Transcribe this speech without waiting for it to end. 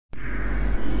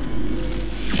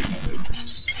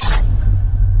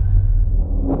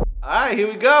right, here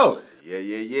we go.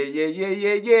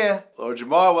 Yeah. Lord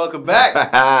Jamar, welcome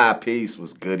back. Peace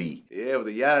was goody. Yeah, with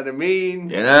the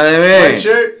 6ix9ine. You know what I mean?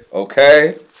 Shirt.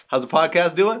 Okay. How's the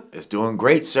podcast doing? It's doing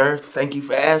great, sir. Thank you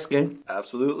for asking.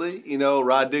 Absolutely. You know,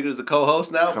 Rod Digger's the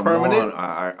co-host now, Come permanent.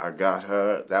 on. I got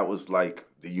her. That was like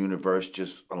the universe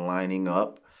just aligning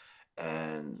up.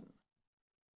 And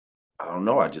I don't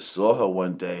know. I just saw her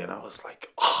one day and I was like,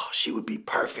 oh, she would be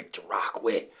perfect to rock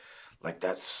with. Like,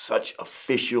 that's such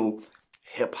official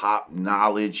hip-hop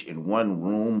knowledge in one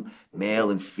room, male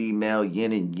and female,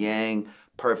 yin and yang,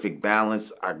 perfect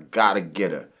balance. I gotta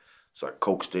get her. So I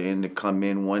coaxed her in to come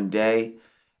in one day,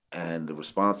 and the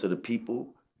response of the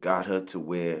people got her to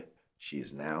where she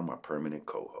is now my permanent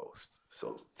co-host.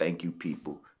 So thank you,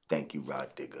 people. Thank you,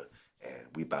 Rod Digger. And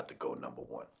we about to go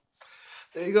 #1.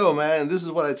 There you go, man. This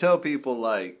is what I tell people,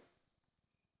 like,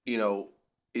 you know,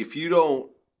 if you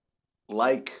don't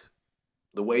like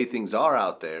the way things are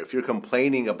out there, if you're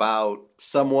complaining about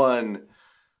someone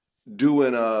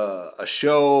doing a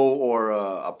show or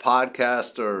a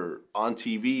podcast or on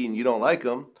TV and you don't like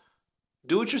them,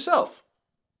 do it yourself.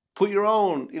 Put your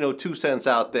own, 2 cents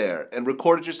out there and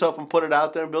record it yourself and put it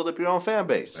out there and build up your own fan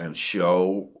base. And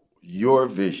show your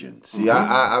vision. See,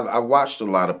 I watched a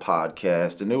lot of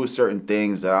podcasts, and there were certain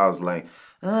things that I was like,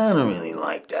 I don't really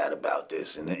like that about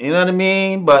this. And you know what I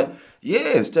mean? But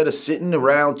yeah, instead of sitting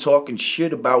around talking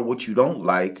shit about what you don't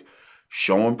like,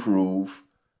 show and prove,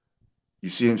 you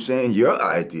see what I'm saying, your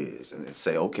ideas, and then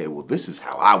say, okay, well, this is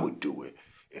how I would do it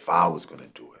if I was going to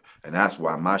do it. And that's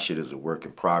why my shit is a work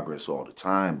in progress all the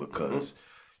time, because,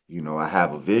 I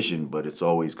have a vision, but it's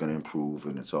always going to improve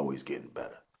and it's always getting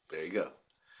better. There you go.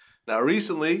 Now,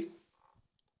 recently,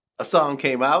 a song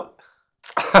came out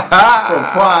from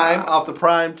Prime, off the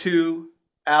Prime 2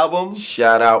 album.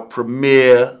 Shout out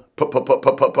Premiere. Premiere.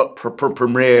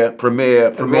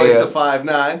 And Royce the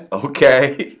 6ix9ine.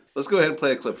 Okay. Let's go ahead and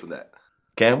play a clip from that.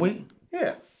 Can we?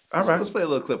 Yeah. All right. Let's play a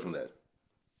little clip from that.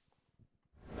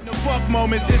 No fuck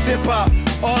moments, this hip-hop.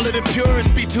 All of the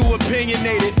purists be too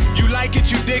opinionated. You like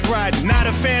it, you dick ride. Not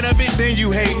a fan of it, then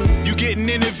you hate. You getting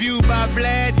interviewed by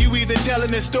Vlad. You either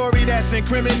telling a story that's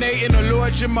incriminating or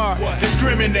Lord Jamar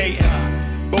discriminating.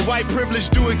 But white privilege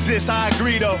do exist, I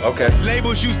agree though. Okay.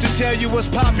 Labels used to tell you what's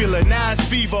popular, now it's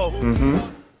Vivo.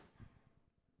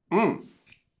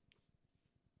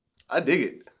 I dig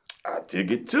it. I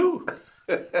dig it too.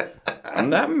 I'm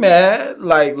not mad.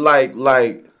 Like,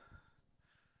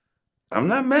 I'm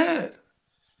not mad.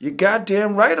 You're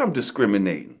goddamn right I'm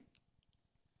discriminating.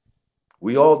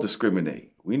 We all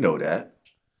discriminate. We know that.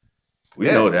 We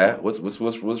know that.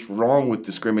 What's wrong with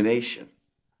discrimination?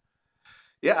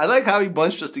 Yeah, I like how he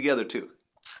bunched us together too.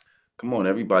 Come on,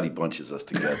 everybody bunches us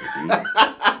together, dude.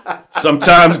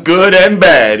 Sometimes good and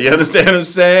bad. You understand what I'm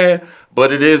saying?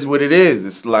 But it is what it is.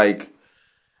 It's like,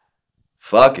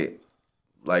 fuck it.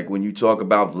 Like, when you talk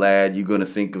about Vlad, you're going to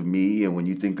think of me. And when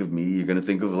you think of me, you're going to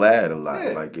think of Vlad a lot.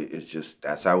 Yeah. Like, it's just,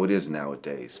 that's how it is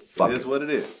nowadays. Fuck it. It is what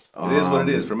it is. It is what it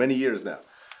is for many years now.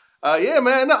 Yeah,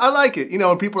 man, no, I like it.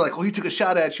 And people are like, oh, he took a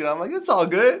shot at you. And I'm like, it's all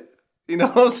good. You know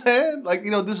what I'm saying? Like,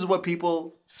 this is what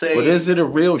people say. But is it a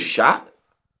real shot?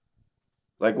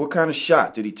 Like, what kind of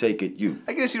shot did he take at you?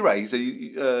 I guess you're right. He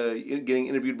said getting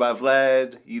interviewed by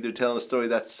Vlad, either telling a story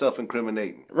that's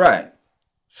self-incriminating. Right.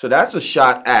 So that's a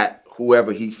shot at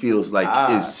whoever he feels like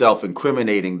is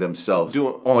self-incriminating themselves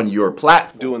on your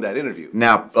platform. Doing that interview.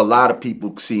 Now, a lot of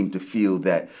people seem to feel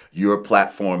that your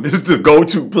platform is the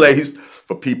go-to place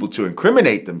for people to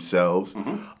incriminate themselves.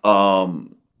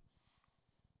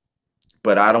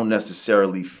 But I don't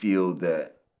necessarily feel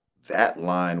that that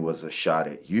line was a shot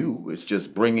at you. It's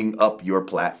just bringing up your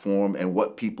platform and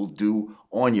what people do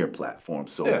on your platform.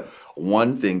 So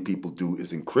one thing people do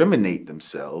is incriminate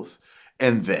themselves.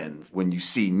 And then when you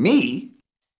see me,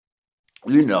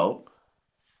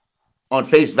 on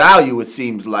face value, it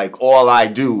seems like all I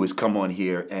do is come on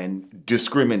here and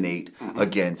discriminate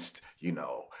against,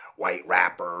 white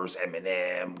rappers,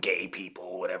 Eminem, gay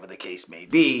people, whatever the case may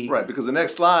be. Right, because the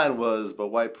next line was, but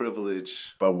white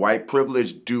privilege. But white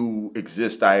privilege do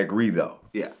exist, I agree, though.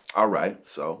 Yeah. All right,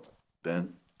 so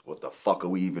then what the fuck are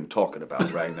we even talking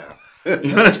about right now?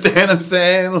 You understand what I'm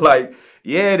saying? Like,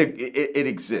 yeah, it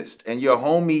exists. And your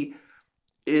homie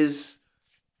is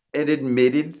an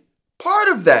admitted part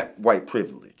of that white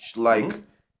privilege. Like,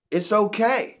 it's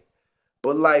okay.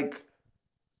 But, like,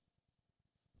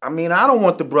 I mean, I don't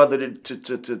want the brother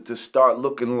to start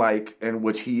looking like, and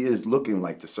what he is looking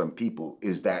like to some people,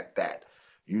 is that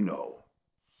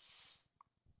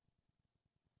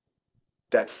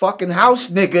fucking house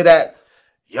nigga that,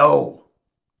 yo,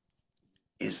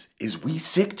 is we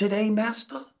sick today,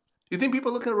 master? You think people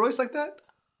are looking at Royce like that?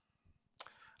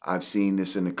 I've seen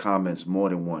this in the comments more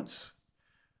than once.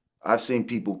 I've seen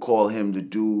people call him the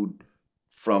dude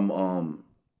from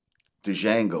the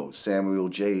Django,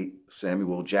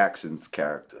 Samuel Jackson's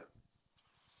character.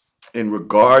 In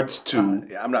regards to...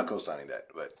 yeah, I'm not co-signing that,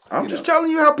 but... I'm just telling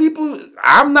you how people...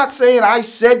 I'm not saying I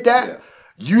said that. Yeah.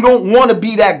 You don't want to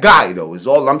be that guy, though, is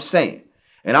all I'm saying.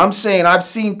 And I'm saying I've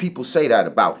seen people say that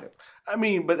about him. I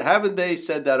mean, but haven't they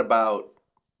said that about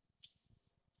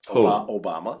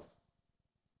Obama?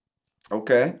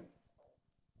 Okay.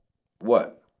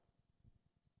 What?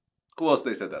 Who else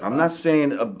they said that about? I'm not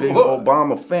saying a big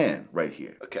Obama fan right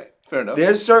here. Okay, fair enough.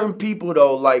 There's certain people,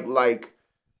 though, like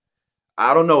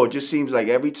I don't know. It just seems like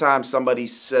every time somebody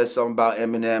says something about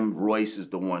Eminem, Royce is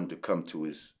the one to come to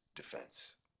his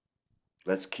defense.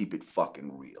 Let's keep it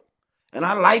fucking real. And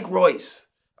I like Royce.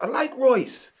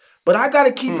 But I got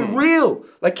to keep it real.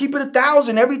 Like, keep it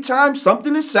 1,000. Every time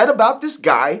something is said about this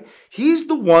guy, he's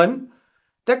the one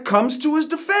that comes to his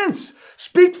defense.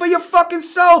 Speak for your fucking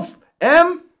self,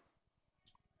 M.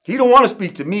 He don't want to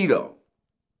speak to me, though.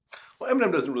 Well,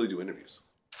 Eminem doesn't really do interviews.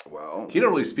 Well, he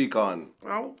don't really speak on...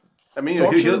 Well, I mean,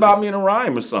 talk shit about me in a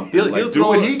rhyme or something. He'll do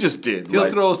what he just did. He'll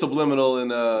throw a subliminal in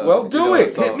well, do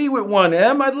it. Hit me with one,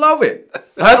 M. I'd love it.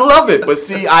 I'd love it. But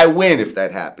see, I win if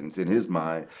that happens in his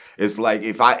mind. It's like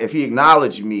if he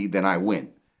acknowledged me, then I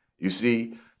win. You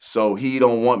see? So he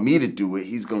don't want me to do it.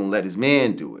 He's going to let his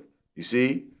man do it. You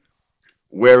see?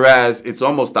 Whereas it's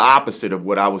almost the opposite of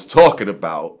what I was talking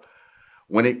about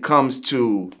when it comes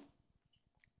to,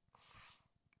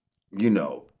 you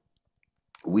know,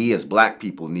 we as black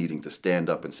people needing to stand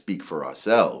up and speak for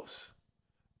ourselves.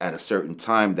 At a certain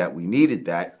time that we needed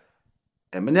that,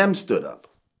 Eminem stood up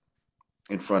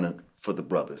for the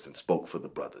brothers and spoke for the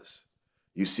brothers.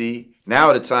 You see, now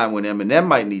at a time when Eminem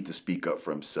might need to speak up for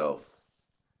himself,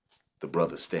 the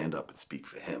brothers stand up and speak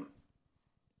for him.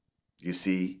 You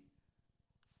see,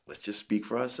 let's just speak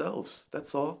for ourselves.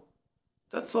 That's all.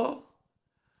 That's all.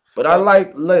 But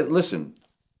listen,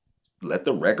 let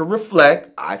the record reflect.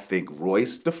 I think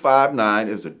Royce the 6ix9ine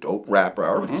is a dope rapper. I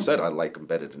already said I like him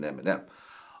better than Eminem.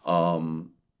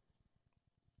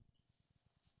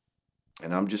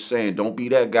 And I'm just saying, don't be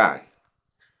that guy.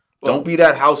 Well, don't be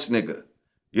that house nigga.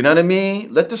 You know what I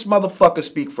mean? Let this motherfucker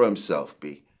speak for himself,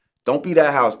 B. Don't be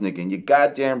that house nigga. And you're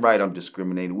goddamn right I'm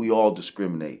discriminating. We all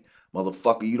discriminate.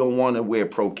 Motherfucker, you don't want to wear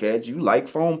pro-keds. You like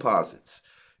phone posits.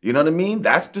 You know what I mean?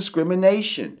 That's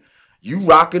discrimination. You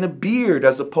rocking a beard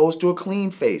as opposed to a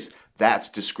clean face. That's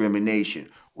discrimination.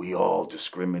 We all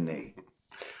discriminate.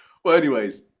 Well,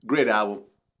 anyways, great album.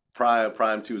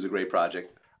 Prime 2 is a great project.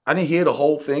 I didn't hear the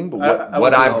whole thing, but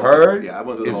what I've heard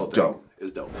is dope.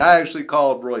 It's dope. I actually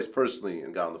called Royce personally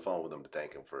and got on the phone with him to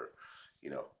thank him for, you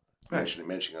know,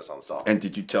 mentioning us on the song. And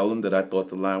did you tell him that I thought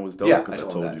the line was dope? Yeah, because I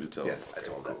told you to tell him. Yeah, I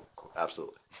told him that. Cool.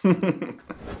 Absolutely.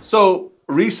 So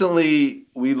recently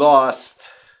we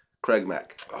lost Craig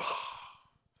Mack.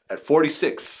 At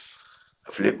 46.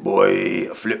 A flip boy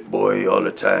all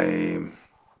the time.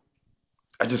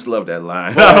 I just love that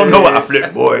line. I don't know why. A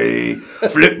flip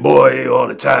boy all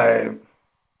the time.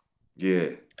 Yeah.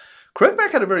 Craig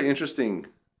Mack had a very interesting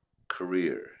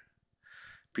career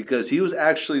because he was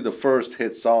actually the first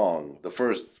hit song, the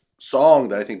first song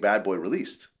that I think Bad Boy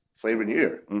released, Flavor in Your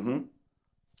Ear. Mm-hmm.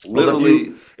 Literally.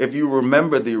 Well, if you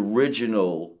remember the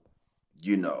original,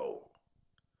 you know,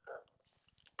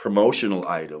 promotional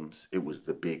items, it was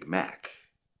the Big Mac.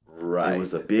 Right. It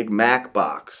was a Big Mac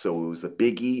box. So it was a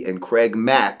Biggie and Craig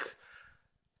Mack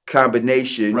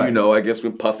combination. Right. You know, I guess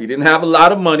when Puffy didn't have a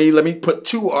lot of money, let me put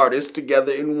two artists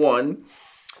together in one.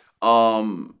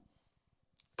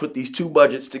 Put these two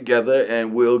budgets together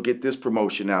and we'll get this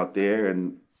promotion out there.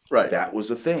 And that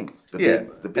was a thing.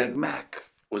 The Big Mac.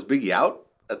 Was Biggie out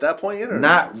at that point yet? Or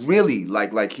not really.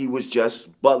 Like he was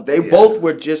just, but they both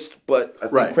were just, but I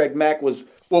think Craig Mack was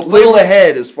a little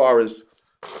ahead as far as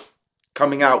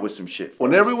coming out with some shit.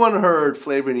 When everyone heard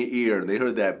Flavor in Your Ear and they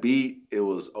heard that beat, it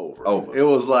was over. It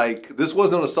was like, this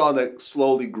wasn't a song that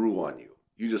slowly grew on you.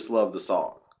 You just loved the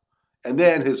song. And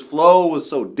then his flow was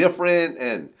so different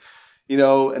and, you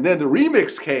know, and then the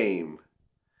remix came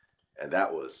and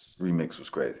that was... Remix was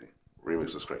crazy.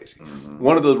 Mm-hmm.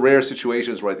 One of those rare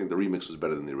situations where I think the remix was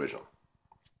better than the original.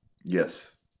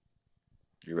 Yes.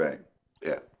 You're right.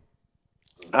 Yeah.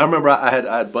 I remember I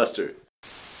had Buster.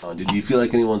 Did you feel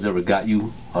like anyone's ever got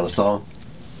you on a song?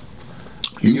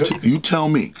 You tell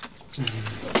me.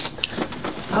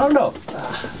 I don't know.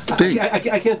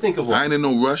 I can't think of one. I ain't in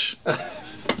no rush.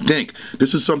 Think.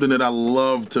 This is something that I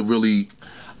love to really...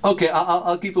 Okay,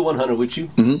 I'll keep it 100 with you.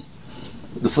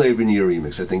 Mm-hmm. The Flavor in Your Ear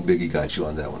remix. I think Biggie got you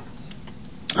on that one.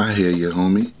 I hear you,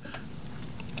 homie.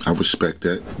 I respect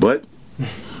that. But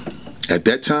At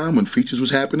that time, when features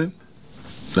was happening,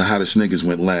 the hottest niggas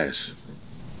went last.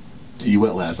 You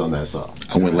went last on that song.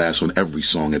 I went last on every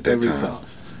song at that Every time. song.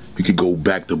 You could go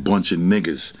back to Bunch of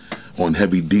Niggas on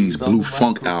Heavy D's Blue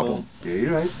Funk album. Yeah,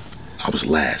 you're right. I was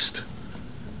last.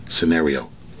 Scenario,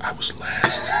 I was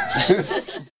last.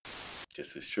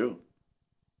 This is true.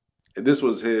 And this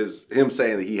was him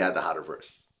saying that he had the hotter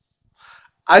verse.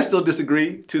 I still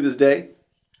disagree to this day,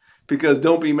 because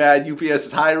Don't Be Mad, UPS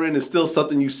is hiring is still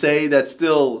something you say that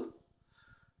still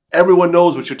everyone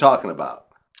knows what you're talking about.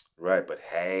 Right, but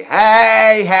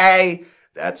hey,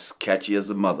 that's catchy as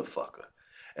a motherfucker.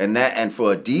 And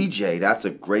for a DJ, that's a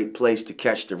great place to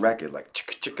catch the record. Like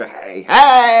chicka chicka,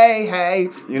 hey.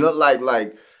 You know,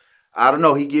 like I don't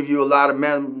know, he give you a lot of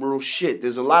memorable shit.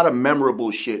 There's a lot of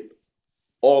memorable shit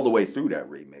all the way through that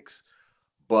remix.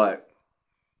 But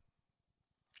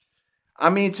I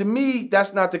mean, to me,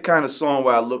 that's not the kind of song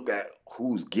where I look at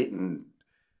who's getting.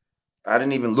 I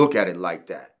didn't even look at it like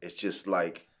that. It's just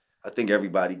like, I think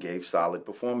everybody gave solid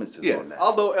performances on that.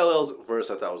 Although LL's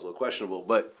verse I thought was a little questionable,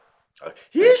 but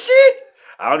shit.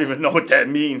 I don't even know what that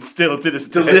means still to this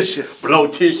day. Delicious.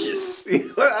 Blotitious. I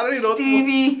don't even know.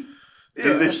 Stevie.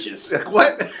 Delicious.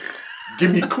 What?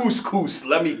 Give me couscous.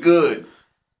 Let me good.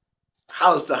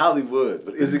 House to Hollywood.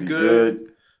 But is it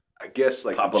good? I guess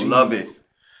like Papa love it.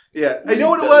 Yeah. And you know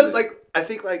what it was? Like, I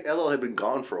think like LL had been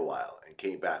gone for a while and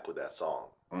came back with that song.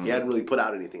 He hadn't really put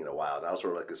out anything in a while. That was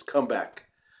sort of like his comeback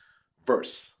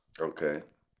verse. Okay.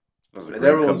 That's a And great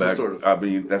everyone's comeback. sort of- I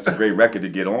mean, that's a great record to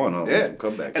get on. Yeah. Some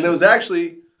comeback. And it was actually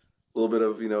a little bit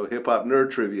of, hip hop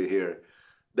nerd trivia here.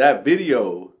 That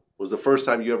video was the first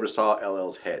time you ever saw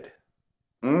LL's head.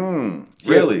 Really?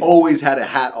 He had always had a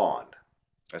hat on.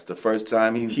 That's the first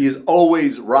time He has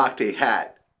always rocked a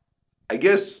hat. I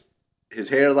guess his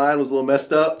hairline was a little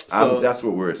messed up. So that's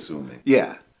what we're assuming.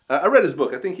 yeah. I read his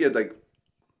book. I think he had like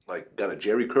got a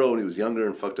Jerry curl when he was younger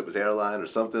and fucked up his hairline or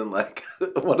something. Like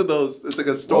one of those. It's like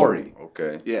a story. Whoa,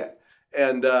 okay. Yeah.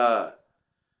 And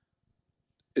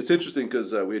it's interesting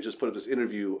because we had just put up this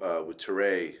interview with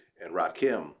Teray and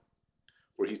Rakim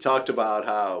where he talked about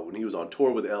how when he was on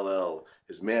tour with LL,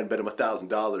 his man bet him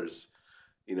 $1,000,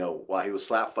 while he was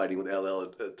slap fighting with LL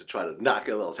to try to knock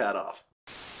LL's hat off.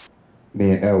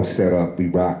 Me and L set up, we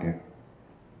rocking.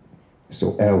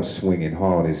 So L swinging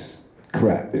hard as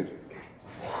crap.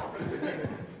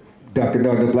 Ducking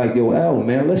under like, yo, L,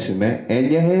 man, listen, man,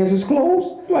 and your hands is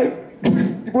closed? Like,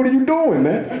 what are you doing,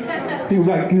 man? He was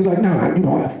like,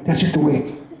 nah, that's just the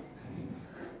way.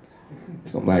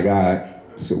 So I'm like, all right.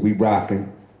 So we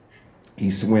rocking.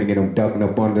 He's swinging him, ducking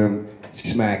up under him,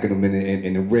 smacking him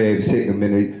in the ribs, hitting him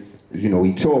in the,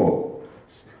 he tall.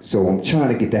 So I'm trying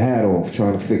to get the hat off,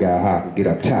 trying to figure out how I can get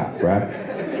up top, right?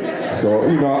 So,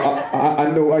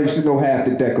 I used to know half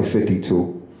the deck of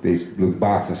 52. They look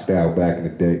boxing style back in the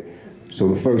day. So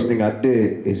the first thing I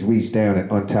did is reach down and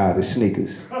untie the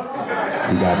sneakers. He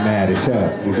got mad as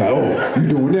hell. He was like, oh, you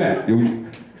doing that?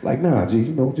 Like, nah,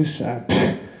 G, just shot.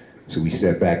 So we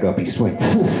set back up, he swing.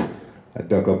 I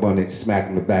duck up on it, smack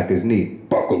him in the back of his knee,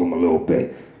 buckle him a little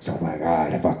bit. So I'm like, all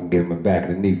right, if I can get him in the back of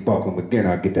the knee, buckle him again,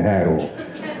 I'll get the hat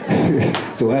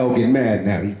off. So L get mad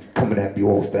now. He's coming at me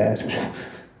all fast,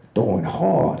 throwing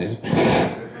hard.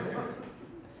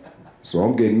 So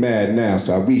I'm getting mad now,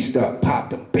 so I reached up,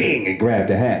 popped him, bang, and grabbed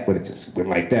the hat, but it just went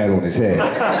like that on his head.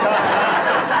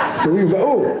 So he was like,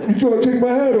 oh, you trying to take my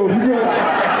hat off?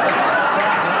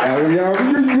 I was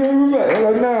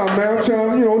like, nah, man, I'm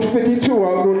trying, it's 52. I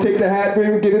was gonna take the hat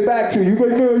and get it back to you. He's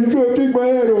like, no, you trying to take my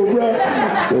hat off,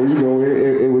 right? So,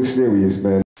 it was serious,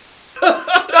 man.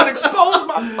 That exposed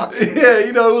my fucking... Yeah,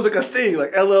 it was like a thing.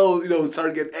 Like LL,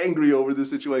 started getting angry over this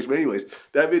situation. But anyways,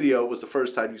 that video was the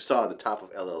first time you saw the top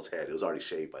of LL's head. It was already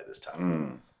shaved by this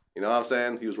time. You know what I'm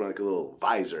saying? He was wearing like a little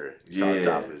visor. You saw the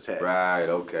top of his head. Right,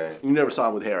 okay. You never saw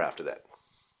him with hair after that.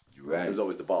 You're right. It was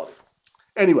always the balding.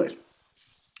 Anyways,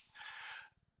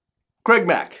 Craig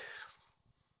Mack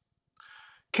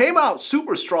came out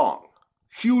super strong.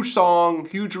 Huge song,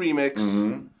 huge remix.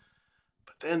 Mm-hmm.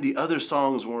 But then the other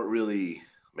songs weren't really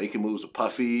making moves with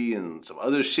Puffy and some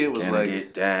other shit was Can like... I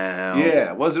get down?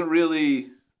 Yeah, it wasn't really...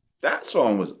 That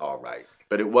song was all right,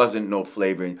 but it wasn't no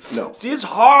flavor. No. See, it's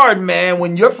hard, man,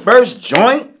 when your first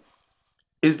joint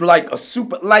is like a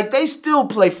super... Like, they still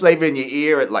play Flavor in your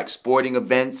ear at, like, sporting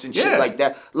events and shit like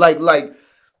that. Like,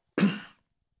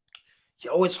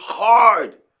 yo, it's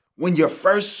hard when your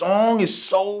first song is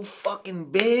so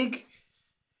fucking big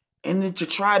and then to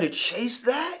try to chase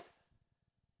that.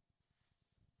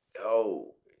 Yo,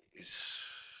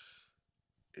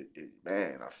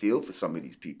 man, I feel for some of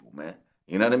these people, man.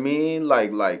 You know what I mean?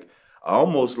 Like I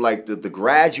almost like the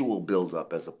gradual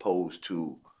buildup as opposed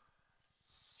to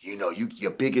you know,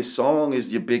 your biggest song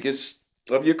is your biggest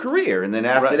of your career. And then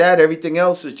after that, everything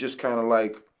else is just kind of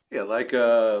like... Yeah, like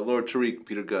Lord Tariq,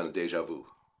 Peter Gunn's Deja Vu.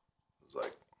 It was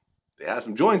like, they had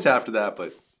some joints after that,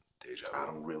 but Deja Vu. I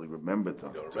don't really remember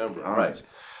them. You don't remember, right.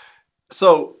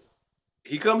 So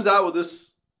he comes out with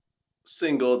this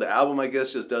single. The album, I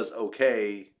guess, just does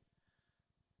okay.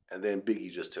 And then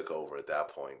Biggie just took over at that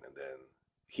point. And then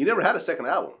he never had a second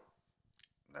album.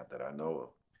 Not that I know of.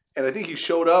 And I think he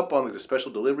showed up on like a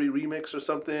special delivery remix or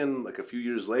something like a few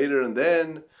years later. And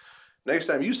then next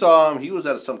time you saw him, he was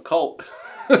at some cult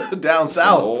down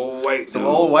south. Some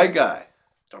old white guy.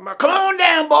 Talking about, come on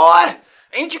down, boy.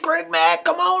 Ain't you Craig Mack?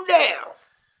 Come on down.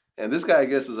 And this guy, I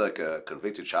guess, is like a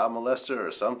convicted child molester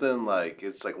or something. Like,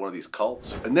 it's like one of these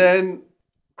cults. And then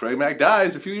Craig Mack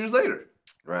dies a few years later.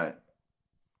 Right.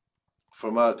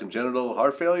 From congenital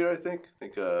heart failure, I think. I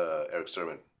think Eric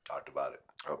Sermon talked about it.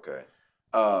 Okay.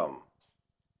 And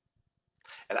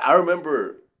I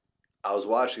remember I was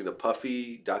watching the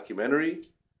Puffy documentary,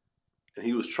 and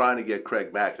he was trying to get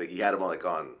Craig Mack. Like, he had him on, like,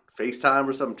 on FaceTime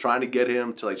or something, trying to get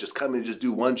him to, like, just come in and just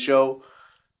do one show.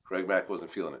 Craig Mack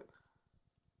wasn't feeling it.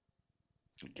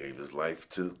 He gave his life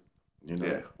to, you know.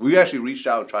 Yeah. We actually reached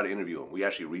out and tried to interview him. We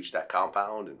actually reached that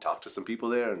compound and talked to some people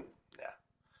there, and yeah,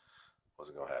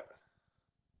 wasn't going to happen.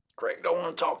 Craig don't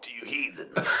want to talk to you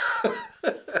heathens.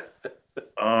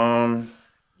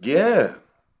 Yeah.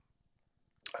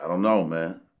 I don't know,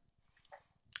 man.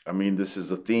 I mean, this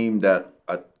is a theme that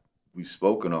we've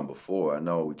spoken on before. I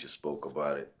know we just spoke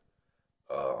about it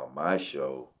on my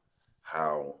show,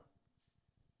 how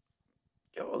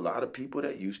a lot of people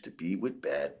that used to be with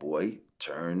Bad Boy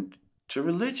turned to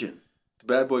religion. The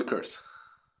Bad Boy curse.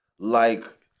 Like,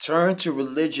 turned to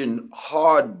religion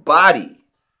hard body.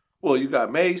 Well, you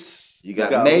got Mace. You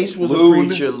got Mace was Loon. a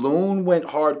preacher. Loon went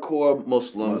hardcore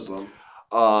Muslim.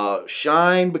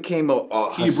 Shine became a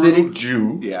Hasidic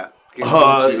Jew. Yeah.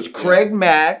 Craig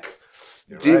Mack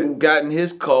right. got in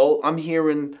his cult. I'm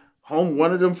hearing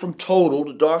one of them from Total,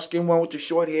 the dark-skinned one with the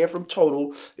short hair from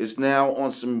Total, is now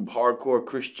on some hardcore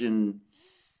Christian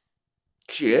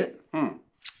shit.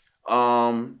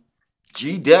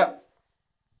 G-Dep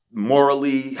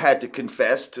morally had to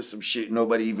confess to some shit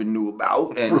nobody even knew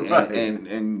about,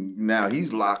 and now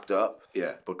he's locked up.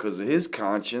 Yeah, because of his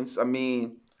conscience. I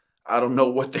mean, I don't know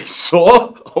what they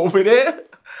saw over there,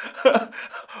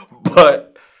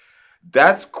 but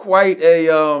that's quite a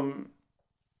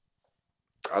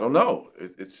I don't know.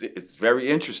 It's very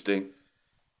interesting.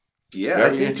 Yeah, very I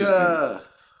think interesting.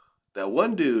 that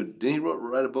one dude, didn't he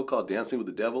write a book called Dancing with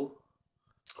the Devil?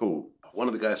 Who? One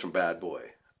of the guys from Bad Boy.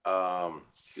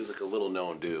 He was like a little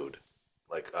known dude,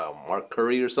 like Mark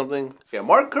Curry or something. Yeah,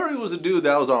 Mark Curry was a dude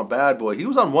that was on Bad Boy. He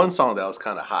was on one song that was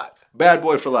kind of hot. Bad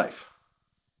Boy for Life.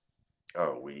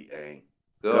 Oh, we ain't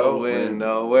going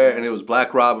nowhere. And it was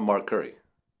Black Rob and Mark Curry.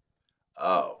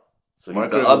 Oh. So Mark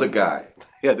he's the Curry other guy.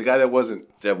 Yeah, the guy that wasn't.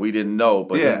 That we didn't know,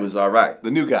 but he was all right.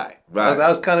 The new guy. Right. I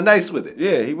was kind of nice with it.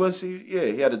 Yeah, he was.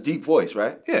 He had a deep voice,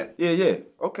 right? Yeah. Yeah.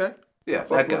 Okay. Yeah,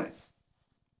 that guy.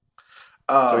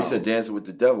 So he said dancing with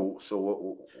the devil.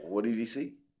 So what did he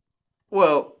see?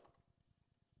 Well,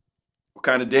 what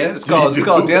kind of dance? It's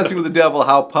called Dancing with the Devil,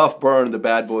 How Puff Burned the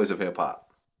Bad Boys of Hip Hop.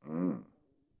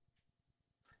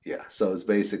 Yeah, so it's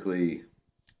basically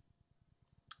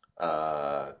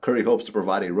Curry hopes to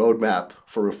provide a roadmap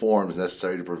for reforms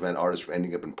necessary to prevent artists from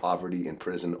ending up in poverty, in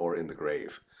prison, or in the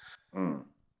grave.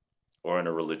 Or in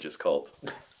a religious cult.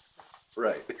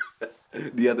 Right.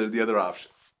 the other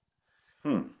option.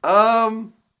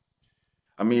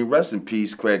 I mean, rest in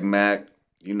peace, Craig Mack.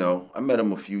 You know, I met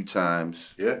him a few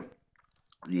times. Yeah.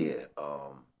 Yeah.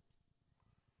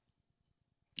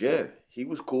 Yeah, he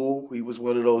was cool. He was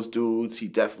one of those dudes. He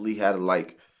definitely had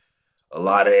like a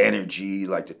lot of energy,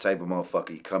 like the type of motherfucker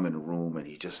he come in the room and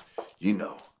he just, you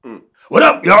know, what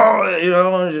up, y'all? You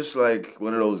know, just like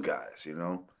one of those guys, you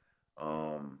know.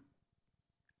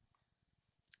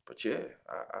 But yeah,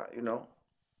 I you know,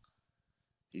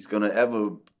 he's gonna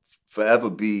forever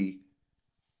be,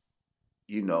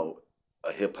 you know,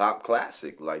 a hip hop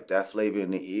classic. Like that flavor in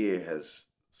the ear has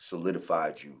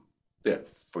solidified you,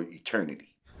 for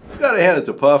eternity. You gotta hand it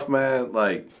to Puff, man.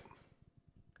 Like,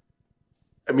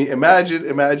 I mean,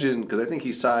 imagine, because I think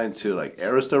he signed to like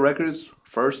Arista Records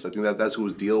first. I think that's who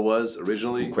his deal was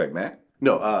originally. Who, Craig Mack?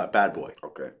 No, Bad Boy.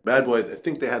 Okay. Bad Boy. I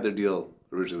think they had their deal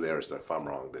originally with Arista. If I'm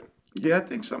wrong, then. Yeah, I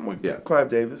think something with Clive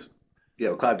Davis. Yeah,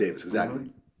 with Clive Davis,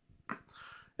 exactly.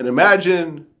 And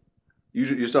imagine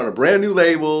you're starting a brand new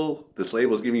label. This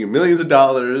label's giving you millions of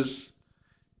dollars,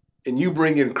 and you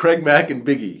bring in Craig Mack and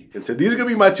Biggie and said, "These are gonna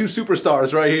be my two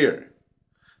superstars right here."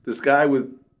 This guy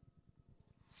with,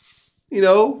 you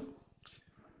know,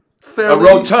 a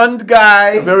rotund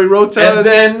guy, very rotund, and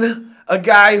then a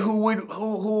guy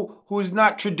who is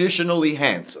not traditionally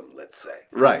handsome. Let's say.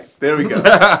 Right. There we go.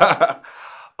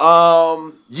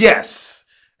 Yes.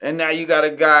 And now you got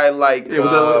a guy like with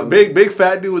a big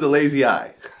fat dude with a lazy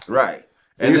eye. Right.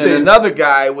 And then another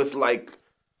guy with like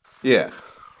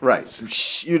right.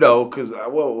 You know, because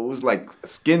it was like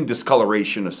skin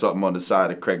discoloration or something on the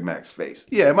side of Craig Mack's face.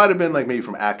 Yeah, it might have been like maybe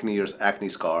from acne or acne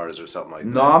scars or something like that.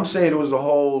 No, I'm saying it was a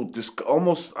whole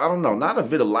almost, I don't know, not a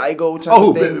vitiligo type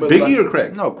of thing. Biggie or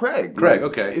Craig? No, Craig. Craig,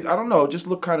 like, okay. I don't know, it just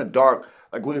looked kind of dark.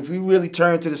 Like if we really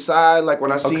turned to the side, like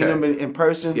when I seen him in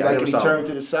person, like when he turned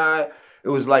to the side, it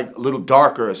was like a little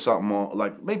darker or something, or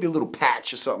like maybe a little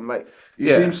patch or something. Like you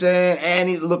see what I'm saying? And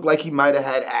he looked like he might have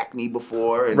had acne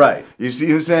before. And right. You see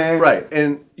what I'm saying? Right.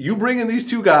 And you bring in these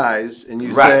two guys and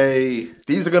you say,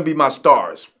 these are gonna be my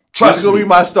stars. Trust me. These are gonna be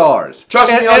my stars.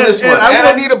 Trust me on this one. And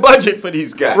I need a budget for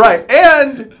these guys. Right.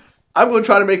 And I'm gonna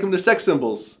try to make them the sex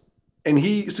symbols. And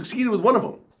he succeeded with one of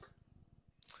them.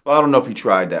 Well, I don't know if he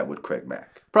tried that with Craig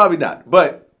Mack. Probably not.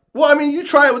 But well, I mean, you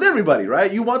try it with everybody,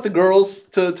 right? You want the girls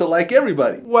to like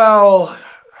everybody. Well,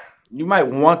 you might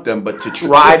want them, but to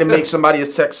try to make somebody a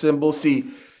sex symbol, see,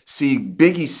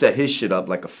 Biggie set his shit up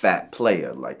like a fat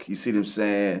player. Like, you see what I'm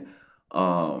saying?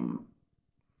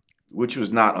 Which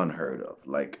was not unheard of.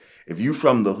 Like, if you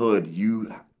from the hood,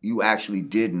 you actually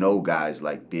did know guys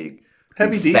like big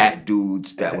fat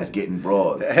dudes that was getting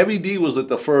broad. Heavy D was like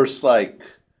the first like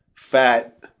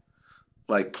fat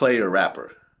like player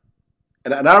rapper.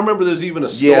 And I remember there's even a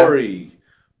story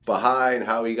behind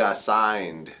how he got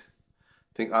signed.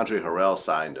 I think Andre Harrell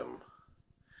signed him.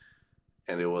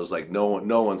 And it was like no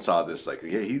one saw this. Like,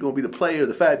 yeah, he's gonna be the player,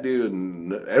 the fat dude,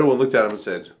 and everyone looked at him and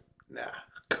said, "Nah,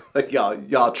 like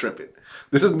y'all tripping.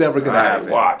 This is never gonna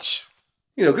happen." Watch,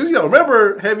 you know, because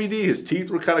remember Heavy D, his teeth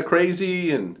were kind of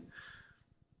crazy and.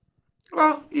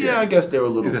 Well, yeah, I guess they were a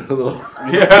little a little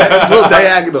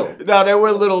diagonal. No, they were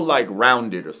a little like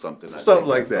rounded or something. Something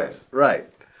like that, right?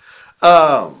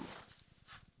 And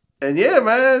yeah,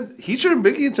 man, he turned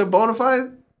Biggie into a bona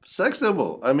fide sex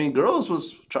symbol. I mean, girls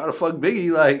was trying to fuck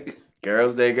Biggie like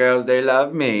girls, they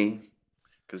love me,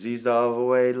 cause he's the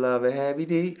overweight lover, Heavy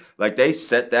D. Like they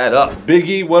set that up.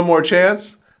 Biggie, one more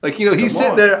chance. Like he's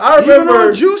sitting there. I remember even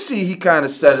on Juicy, he kind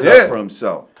of set it up for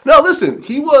himself. No, listen,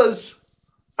 he was.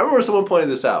 I remember someone pointed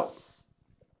this out.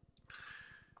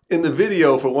 In the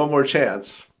video for One More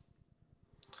Chance,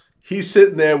 he's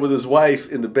sitting there with his wife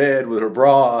in the bed with her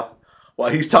bra while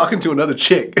he's talking to another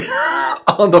chick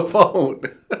on the phone.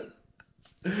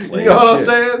 You know what I'm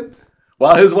saying?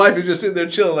 While his wife is just sitting there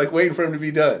chilling, like waiting for him to be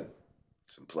done.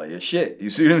 Some player shit. You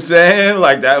see what I'm saying?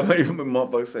 Like that way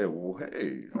motherfuckers say, well,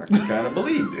 hey, I can kind of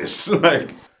believe this.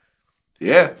 Like,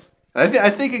 yeah. And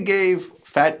I think it gave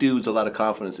fat dudes a lot of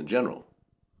confidence in general.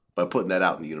 By putting that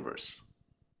out in the universe.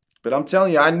 But I'm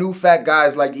telling you, I knew fat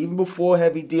guys, like even before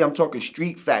Heavy D, I'm talking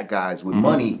street fat guys with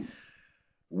money,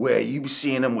 where you be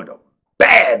seeing them with a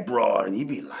bad broad, and you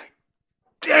be like,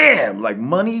 damn, like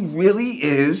money really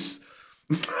is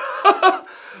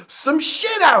some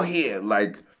shit out here.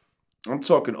 Like, I'm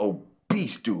talking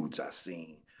obese dudes I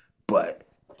seen, but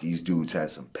these dudes had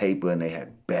some paper and they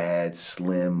had bad,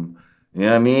 slim, you know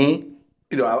what I mean?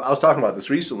 You know, I was talking about this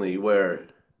recently where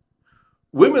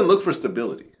women look for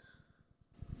stability.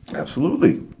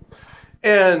 Absolutely.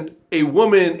 And a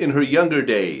woman in her younger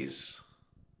days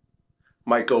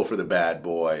might go for the bad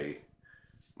boy,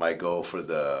 might go for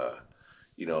the,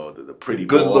 the pretty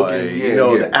good boy,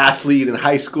 looking, the athlete in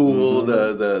high school,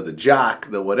 the jock,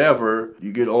 the whatever.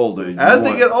 You get older. As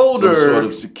they get older, some sort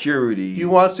of security. You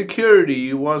want security,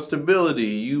 you want stability,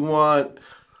 you want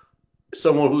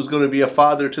someone who's going to be a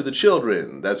father to the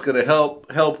children, that's going to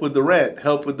help with the rent,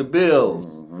 help with the bills,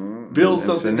 build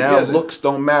something so now together. Looks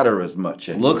don't matter as much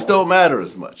anymore. Looks don't matter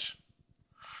as much.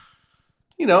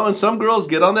 And some girls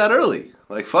get on that early.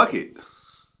 Like, fuck it.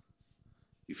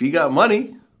 If you got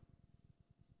money,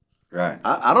 right?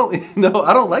 I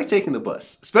don't like taking the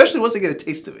bus, especially once I get a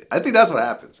taste of it. I think that's what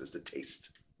happens is the taste.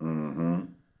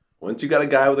 Once you got a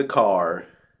guy with a car,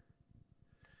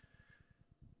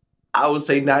 I would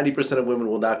say 90% of women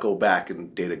will not go back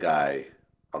and date a guy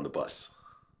on the bus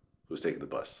who's taking the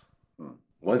bus.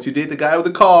 Once you date the guy with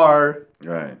the car,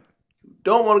 right, you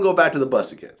don't want to go back to the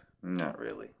bus again. Not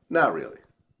really. Not really.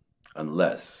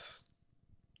 Unless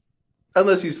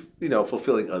he's,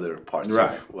 fulfilling other parts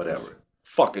of whatever. It's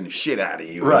fucking the shit out of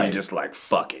you. Right. And you're just like,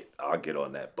 fuck it. I'll get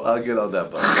on that bus. I'll get on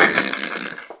that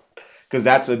bus. Because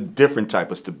that's a different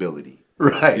type of stability.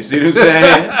 Right. You see what I'm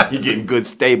saying? You're getting good,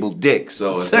 stable dick. So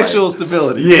it's sexual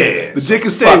stability. Yeah. The dick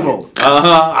is stable.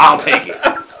 I'll take it.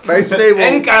 Nice stable.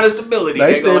 Any kind of stability.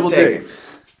 Nice stable dick.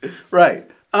 Right.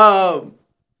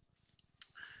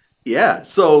 Yeah.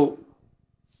 So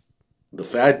the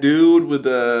fat dude with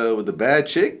the bad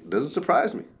chick doesn't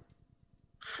surprise me.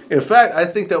 In fact, I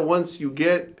think that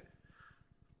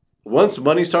once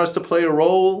money starts to play a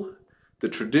role, the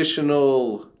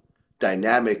traditional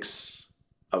dynamics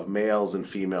of males and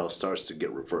females starts to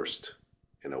get reversed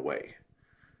in a way,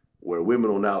 where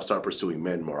women will now start pursuing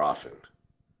men more often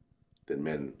than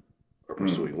men are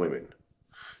pursuing women.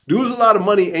 Dudes with a lot of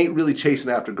money ain't really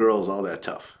chasing after girls all that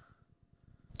tough.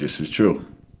 This is true.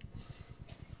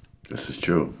 This is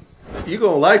true. You're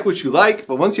going to like what you like,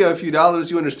 but once you have a few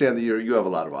dollars, you understand that you have a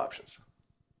lot of options.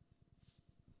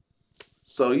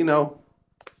 So, you know.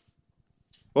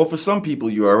 Well, for some people,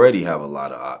 you already have a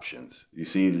lot of options. You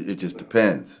see, it just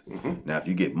depends. Mm-hmm. Now, if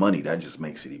you get money, that just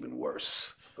makes it even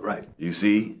worse. Right. You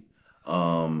see?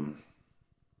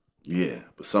 Yeah.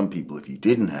 But some people, if you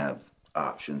didn't have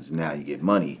options, now you get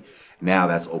money. Now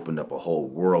that's opened up a whole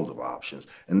world of options.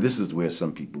 And this is where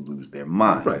some people lose their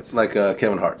minds. Right. Like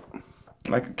Kevin Hart.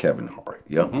 Like a Kevin Hart,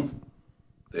 yep.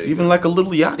 Mm-hmm. Even like a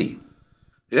Lil Yachty.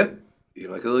 Yeah.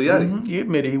 Even like a Lil Yachty. Mm-hmm. He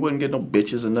admitted he wouldn't get no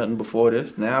bitches or nothing before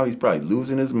this. Now he's probably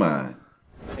losing his mind.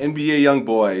 NBA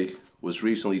Youngboy was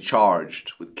recently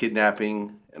charged with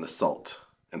kidnapping and assault.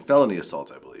 And felony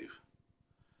assault, I believe.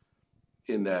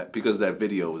 Because of that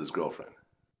video with his girlfriend.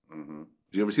 Mm-hmm.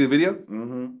 Did you ever see the video?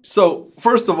 Mm-hmm. So,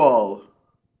 first of all,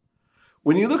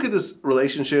 when you look at this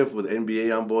relationship with NBA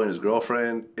Youngboy and his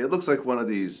girlfriend, it looks like one of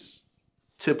these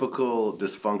typical,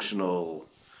 dysfunctional,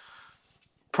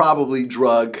 probably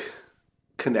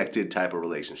drug-connected type of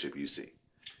relationship you see.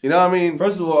 You know what I mean?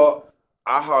 First of all,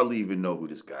 I hardly even know who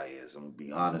this guy is. I'm going to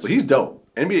be honest. But he's dope.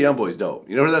 NBA Youngboy's dope.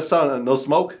 You know that song, No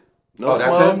Smoke? No Smoke,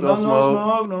 that's him? No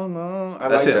Smoke. No. I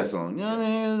That's like it. that song. Your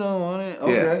name don't want it.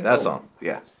 Okay. Yeah, that song.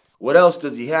 Yeah. What else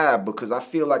does he have? Because I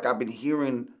feel like I've been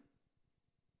hearing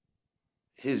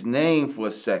his name for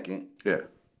a second. Yeah.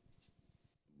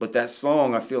 But that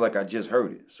song, I feel like I just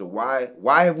heard it. So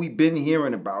why have we been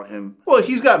hearing about him? Well,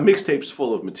 he's got mixtapes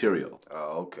full of material.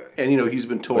 Oh, okay. And he's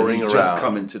been touring around. Just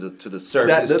coming to the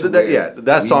surface.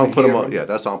 That song put him on. Yeah,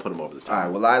 that song put him over the top. All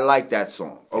right. Well, I like that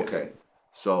song. Okay. Yeah.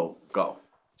 So go.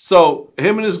 So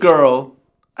him and his girl,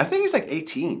 I think he's like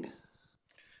 18.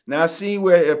 Now I see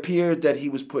where it appeared that he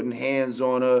was putting hands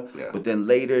on her, but then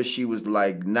later she was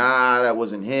like, "Nah, that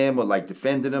wasn't him," or like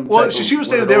defending him. Well, she was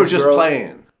saying that they were just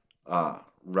playing.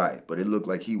 Right, but it looked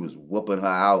like he was whooping her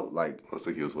out, like looks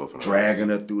like he was whooping her, dragging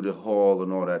her through the hall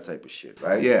and all that type of shit,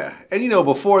 right? Yeah, and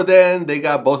before then, they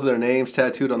got both of their names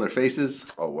tattooed on their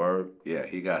faces. Oh, word? Yeah,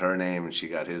 he got her name and she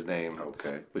got his name.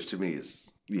 Okay. Which to me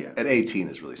is, at 18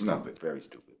 is really stupid. No, very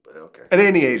stupid, but okay. At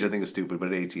any age, I think it's stupid, but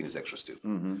at 18 is extra stupid.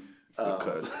 Mm-hmm.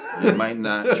 Because you might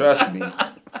not trust me.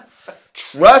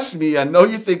 Trust me, I know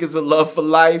you think it's a love for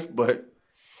life, but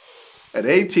at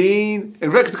 18,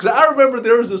 and because I remember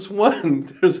there was this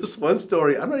one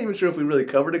story. I'm not even sure if we really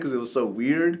covered it because it was so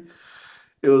weird.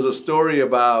 It was a story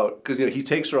about because he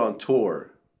takes her on tour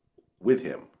with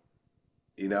him.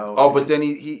 Oh, but then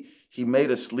he made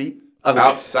her sleep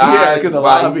outside in the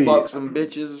while lobby. He fucked some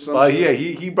bitches or something. Yeah,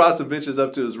 he brought some bitches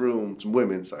up to his room, some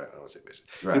women. Sorry, I don't want to say bitches.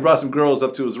 Right. He brought some girls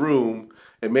up to his room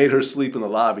and made her sleep in the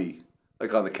lobby,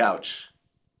 like on the couch.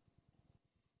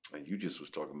 And you just was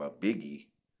talking about Biggie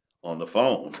on the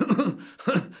phone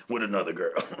with another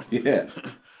girl. Yeah.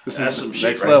 That's some shit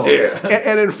next right level. there.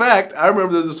 And in fact, I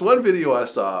remember there's this one video I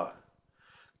saw.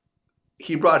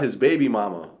 He brought his baby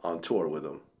mama on tour with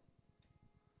him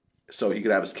so he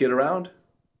could have his kid around.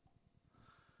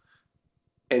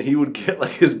 And he would get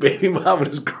like his baby mom and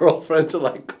his girlfriend to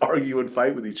like argue and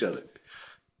fight with each other.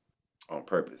 On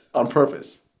purpose. On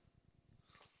purpose.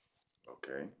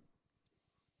 Okay.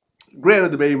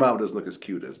 Granted, the baby mama doesn't look as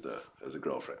cute as the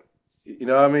girlfriend. You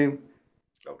know what I mean?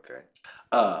 Okay.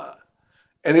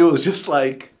 And it was just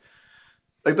like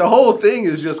the whole thing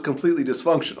is just completely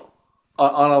dysfunctional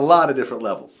on a lot of different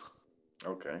levels.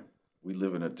 Okay. We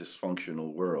live in a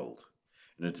dysfunctional world,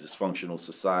 in a dysfunctional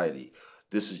society.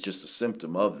 This is just a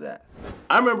symptom of that.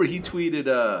 I remember he tweeted,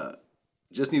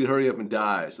 just need to hurry up and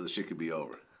die so the shit could be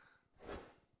over.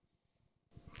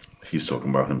 He's talking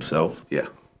about himself? Yeah.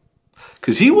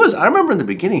 Because I remember in the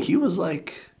beginning, he was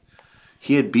like,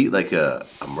 he had beat like a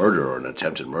murder or an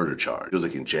attempted murder charge. He was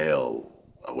like in jail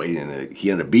waiting, and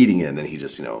he ended up beating it, and then he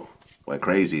just, went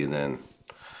crazy, and then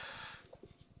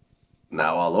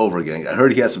now all over again. I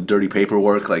heard he had some dirty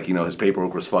paperwork, like, his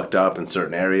paperwork was fucked up in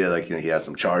certain area, like, he had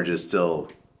some charges still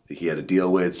that he had to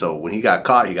deal with. So when he got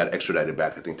caught, he got extradited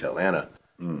back, I think, to Atlanta.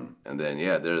 Mm. And then,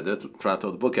 they're trying to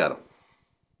throw the book at him.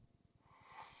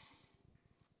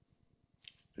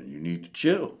 Then you need to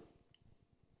chill.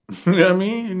 You know what I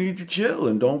mean? You need to chill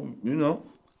and don't, you know,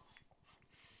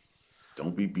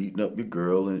 don't be beating up your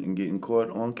girl and getting caught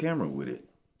on camera with it.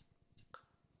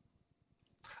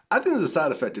 I think there's a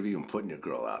side effect of even putting your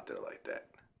girl out there like that.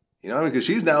 You know what I mean? Because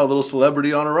she's now a little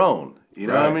celebrity on her own. You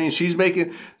know what I mean? She's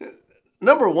making...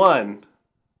 Number one,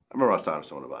 I remember I was talking to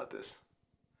someone about this.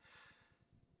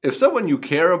 If someone you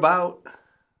care about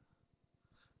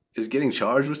is getting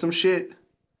charged with some shit,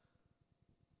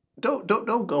 don't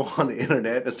go on the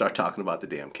internet and start talking about the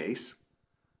damn case.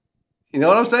 You know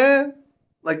what I'm saying?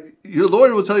 Like, your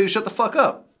lawyer will tell you to shut the fuck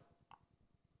up.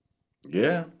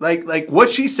 Yeah. Like what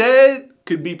she said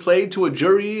could be played to a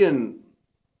jury and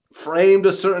framed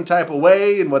a certain type of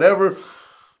way and whatever.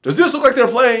 Does this look like they're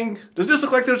playing? Does this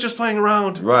look like they're just playing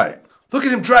around? Right. Look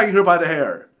at him dragging her by the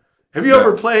hair. Have you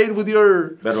ever played with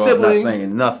your Better sibling? off not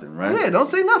saying nothing, right? Yeah, don't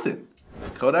say nothing.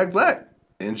 Kodak Black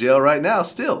in jail right now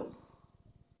still.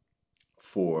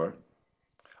 For,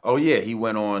 oh yeah, he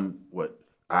went on what,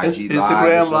 IG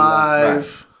Instagram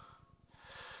Live,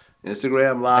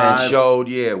 Instagram Live, and showed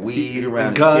weed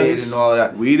around his guns, kid and all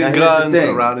that. Weed now, and guns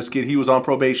around his kid. He was on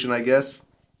probation, I guess.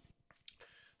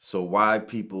 So why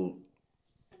people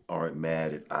aren't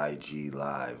mad at IG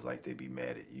Live like they be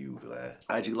mad at you, Vlad?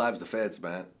 IG Live's the feds,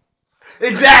 man.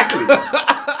 Exactly.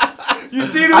 You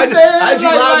see what I'm saying? IG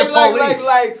Live the police.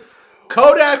 Like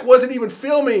Kodak wasn't even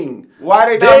filming. Why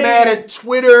they not mad at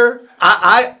Twitter?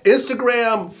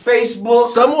 Instagram,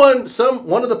 Facebook.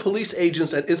 One of the police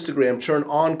agents at Instagram turned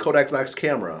on Kodak Black's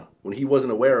camera when he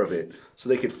wasn't aware of it, so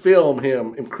they could film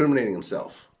him incriminating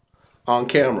himself on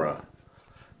camera.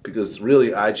 Because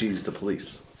really, IG is the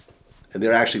police, and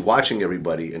they're actually watching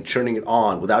everybody and turning it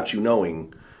on without you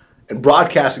knowing, and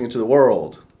broadcasting it to the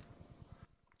world.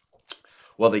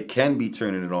 Well, they can be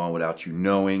turning it on without you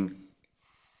knowing.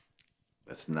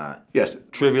 Let's not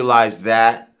trivialize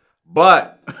that.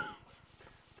 But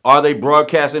are they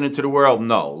broadcasting it to the world?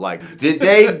 No. Like, did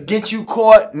they get you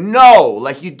caught? No.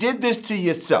 Like, you did this to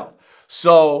yourself.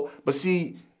 So, but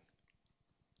see,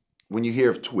 when you hear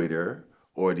of Twitter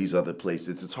or these other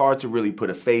places, it's hard to really put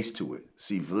a face to it.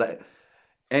 See, Vlad,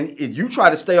 and you try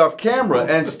to stay off camera,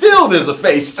 and still there's a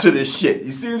face to this shit.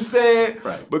 You see what I'm saying?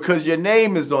 Right. Because your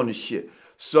name is on the shit.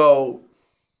 So,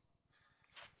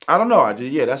 I don't know.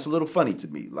 That's a little funny to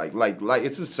me. Like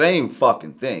it's the same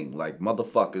fucking thing. Like,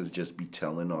 motherfuckers just be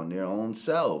telling on their own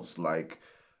selves. Like,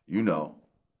 you know,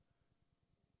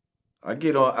 I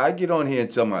get on here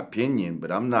and tell my opinion,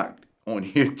 but I'm not on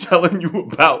here telling you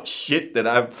about shit that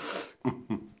I've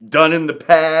done in the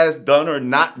past, done or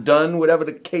not done, whatever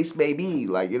the case may be.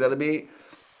 Like, you know what I mean?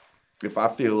 If I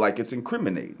feel like it's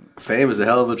incriminating. Fame is a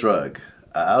hell of a drug.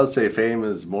 I would say fame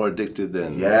is more addicted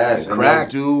than crack. And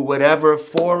do whatever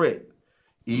for it.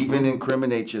 Even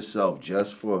incriminate yourself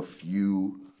just for a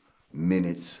few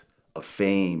minutes of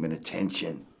fame and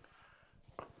attention.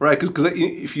 Right, because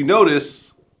if you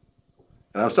notice,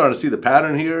 and I'm starting to see the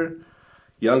pattern here,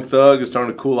 Young Thug is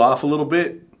starting to cool off a little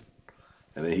bit.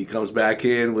 And then he comes back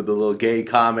in with the little gay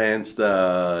comments,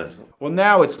 well,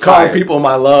 now it's calling people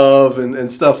my love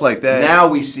and stuff like that. Now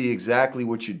we see exactly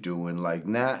what you're doing. Like,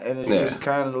 now, and it's just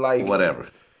kind of like whatever.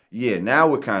 Yeah, now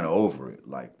we're kind of over it.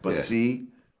 Like, but see,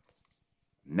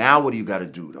 now what do you got to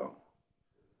do though?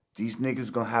 These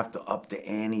niggas gonna have to up the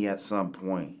ante at some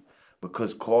point,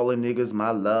 because calling niggas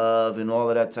my love and all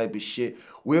of that type of shit,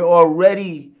 we're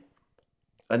already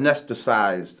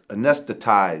anesthetized.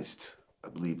 I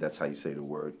believe that's how you say the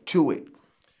word, to it.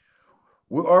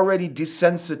 We're already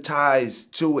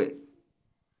desensitized to it.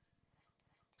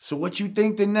 So what you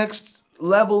think the next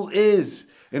level is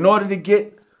in order to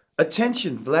get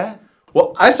attention, Vlad?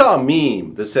 Well, I saw a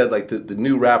meme that said like the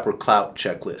new rapper clout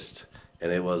checklist.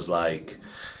 And it was like,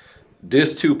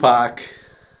 diss Tupac,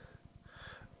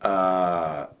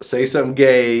 say something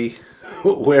gay,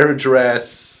 wear a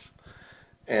dress,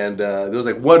 and there was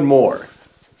like one more.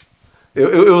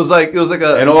 It was like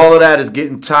a... And all of that is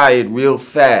getting tired real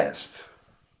fast.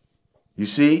 You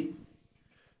see?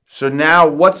 So now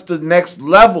what's the next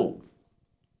level?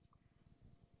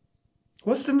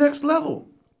 What's the next level?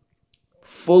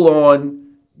 Full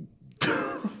on...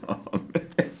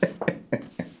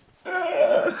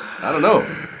 I don't know.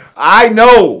 I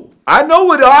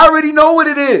already know what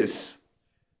it is.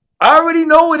 I already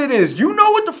know what it is. You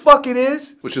know what the fuck it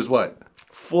is. Which is what?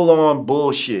 Full on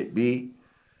bullshit, B.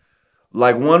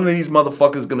 Like, one of these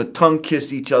motherfuckers gonna tongue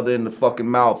kiss each other in the fucking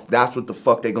mouth. That's what the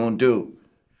fuck they gonna do.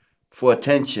 For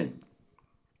attention.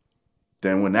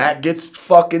 Then when that gets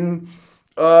fucking,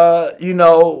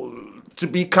 to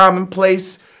be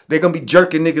commonplace, they're gonna be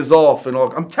jerking niggas off and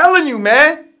all. I'm telling you,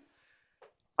 man.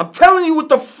 I'm telling you what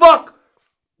the fuck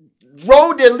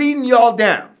road they're leading y'all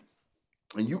down.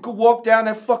 And you can walk down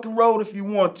that fucking road if you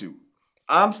want to.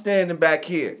 I'm standing back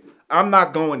here. I'm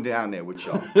not going down there with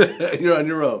y'all. You're on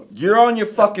your own. You're on your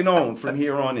fucking own from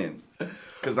here on in.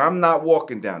 Because I'm not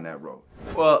walking down that road.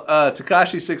 Well,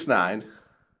 Tekashi 6ix9ine,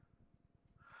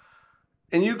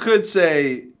 and you could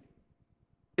say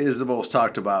is the most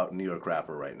talked about New York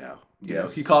rapper right now. You know,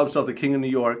 he called himself the King of New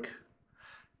York.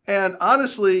 And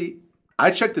honestly,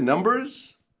 I checked the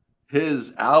numbers.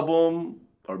 His album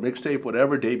or mixtape,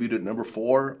 whatever, debuted at number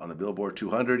 4 on the Billboard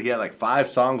 200. He had like 5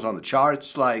 songs on the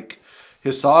charts. Like,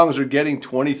 his songs are getting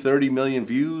 20, 30 million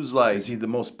views. Like, is he the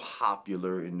most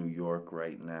popular in New York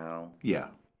right now? Yeah.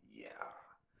 Yeah.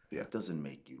 That doesn't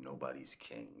make you nobody's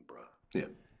king, bro. Yeah.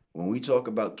 When we talk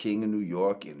about King of New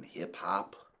York and hip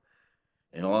hop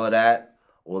and all of that,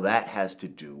 well, that has to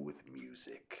do with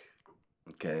music.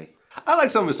 Okay? I like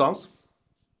some of his songs.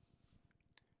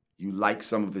 You like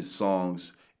some of his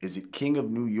songs. Is it King of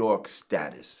New York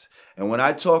status? And when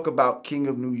I talk about King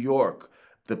of New York,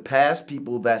 the past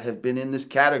people that have been in this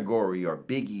category are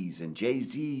Biggies and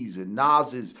Jay-Z's and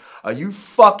Nas's. Are you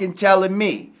fucking telling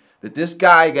me that this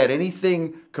guy got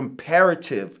anything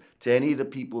comparative to any of the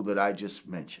people that I just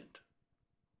mentioned?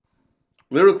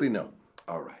 Lyrically, no.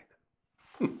 All right.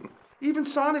 Even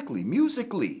sonically,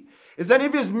 musically. Is any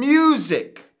of his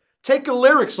music, take the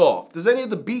lyrics off, does any of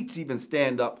the beats even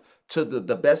stand up to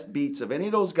the best beats of any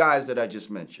of those guys that I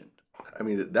just mentioned? I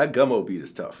mean, that Gummo beat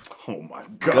is tough. Oh my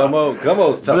God.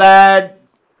 Gummo's tough. Vlad,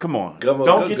 come on.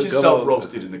 Don't get yourself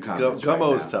roasted in the comments.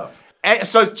 Gummo's tough. And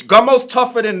so Gummo's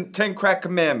tougher than 10 Crack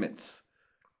Commandments.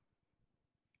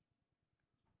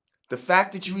 The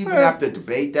fact that you even have to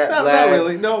debate that, Vlad. Not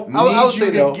really. No. I would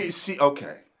say no.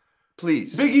 Okay.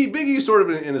 Please. Biggie's sort of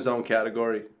in his own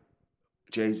category.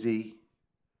 Jay-Z,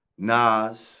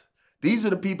 Nas. These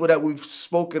are the people that we've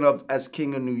spoken of as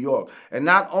King of New York. And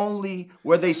not only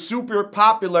were they super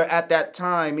popular at that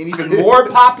time and even more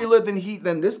popular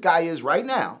than this guy is right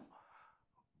now,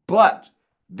 but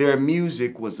their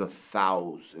music was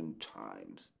 1,000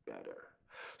 times better.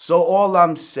 So all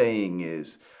I'm saying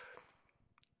is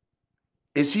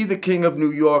he the King of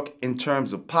New York in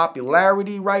terms of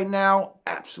popularity right now?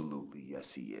 Absolutely,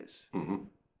 yes, he is. Mm-hmm.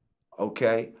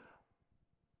 Okay?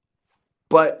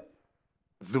 But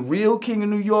the real King of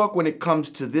New York, when it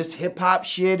comes to this hip-hop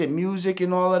shit and music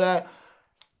and all of that,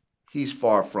 he's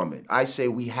far from it. I say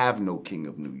we have no King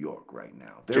of New York right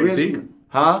now. Jay-Z?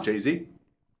 Huh? Jay-Z?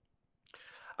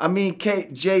 I mean,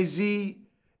 Jay-Z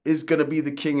is going to be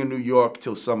the King of New York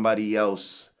till somebody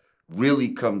else really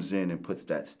comes in and puts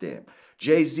that stamp.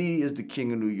 Jay-Z is the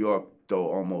King of New York, though,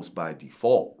 almost by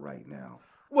default right now.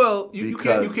 Well, you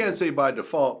can't say by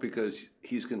default because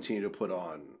he's continued to put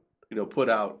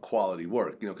out quality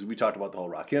work. Because we talked about the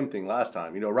whole Rakim thing last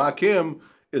time. Rakim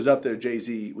is up there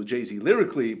with Jay-Z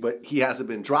lyrically, but he hasn't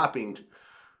been dropping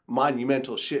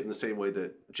monumental shit in the same way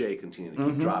that Jay continued to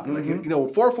keep dropping. Like, when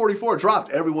 444 dropped,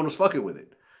 everyone was fucking with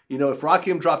it. If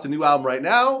Rakim dropped a new album right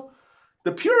now,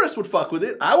 the purists would fuck with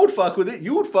it. I would fuck with it.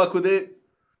 You would fuck with it.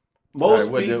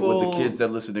 Most people... With the kids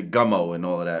that listen to Gummo and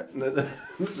all of that.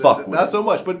 Fuck with Not so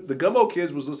much, but the Gummo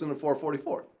kids was listening to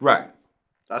 444. Right.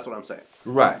 That's what I'm saying.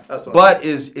 Right. That's what but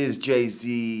is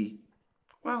Jay-Z...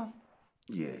 Well,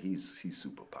 yeah, he's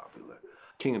super popular.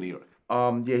 King of New York.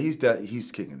 Yeah, he's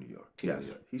King of New York.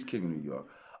 He's King of New York.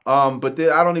 But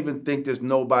I don't even think there's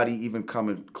nobody even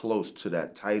coming close to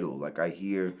that title. Like, I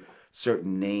hear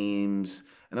certain names,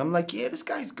 and I'm like, yeah, this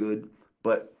guy's good,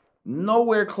 but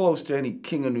nowhere close to any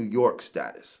King of New York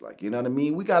status. Like, you know what I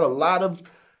mean? We got a lot of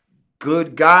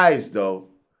good guys, though.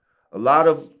 A lot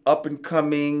of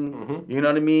up-and-coming, you know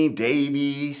what I mean? Dave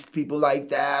East, people like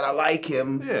that. I like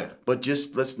him. Yeah. But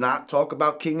just let's not talk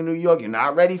about King of New York. You're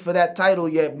not ready for that title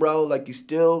yet, bro. Like, you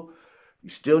still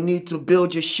need to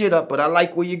build your shit up, but I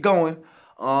like where you're going.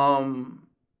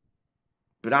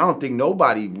 But I don't think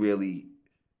nobody really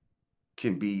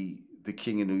can be the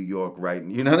King of New York right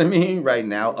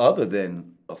now, other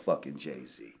than a fucking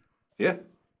Jay-Z. Yeah,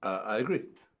 I agree.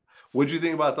 What did you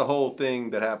think about the whole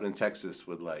thing that happened in Texas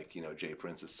with Jay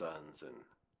Prince's sons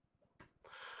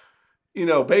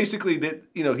and basically that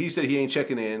he said he ain't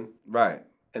checking in. Right.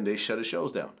 And they shut his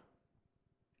shows down.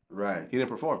 Right. He didn't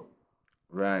perform.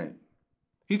 Right.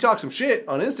 He talked some shit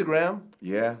on Instagram.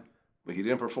 Yeah. But he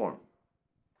didn't perform.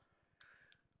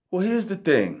 Well, here's the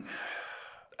thing.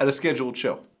 At a scheduled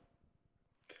show.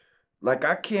 Like,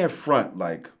 I can't front,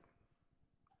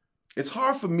 it's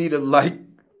hard for me to,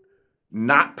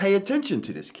 not pay attention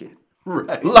to this kid.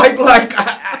 Right.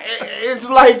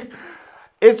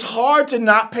 It's hard to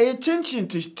not pay attention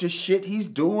to shit he's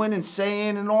doing and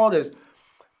saying and all this.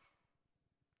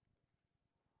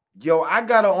 Yo, I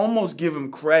gotta almost give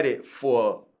him credit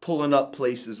for pulling up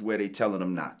places where they telling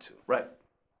them not to. Right.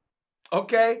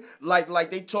 Okay? Like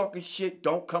they talking shit,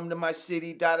 don't come to my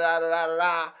city,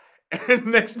 da-da-da-da-da-da. And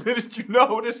next minute, you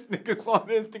know, this nigga's on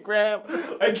Instagram.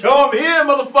 Like, yo, I'm here,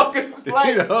 motherfuckers. Like,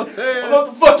 You know what I'm saying? I know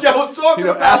what the fuck y'all was talking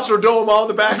about. Astrodome all in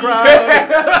the background.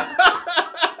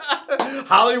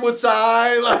 Hollywood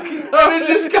sign. Like, And it's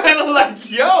just kind of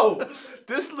like, yo,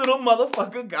 this little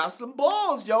motherfucker got some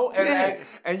balls, yo.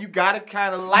 And you got to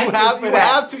kind of like you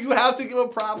have to give him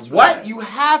props for What? that. You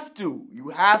have to. You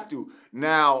have to.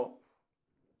 Now,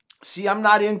 see, I'm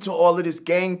not into all of this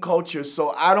gang culture, so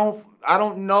I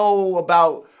don't know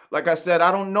about, like I said,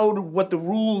 I don't know what the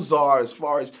rules are as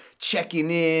far as checking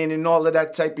in and all of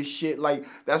that type of shit. Like,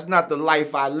 that's not the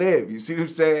life I live. You see what I'm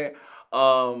saying?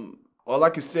 All I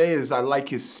can say is I like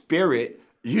his spirit.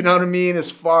 You know what I mean?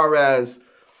 As far as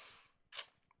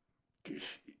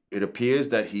it appears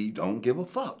that he don't give a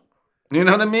fuck. You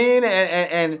know what I mean?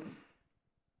 And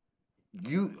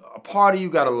you, a part of you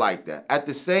gotta like that. At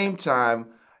the same time,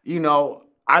 you know,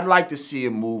 I'd like to see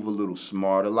him move a little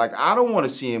smarter. Like, I don't want to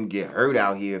see him get hurt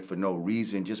out here for no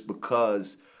reason just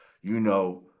because, you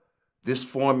know, this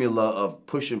formula of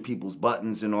pushing people's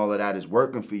buttons and all of that is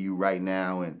working for you right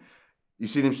now. And you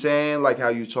see what I'm saying? Like how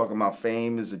you talking about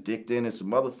fame is addicting. It's a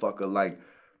motherfucker. Like,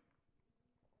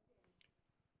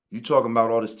 you talking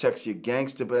about all this Texas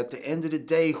gangster, but at the end of the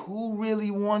day, who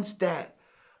really wants that?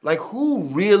 Like, who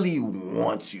really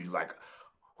wants you? Like,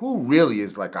 who really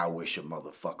is like, I wish a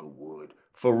motherfucker would?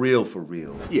 For real, for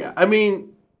real. Yeah, I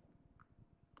mean,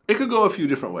 it could go a few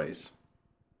different ways.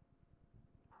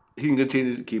 He can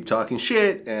continue to keep talking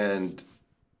shit and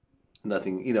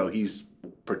nothing, you know, he's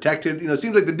protected. You know, it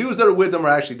seems like the dudes that are with him are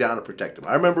actually down to protect him.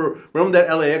 I remember that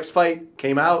LAX fight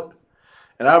came out,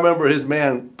 and I remember his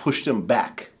man pushed him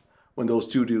back when those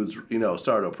two dudes, you know,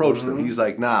 started to approach them. He's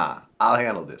like, nah, I'll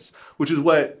handle this, which is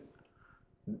what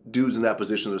dudes in that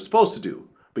position are supposed to do.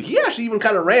 But he actually even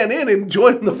kind of ran in and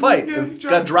joined the fight. Yeah,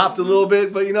 Got dropped a little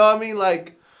bit, but you know what I mean?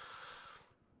 Like,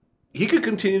 he could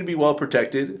continue to be well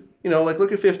protected. You know, like,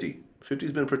 look at 50.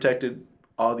 50's been protected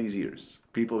all these years.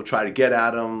 People have tried to get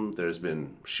at him. There's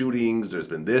been shootings. There's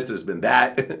been this. There's been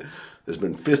that. There's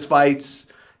been fist fights.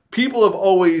 People have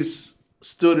always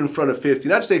stood in front of 50.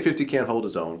 Not to say 50 can't hold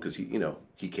his own, because he, you know,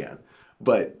 he can.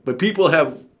 But people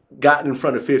have gotten in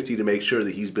front of 50 to make sure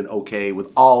that he's been okay with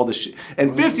all the shit.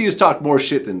 And 50 has talked more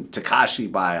shit than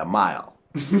Tekashi by a mile.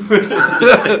 You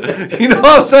know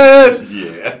what I'm saying?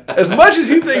 Yeah. As much as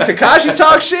you think Tekashi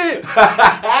talks shit,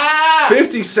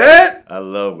 50 Cent I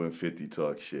love when 50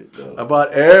 talks shit, though.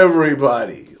 about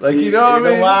everybody. Like, See, you know what I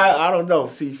mean? Why? I don't know.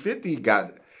 See, 50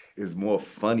 is more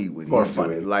funny when More he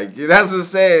funny. do it. Like, that's what I'm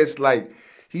saying. It's like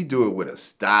he do it with a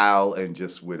style and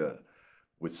just with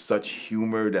such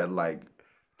humor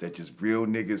that just real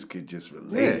niggas could just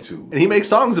relate to. And he makes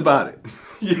songs about it.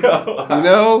 Yeah. You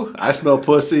know? I smell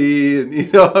pussy, and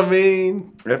you know what I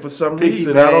mean? And for some Piggy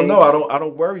reason, Bank. I don't know. I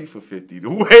don't worry for 50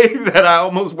 the way that I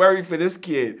almost worry for this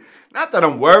kid. Not that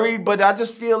I'm worried, but I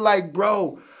just feel like,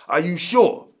 bro, are you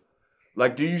sure?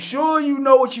 Like, do you sure you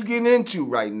know what you're getting into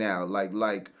right now?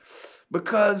 Like,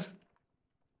 because,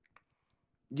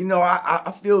 you know,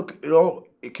 I feel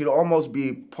it could almost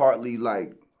be partly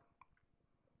like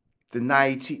the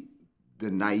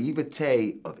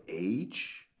naivete of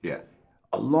age. Yeah.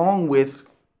 Along with,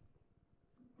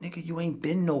 nigga, you ain't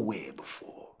been nowhere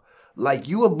before. Like,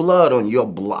 you a blood on your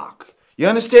block. You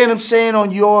understand what I'm saying?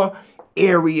 On your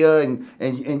area,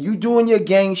 and you doing your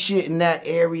gang shit in that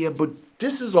area, but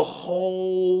this is a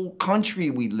whole country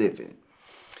we live in.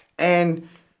 And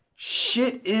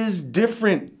shit is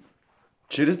different.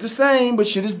 Shit is the same, but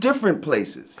shit is different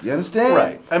places. You understand?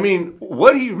 Right. I mean,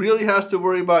 what he really has to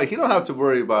worry about, he don't have to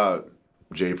worry about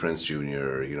J. Prince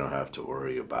Jr. You don't have to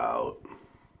worry about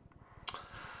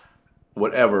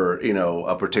whatever, you know,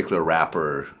 a particular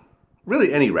rapper,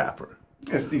 really any rapper.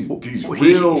 Yes, these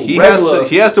He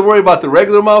has to worry about the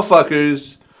regular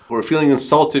motherfuckers who are feeling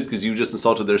insulted because you just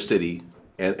insulted their city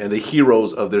and the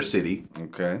heroes of their city.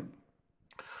 Okay.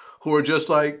 Who are just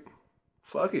like,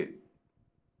 fuck it.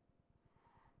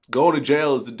 Going to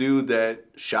jail is the dude that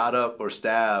shot up or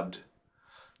stabbed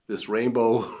this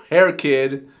rainbow hair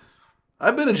kid.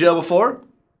 I've been in jail before.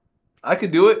 I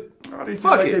could do it. Oh, they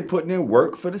feel Fuck like it. they putting in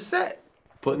work for the set.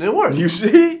 Putting in work. You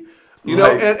see? You know,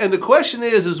 and the question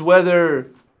is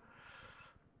whether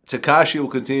Tekashi will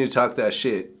continue to talk that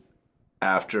shit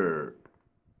after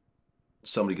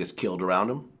somebody gets killed around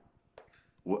him.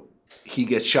 He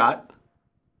gets shot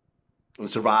and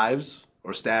survives,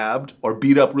 or stabbed, or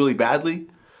beat up really badly.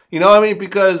 You know what I mean?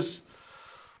 Because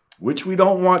which we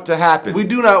don't want to happen. we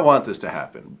do not want this to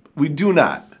happen. We do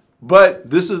not. But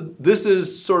this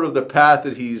is sort of the path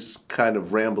that he's kind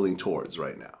of rambling towards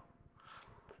right now.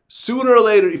 Sooner or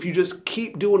later, if you just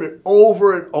keep doing it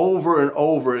over and over and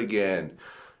over again,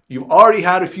 you've already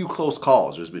had a few close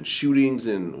calls. There's been shootings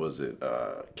in,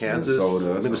 Kansas?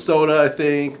 Minnesota, I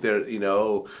think. There,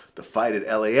 the fight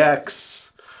at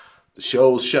LAX. The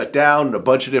show's shut down in a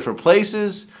bunch of different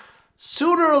places.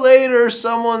 Sooner or later,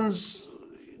 someone's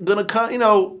gonna come,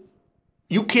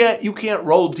 you can't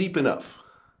roll deep enough.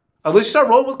 Unless you start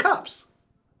rolling with cops,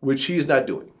 which he is not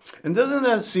doing. And doesn't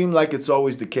that seem like it's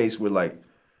always the case where, like,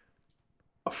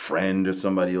 a friend or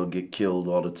somebody will get killed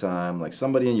all the time? Like,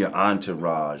 somebody in your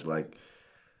entourage, like,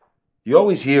 you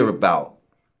always hear about,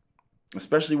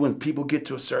 especially when people get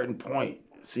to a certain point.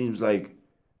 It seems like,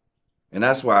 and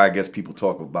that's why I guess people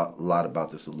talk a lot about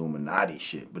this Illuminati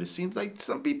shit, but it seems like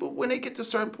some people, when they get to a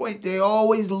certain point, they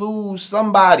always lose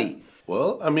somebody.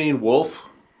 Well, I mean, Wolf,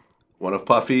 one of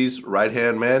Puffy's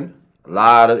right-hand men.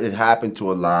 It happened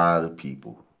to a lot of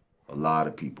people.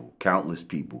 Countless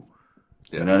people.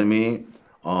 Yeah. You know what I mean?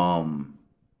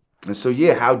 And so,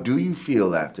 yeah, how do you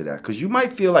feel after that? Because you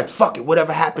might feel like, fuck it,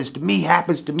 whatever happens to me,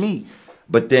 happens to me.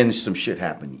 But then some shit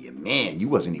happened to you. Man, you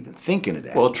wasn't even thinking of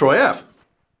that. Well, Troy F.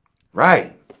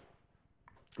 Right.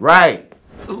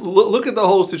 Look at the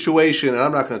whole situation, and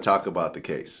I'm not going to talk about the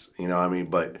case. You know what I mean?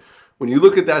 But when you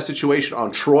look at that situation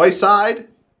on Troy's side,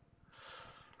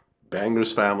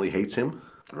 Banger's family hates him.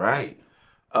 Right.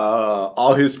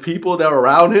 All his people that are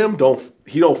around him,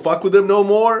 he don't fuck with them no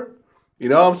more. You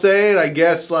know what I'm saying? I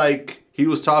guess, like, he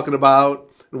was talking about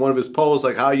in one of his posts,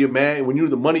 like, how you, man, when you're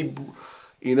the money,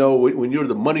 when you're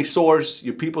the money source,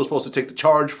 your people are supposed to take the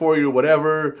charge for you or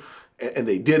whatever, and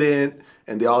they didn't,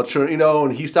 and they all turned,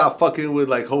 and he stopped fucking with,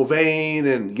 like, Hovain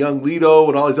and Young Lito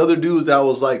and all these other dudes that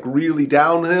was, like, really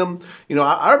down him.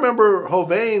 I remember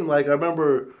Hovain, like,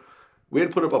 we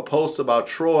had put up a post about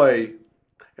Troy,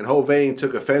 and Hovain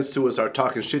took offense to it and started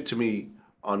talking shit to me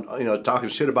talking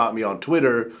shit about me on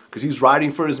Twitter because he's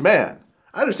riding for his man.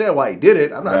 I understand why he did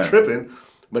it. I'm not tripping.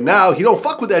 But now he don't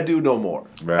fuck with that dude no more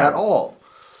at all.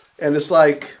 And it's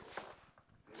like,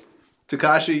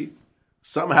 Tekashi,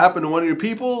 something happened to one of your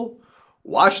people,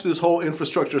 watch this whole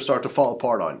infrastructure start to fall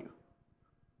apart on you.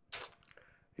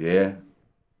 Yeah.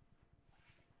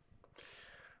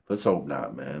 Let's hope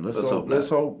not, man. Let's hope. Let's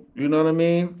hope. You know what I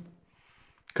mean?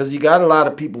 Because you got a lot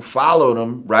of people follow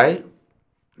them, right?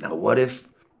 Now, what if,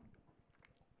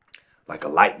 like, a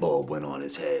light bulb went on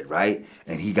his head, right?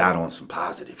 And he got on some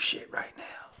positive shit right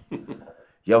now.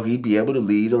 Yo, he'd be able to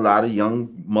lead a lot of young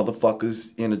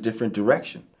motherfuckers in a different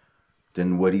direction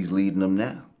than what he's leading them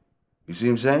now. You see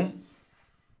what I'm saying?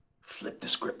 Flip the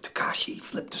script, Tekashi.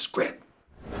 Flip the script.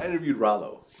 I interviewed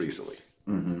Rollo recently.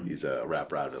 Mm-hmm. He's a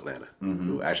rapper out of Atlanta,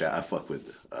 who actually I fuck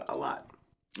with a lot.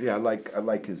 Yeah, I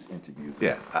like his interview.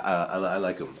 Yeah, I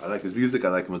like him. I like his music. I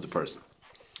like him as a person.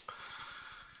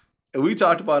 And we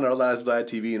talked about in our last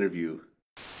VladTV interview,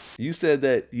 you said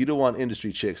that you don't want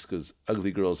industry chicks because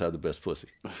ugly girls have the best pussy.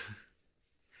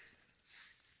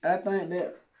 I think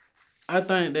that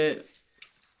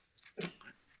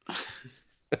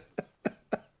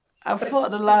I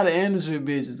fucked a lot of industry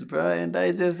bitches, bro, and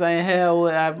they just ain't have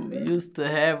what I'm used to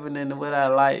having and what I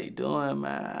like doing,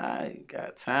 man. I ain't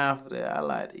got time for that. I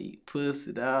like to eat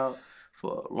pussy, dog,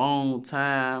 for a long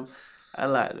time. I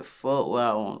like to fuck where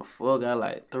I want to fuck. I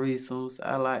like threesomes.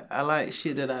 I like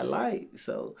shit that I like.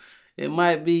 So it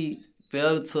might be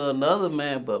better to another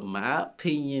man, but my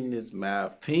opinion is my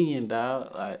opinion,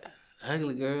 dog. Like,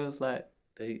 ugly girls, like,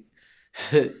 they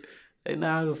know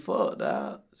how to fuck,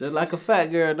 dog. Just like a fat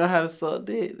girl know how to suck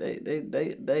dick.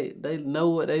 They know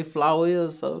what they flaw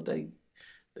is, so they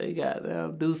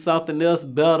goddamn do something else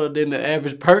better than the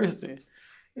average person.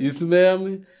 You smell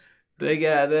me? They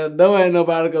goddamn know ain't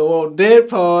nobody gonna want that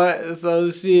part, so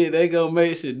shit, they gonna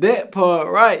make sure that part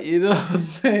right, you know what I'm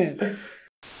saying?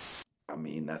 I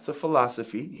mean, that's a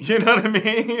philosophy. You know what I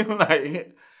mean?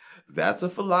 Like, that's a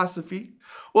philosophy.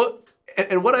 Well,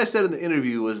 and what I said in the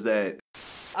interview was that,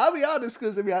 I'll be honest,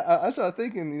 because I started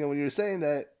thinking, when you were saying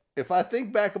that, if I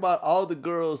think back about all the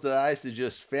girls that I used to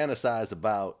just fantasize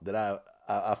about, that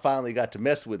I finally got to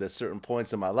mess with at certain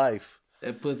points in my life,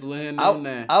 that puts wind on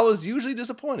there. I was usually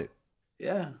disappointed.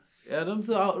 Yeah, them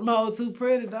hoes too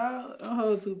pretty, dog. Them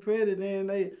hoes too pretty, then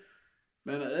man,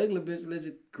 the ugly bitch let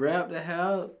you grab the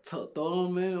hair, throw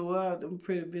them in a while. Them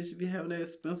pretty bitches be having that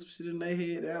expensive shit in their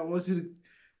head. I want you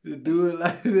to do it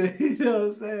like that. You know what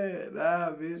I'm saying?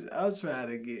 Nah, bitch, I'm trying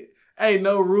to get. Ain't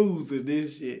no rules in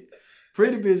this shit.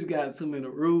 Pretty bitch got too many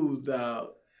rules, dog.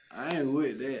 I ain't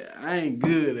with that. I ain't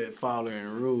good at following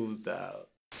rules, dog.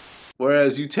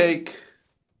 Whereas you take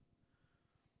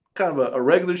kind of a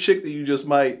regular chick that you just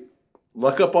might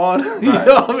luck up on. Right. You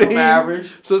know what I mean? Some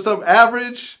average. So some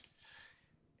average.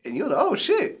 And you know, oh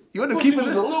shit. You end up keeping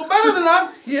it a little better than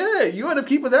that. Yeah, you end up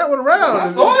keeping that one around.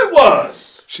 I thought it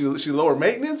was. She lower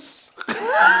maintenance.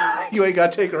 You ain't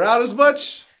got to take her out as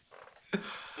much.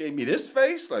 Gave me this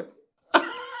face, like, all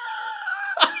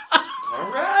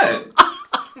right.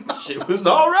 Shit was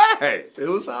all right. It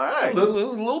was all right. It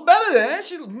was a little better than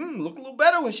she looked a little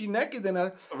better when she naked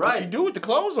than she do with the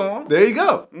clothes on. There you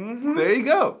go. Mm-hmm. There you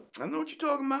go. I know what you're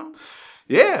talking about.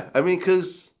 Yeah, I mean,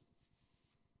 because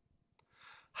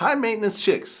high maintenance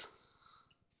chicks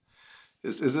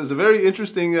is a very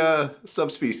interesting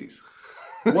subspecies.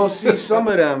 Well, see, some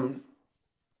of them.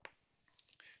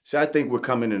 See, I think we're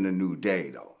coming in a new day,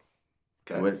 though.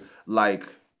 Okay. Like,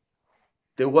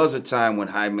 there was a time when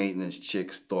high maintenance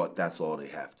chicks thought that's all they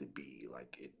have to be.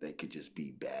 Like, they could just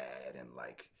be bad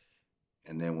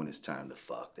and then when it's time to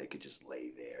fuck, they could just lay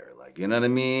there. Like, you know what I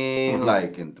mean? Mm-hmm.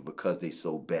 Like, and because they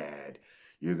so bad,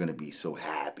 you're going to be so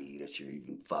happy that you're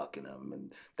even fucking them,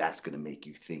 and that's going to make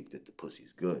you think that the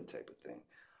pussy's good type of thing.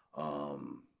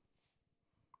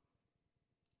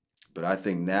 But I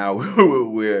think now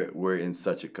we're in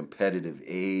such a competitive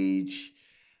age,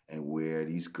 and where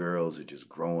these girls are just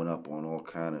growing up on all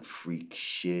kind of freak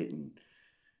shit and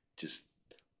just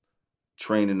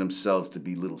training themselves to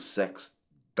be little sex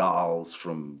dolls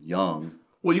from young.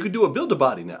 Well, you could do a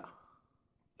build-a-body now.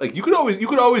 Like you could always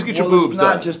get your boobs It's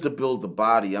not done. just to build the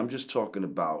body. I'm just talking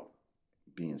about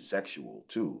being sexual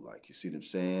too. Like, you see what I'm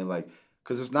saying? Like,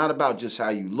 because it's not about just how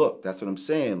you look. That's what I'm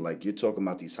saying. Like, you're talking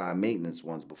about these high maintenance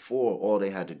ones. Before, all they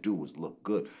had to do was look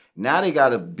good. Now they got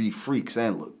to be freaks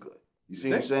and look good. You see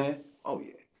what I'm saying? Oh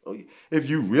yeah. Oh yeah. If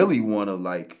you really want to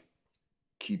like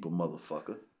keep a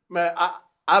motherfucker, Man,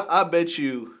 I bet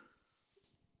you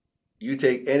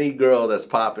take any girl that's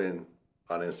popping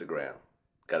on Instagram,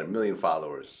 got 1 million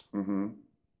followers. mm-hmm.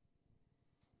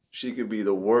 She could be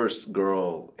the worst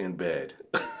girl in bed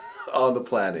on the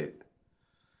planet,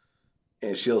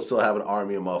 and she'll still have an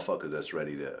army of motherfuckers that's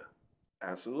ready to,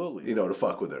 Absolutely. to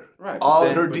fuck with her. Right. All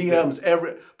in her DMs,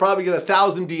 probably get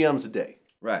 1,000 DMs a day.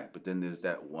 Right. But then there's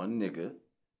that one nigga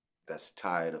that's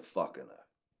tired of fucking her.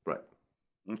 Right.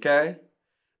 Okay?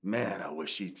 Man, I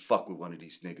wish she'd fuck with one of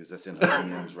these niggas that's in her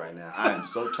DMs right now. I am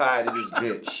so tired of this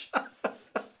bitch.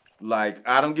 Like,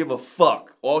 I don't give a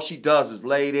fuck. All she does is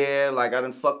lay there. Like, I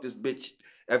done fuck this bitch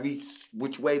every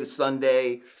which way to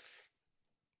Sunday.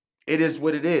 It is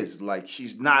what it is. Like,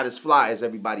 she's not as fly as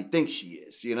everybody thinks she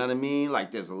is. You know what I mean?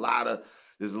 Like, there's a lot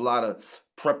of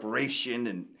preparation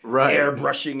and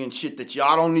airbrushing and shit that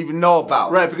y'all don't even know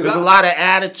about. Right, because there's a lot of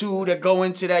attitude that go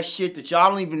into that shit that y'all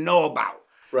don't even know about.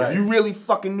 Right. If you really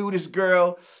fucking knew this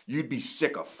girl, you'd be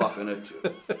sick of fucking her too.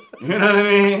 You know what I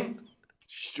mean?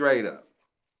 Straight up.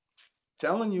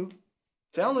 Telling you.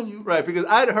 Right, because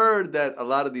I'd heard that a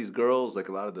lot of these girls, like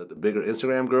a lot of the bigger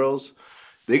Instagram girls,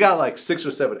 they got like 6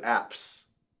 or 7 apps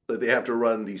that they have to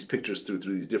run these pictures through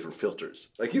these different filters.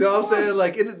 Like, you know what I'm saying?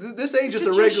 Like, this ain't just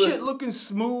Get a regular... your shit looking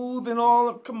smooth and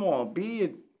all. Come on,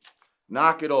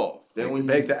 knock it off. Then when you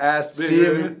make the ass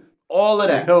bigger... All of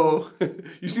that.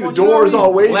 You see the doors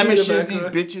all wavy.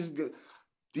 Blemishes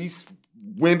these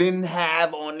women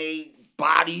have on their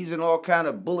bodies and all kind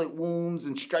of bullet wounds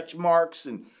and stretch marks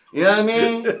and, you know what I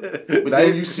mean? But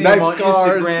then you see them on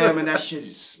scars. Instagram and that shit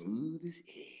is smooth as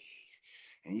eggs.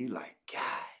 And you like, God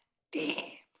damn.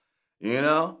 You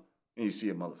know? And you see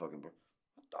a motherfucking, what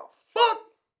the fuck?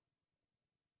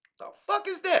 The fuck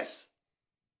is this?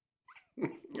 You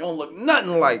don't look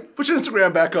nothing like. Put your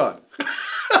Instagram back on.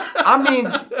 I mean,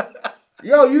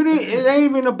 yo, it ain't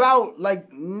even about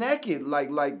like naked. Like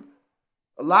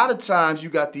a lot of times you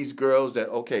got these girls that,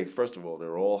 okay, first of all,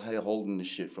 they're all holding the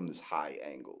shit from this high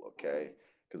angle, okay?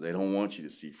 Because they don't want you to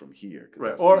see from here.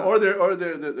 Right. Or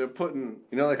they're putting,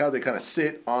 like how they kind of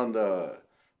sit on the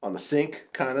sink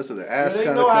kind of, so their ass kind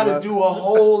of. They know how to do a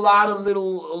whole lot of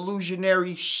little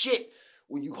illusionary shit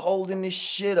when you holding this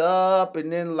shit up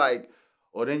and then like.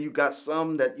 Or then you got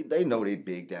some that they know they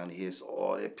big down here, so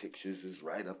all their pictures is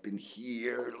right up in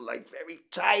here, like very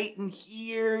tight in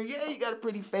here. Yeah, you got a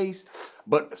pretty face.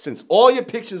 But since all your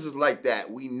pictures is like that,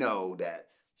 we know that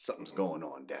something's going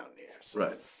on down there. So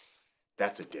right.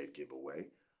 That's a dead giveaway.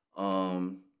 Yeah,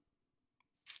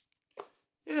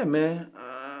 man.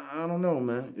 I don't know,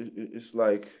 man. It's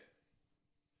like,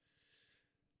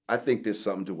 I think there's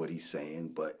something to what he's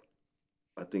saying, but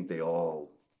I think they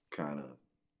all kind of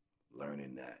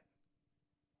learning that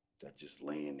just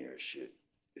laying there shit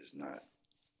is not,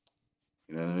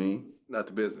 you know what I mean? Not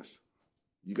the business.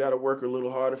 You got to work a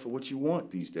little harder for what you want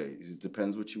these days. It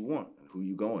depends what you want and who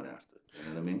you going after. You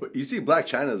know what I mean? But you see Black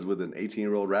China's with an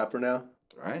 18-year-old rapper now?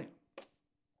 Right.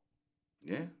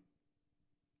 Yeah.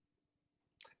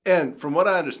 And from what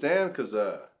I understand, because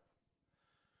a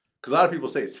lot of people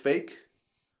say it's fake,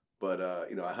 but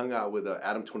you know, I hung out with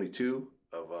Adam 22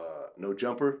 of No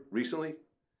Jumper recently,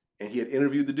 and he had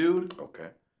interviewed the dude. Okay.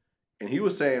 And he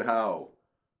was saying how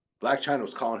Black China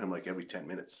was calling him like every 10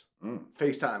 minutes,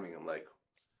 FaceTiming him, like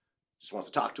just wants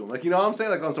to talk to him, like, you know what I'm saying,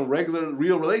 like on some regular,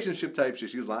 real relationship type shit.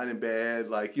 She was lying in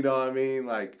bed, like, you know what I mean,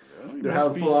 like they're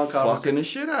having full on conversation. Fucking the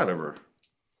shit out of her.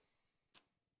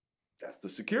 That's the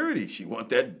security. She want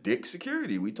that dick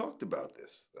security. We talked about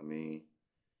this. I mean,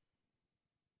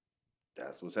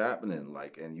 that's what's happening.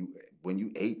 Like, and when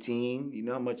you 18, you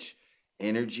know how much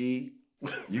energy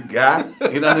you got?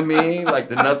 You know what I mean? Like,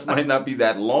 the nuts might not be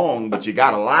that long, but you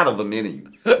got a lot of them in you.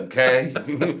 Okay?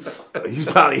 He's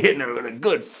probably hitting her with a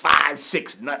good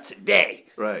 5-6 nuts a day.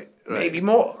 Right. Maybe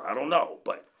more. I don't know.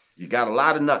 But you got a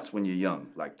lot of nuts when you're young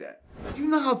like that. Do you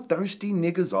know how thirsty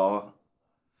niggas are?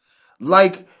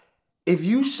 Like, if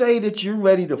you say that you're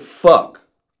ready to fuck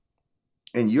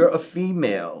and you're a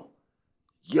female,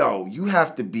 yo, you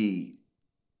have to be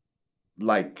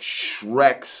like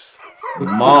Shrek's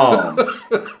mom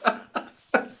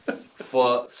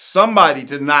for somebody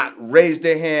to not raise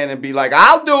their hand and be like,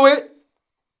 I'll do it.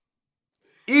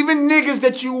 Even niggas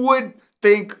that you would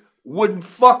think wouldn't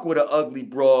fuck with an ugly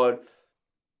broad,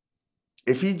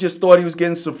 if he just thought he was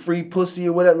getting some free pussy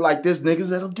or whatever, like, there's niggas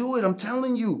that'll do it. I'm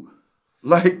telling you.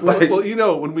 Well, you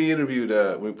know, when we interviewed,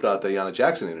 when we put out the Ayanna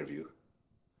Jackson interview,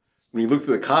 when you look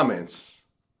through the comments,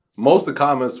 most of the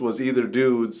comments was either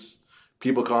dudes,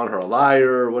 people calling her a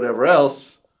liar or whatever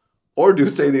else, or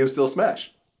dudes saying they would still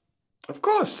smash. Of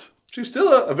course. She's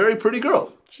still a very pretty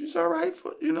girl. She's all right,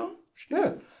 for, you know.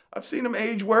 Yeah. I've seen them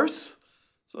age worse,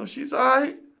 so she's all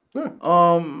right.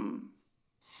 Yeah.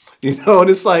 You know, and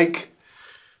it's like,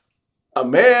 a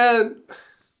man,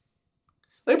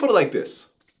 let me put it like this.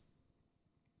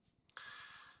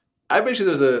 I bet you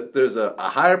there's a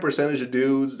higher percentage of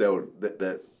dudes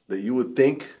that you would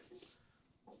think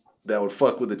that would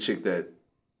fuck with a chick that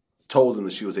told them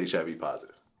that she was HIV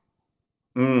positive.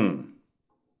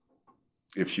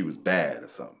 If she was bad or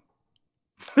something.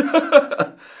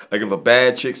 Like if a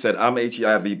bad chick said, I'm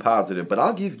HIV positive, but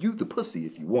I'll give you the pussy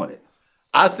if you want it.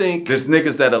 I think there's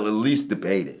niggas that'll at least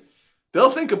debate it. They'll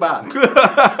think about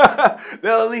it.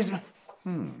 They'll at least,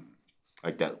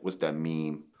 like that, what's that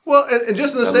meme? Well, and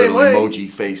just in the same way. Emoji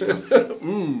faced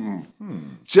him.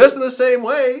 Just in the same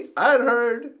way, I'd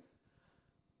heard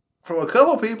from a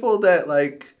couple people that,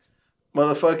 like,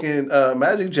 motherfucking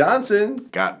Magic Johnson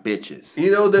got bitches.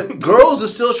 You know, that girls are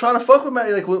still trying to fuck with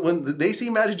Magic. Like, when they see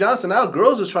Magic Johnson out,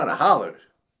 girls are trying to holler.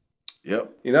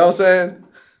 Yep. You know what I'm saying?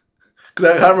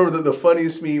 Because I remember the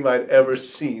funniest meme I'd ever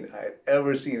seen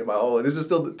in my whole, and this is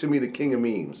still, to me, the king of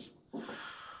memes,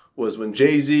 was when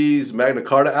Jay-Z's Magna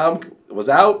Carta album was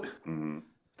out.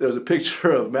 There was a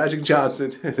picture of Magic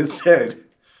Johnson, and it said,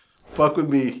 fuck with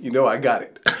me, you know I got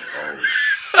it.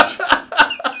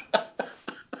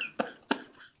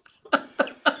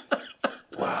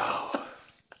 Wow.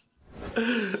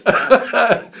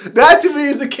 That to me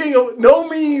is the king of, no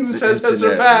memes has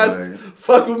surpassed, right?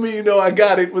 Fuck with me, you know I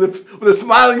got it, with a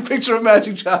smiling picture of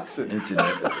Magic Johnson. Internet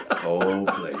is a cold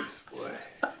place, boy.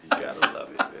 You gotta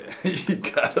love it, man. You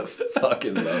gotta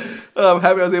fucking love it. I'm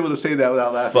happy I was able to say that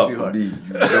without laughing too hard. Fuck with me,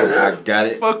 you know I got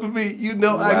it. Fuck with me, you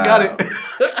know I got it.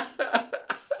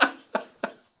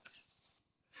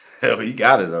 Hell, he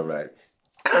got it all right.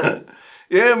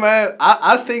 Yeah, man.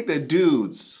 I think that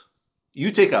dudes, you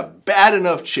take a bad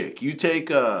enough chick, you take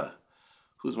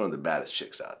who's one of the baddest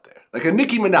chicks out there? Like a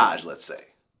Nicki Minaj, let's say,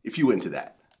 if you into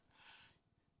that.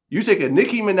 You take a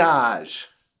Nicki Minaj,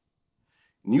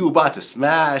 and you about to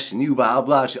smash, and you blah,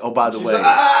 blah, oh, by the way,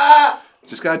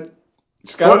 just got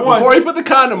before you put the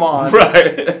condom on.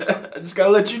 Right. I just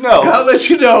gotta let you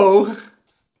know.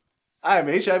 I am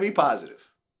HIV positive.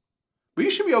 But you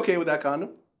should be okay with that condom.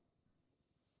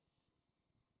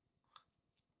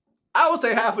 I would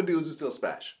say half of dudes will still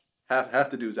smash. Half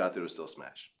the dudes out there will still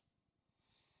smash.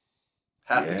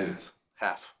 Half the dudes.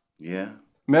 Half. Yeah.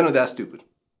 Men are that stupid.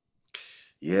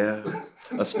 Yeah.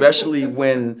 Especially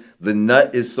when the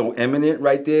nut is so eminent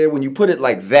right there. When you put it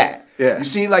like that. Yeah. You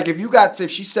see, like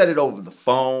if she said it over the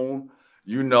phone,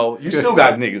 you know, you still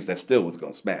got niggas that still was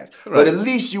gonna smash. Right. But at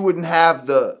least you wouldn't have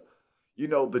the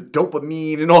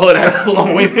dopamine and all of that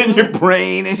flowing in your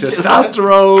brain and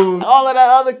testosterone, all of that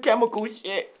other chemical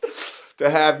shit to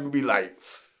have you be like,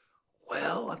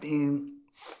 well, I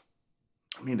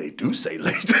mean, they do say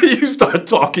latex. You start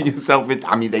talking yourself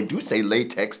into, they do say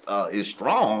latex is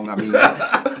strong.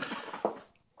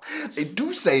 They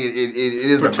do say it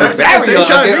is a Protects barrier.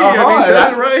 against HIV. I mean, it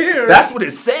says it right here. That's what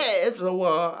it says. So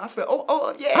I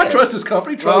feel, yeah. I trust this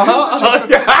company. Trust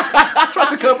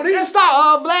the company. Yeah,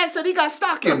 stock. Vlad said he got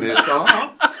stock in this.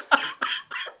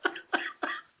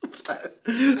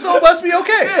 So it must be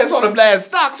okay. Yeah, it's on the Vlad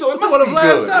stock, so it must one of be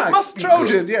Vlad's good. stocks. It must be Trojan,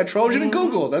 good. yeah, Trojan and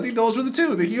Google. I think those were the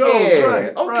two. The heroes, Yeah,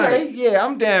 right? okay, right. yeah,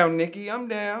 I'm down, Nikki. I'm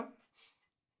down.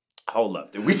 Hold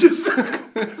up, did we just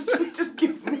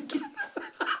give Nikki?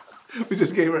 We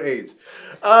just gave her AIDS.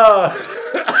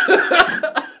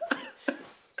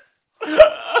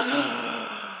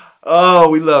 Oh,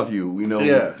 we love you. We know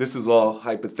Yeah. this is all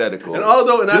hypothetical. And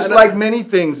although, just like many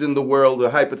things in the world are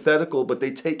hypothetical, but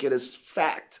they take it as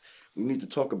fact. We need to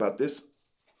talk about this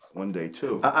one day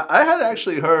too. I had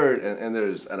actually heard,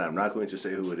 and I'm not going to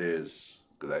say who it is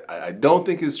because I don't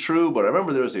think it's true, but I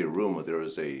remember there was a rumor there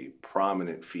was a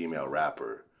prominent female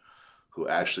rapper who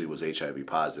actually was HIV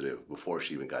positive before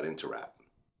she even got into rap.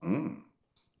 Mm.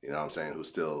 You know what I'm saying? Who's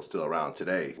still around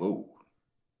today. Whoa.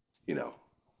 You know,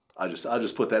 I'll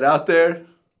just put that out there,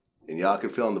 and y'all can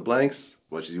fill in the blanks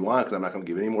as much as you want because I'm not going to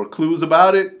give any more clues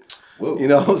about it. Whoa. You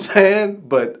know what I'm saying?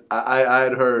 But I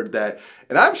had heard that,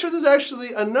 and I'm sure there's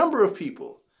actually a number of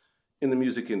people in the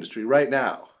music industry right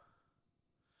now,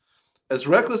 as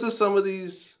reckless as some of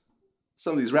these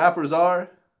rappers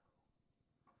are.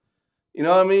 You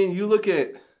know what I mean? You look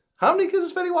at how many kids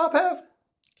does Fetty Wap have?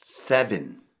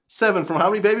 7. 7 from how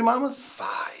many baby mamas?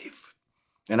 5.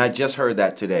 And I just heard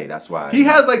that today. That's why He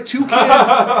had like 2 kids.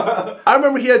 I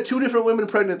remember he had 2 different women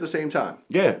pregnant at the same time.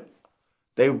 Yeah.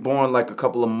 They were born like a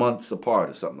couple of months apart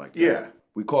or something like that. Yeah.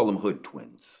 We call them hood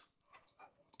twins.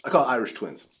 I call it Irish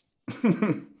twins.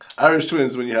 Irish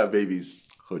twins when you have babies.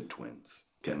 Hood twins.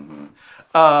 Okay.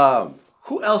 Mm-hmm.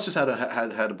 Who else just had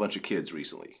a bunch of kids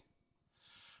recently?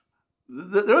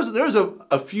 There's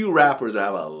a few rappers that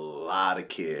have a lot of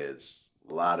kids,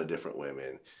 a lot of different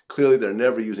women. Clearly, they're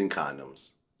never using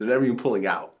condoms. They're never even pulling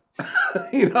out.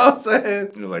 You know what I'm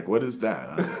saying? You're like, what is that?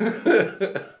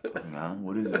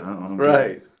 What is it? I don't get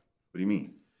Right. it. What do you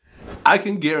mean? I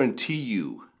can guarantee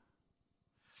you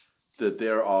that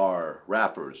there are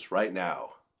rappers right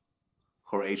now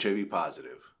who are HIV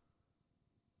positive,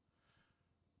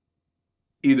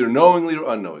 either knowingly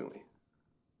or unknowingly.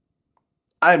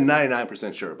 I'm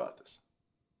 99% sure about this.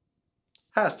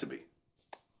 Has to be.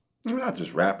 Not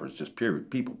just rappers, just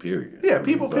period. People, period. Yeah,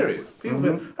 people, period. People,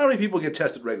 period. How many people get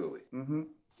tested regularly? Mm-hmm.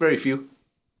 Very few.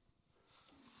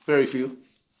 Very few.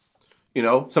 You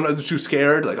know, sometimes they're too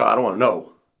scared, like, oh, I don't want to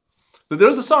know. But there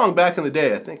was a song back in the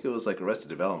day, I think it was like Arrested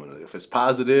Development. If it's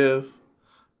positive,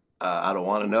 I don't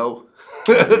want to know.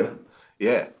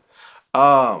 Yeah.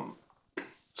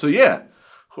 So, yeah,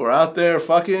 who are out there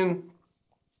fucking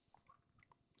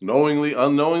knowingly,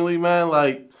 unknowingly, man,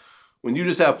 like, when you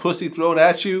just have pussy thrown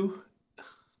at you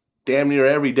damn near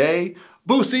every day.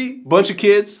 Boosie, bunch of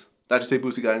kids. Not to say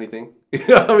Boosie got anything. You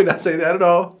know what I mean? Not saying that at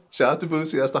all. Shout out to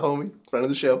Boosie. That's the homie, friend of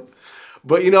the show.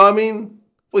 But you know what I mean?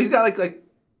 Well, he's got like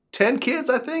 10 kids,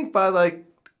 I think, by like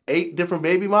 8 different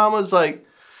baby mamas. Like,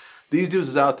 these dudes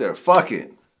is out there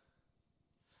fucking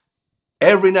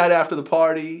every night after the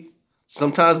party,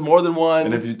 sometimes more than one.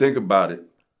 And if you think about it,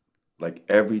 like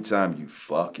every time you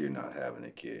fuck, you're not having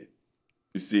a kid.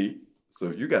 You see? So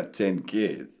if you got 10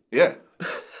 kids, yeah,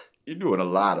 you're doing a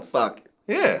lot of fucking.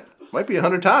 Yeah, might be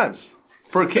 100 times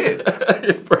per kid.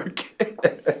 Per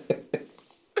kid.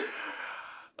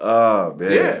 Oh,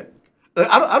 man. Yeah.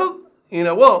 I don't, you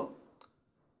know, well,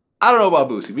 I don't know about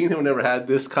Boosie. Me and him never had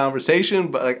this conversation,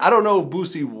 but like, I don't know if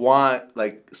Boosie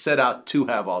set out to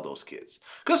have all those kids.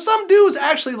 Because some dudes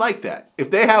actually like that.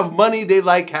 If they have money, they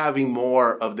like having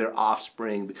more of their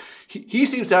offspring. He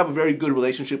seems to have a very good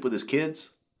relationship with his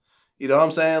kids. You know what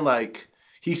I'm saying? Like,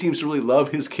 he seems to really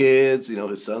love his kids. You know,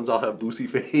 his sons all have Boosie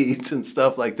fades and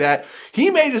stuff like that.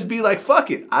 He may just be like, fuck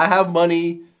it. I have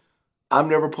money. I'm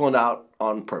never pulling out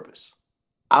on purpose.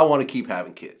 I want to keep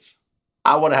having kids.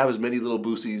 I want to have as many little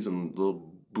Boosies and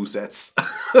little Boosettes,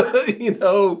 you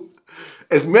know,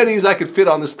 as many as I could fit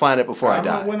on this planet before I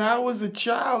die. When I was a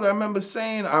child, I remember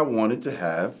saying I wanted to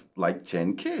have like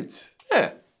 10 kids.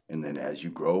 Yeah. And then as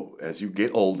you grow, as you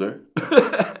get older,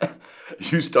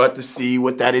 you start to see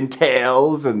what that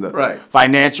entails and the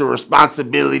financial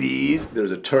responsibilities.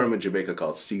 There's a term in Jamaica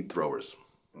called seed throwers.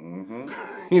 Mm-hmm.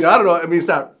 You know, I don't know. I mean, it's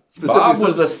not specific. Bob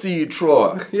was a seed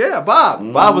thrower. Yeah, Bob.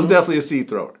 Mm-hmm. Bob was definitely a seed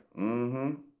thrower.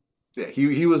 Mm-hmm. Yeah,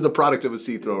 he was the product of a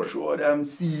seed thrower. Throw them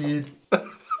seed.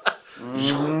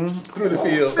 Through the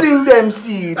field. Fling them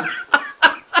seed.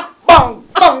 Bang,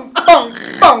 bang, bang,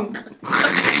 bang.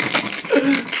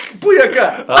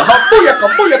 Booyaka. Booyaka,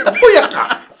 booyaka,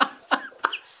 booyaka.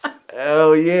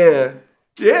 Oh, yeah.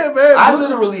 Yeah, Yeah, man. I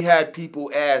literally had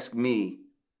people ask me,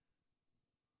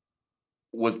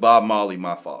 was Bob Marley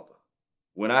my father?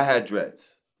 When I had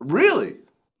dreads. Really?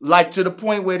 Like to the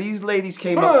point where these ladies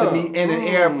came up to me in an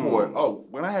airport. Oh,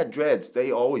 when I had dreads,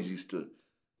 they always used to.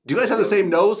 Do you guys have the same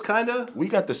nose, kind of? We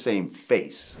got the same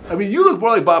face. I mean, you look more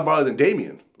like Bob Marley than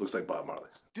Damien looks like Bob Marley.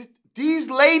 These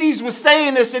ladies were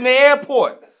saying this in the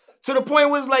airport. To the point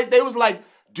where it's like, they was like,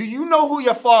 do you know who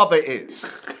your father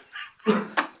is?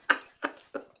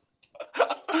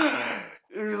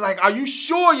 It was like, are you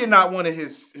sure you're not one of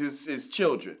his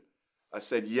children? I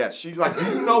said, yes. She's like, do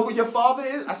you know who your father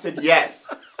is? I said,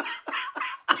 yes.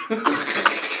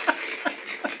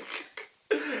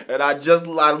 And I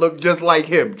look just like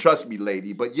him. Trust me,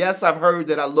 lady. But yes, I've heard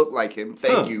that I look like him.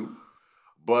 Thank you.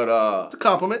 But it's a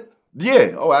compliment.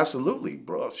 Yeah. Oh, absolutely,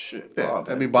 bro. Shit. Yeah. Bob,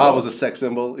 I mean, Bob was a sex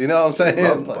symbol. You know what I'm saying?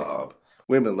 Love Bob.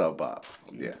 Women love Bob.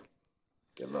 Yeah.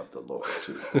 They love the Lord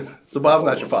too. So Bob's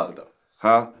not your father, though.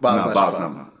 Huh? Bob's Bob's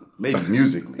not mine. Maybe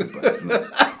musically, but no.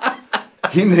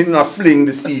 He not fling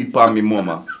the seed by me,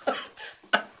 mama.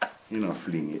 He not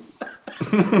fling it.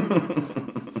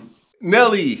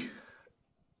 Nelly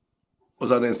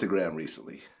was on Instagram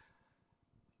recently,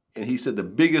 and he said the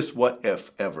biggest what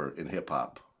if ever in hip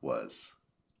hop was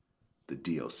the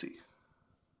DOC.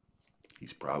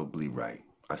 He's probably right.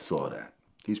 I saw that.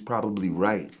 He's probably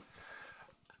right.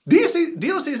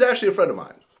 DOC is actually a friend of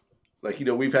mine. Like, you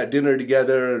know, we've had dinner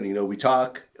together, and, you know, we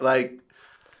talk. Like,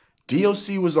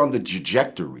 DOC was on the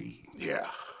trajectory. Yeah.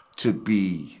 To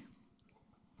be.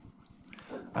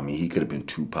 I mean, he could have been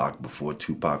Tupac before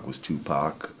Tupac was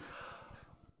Tupac.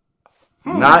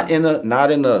 Not in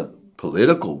a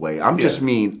political way. I'm just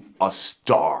mean a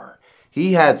star.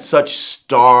 He had such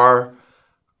star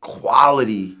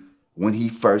quality when he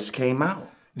first came out.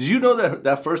 Did you know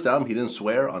that first album, he didn't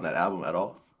swear on that album at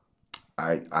all?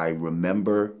 I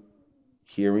remember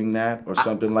hearing that or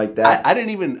something like that. I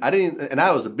didn't, and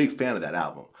I was a big fan of that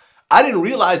album. I didn't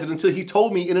realize it until he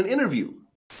told me in an interview.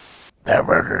 That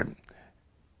record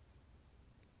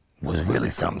was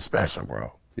really something special,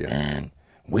 bro. Yeah. And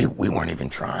we weren't even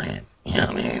trying. You know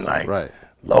what I mean? Like, right.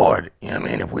 Lord, you know what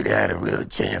I mean? If we'd had a real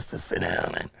chance to sit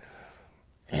down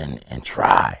and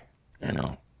try, you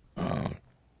know.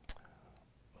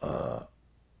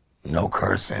 No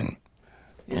cursing,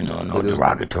 you know, no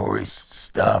derogatory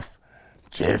stuff,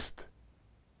 just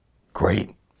great, you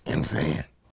know what I'm saying?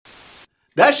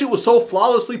 That shit was so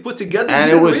flawlessly put together.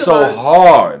 And it was so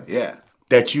hard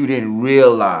that you didn't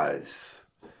realize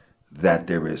that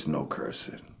there is no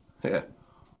cursing. Yeah.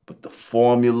 But the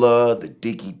formula, the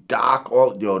Diggy Doc,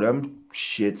 them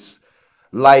shits.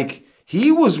 Like,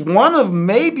 he was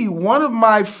maybe one of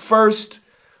my first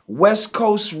West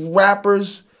Coast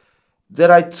rappers that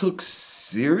I took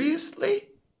seriously.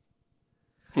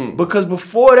 Because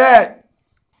before that...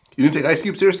 You didn't take Ice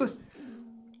Cube seriously?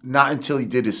 Not until he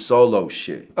did his solo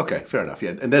shit. Okay, fair enough.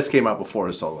 Yeah, and this came out before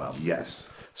his solo album. Yes.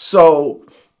 So,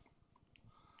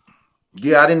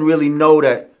 yeah, I didn't really know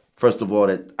that, first of all,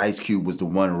 that Ice Cube was the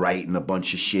one writing a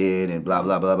bunch of shit and blah,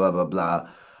 blah, blah, blah, blah, blah.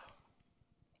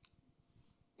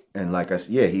 And like I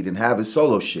said, yeah, he didn't have his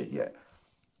solo shit yet.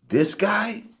 This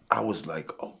guy, I was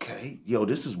like, okay, yo,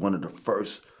 this is one of the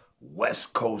first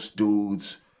West Coast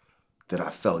dudes that I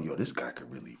felt, yo, this guy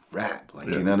could really rap. Like,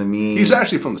 you know what I mean? He's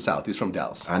actually from the South. He's from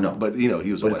Dallas. I know. But, you know,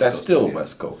 he was a West Coast. But that's still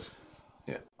West Coast.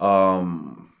 Yeah.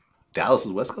 Dallas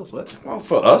is West Coast? What? Well,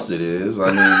 for us it is.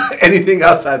 I mean... anything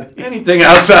outside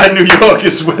New York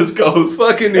is West Coast.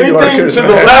 Fucking New Yorkers. Anything to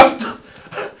the left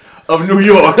of New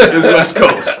York is West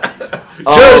Coast.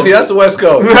 Jersey, that's the West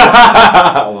Coast.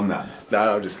 Well, nah.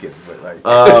 No, I'm just kidding. But like,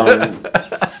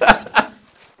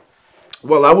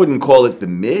 well, I wouldn't call it the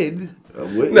mid.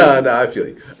 No, I feel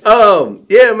you.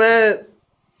 Yeah, man.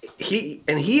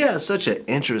 He has such an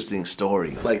interesting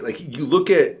story. Like you look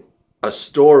at a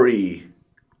story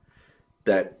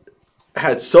that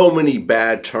had so many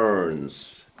bad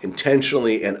turns,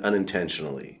 intentionally and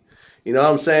unintentionally. You know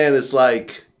what I'm saying? It's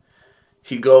like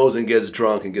he goes and gets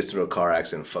drunk and gets into a car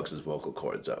accident and fucks his vocal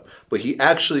cords up. But he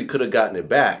actually could have gotten it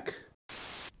back.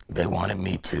 They wanted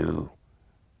me to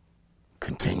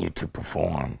continue to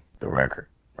perform the record,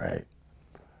 right?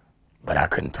 But I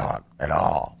couldn't talk at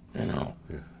all, you know?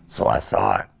 Yeah. So I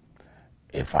thought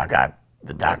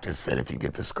the doctor said if you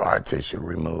get the scar tissue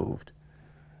removed,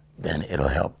 then it'll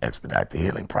help expedite the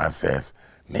healing process.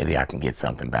 Maybe I can get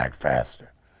something back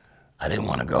faster. I didn't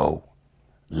want to go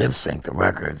lip sync the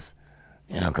records,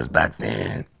 you know, because back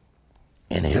then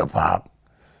in hip hop,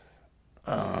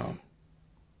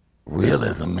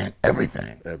 realism meant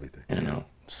everything. Everything. You know,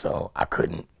 so I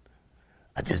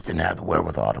just didn't have the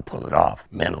wherewithal to pull it off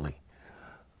mentally.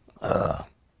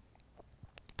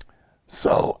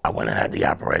 So I went and had the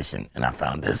operation, and I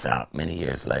found this out many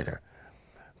years later,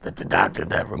 that the doctor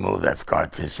that removed that scar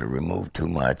tissue removed too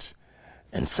much,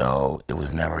 and so it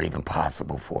was never even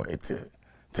possible for it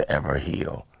to ever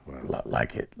heal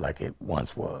like it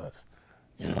once was.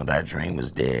 You know, that dream was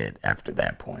dead after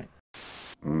that point.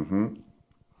 Mm-hmm.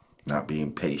 Not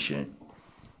being patient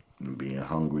and being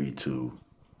hungry to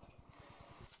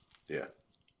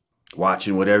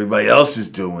watching what everybody else is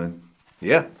doing.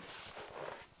 Yeah.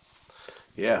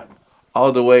 Yeah.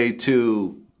 All the way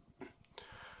to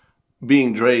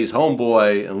being Dre's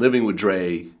homeboy and living with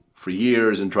Dre for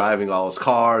years and driving all his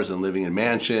cars and living in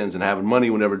mansions and having money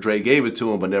whenever Dre gave it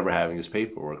to him, but never having his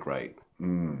paperwork right.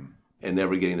 And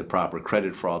never getting the proper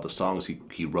credit for all the songs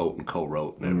he wrote and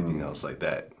co-wrote and everything else like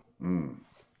that.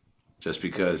 Just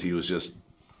because he was just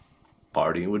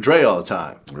partying with Dre all the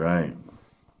time. Right.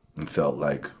 And felt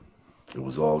like it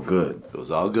was all good. It was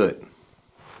all good.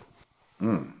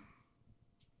 DOC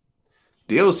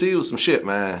was some shit,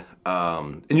 man.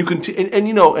 And you can, and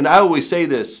you know, and I always say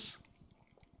this,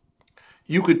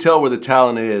 you could tell where the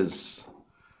talent is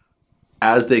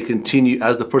as they continue,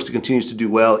 as the person continues to do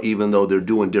well, even though they're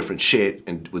doing different shit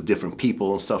and with different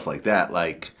people and stuff like that.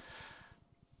 Like,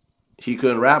 he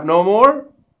couldn't rap no more,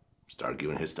 start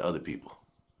giving hits to other people.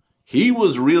 He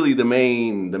was really the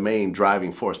main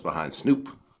driving force behind Snoop.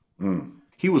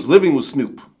 He was living with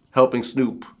Snoop, helping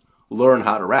Snoop learn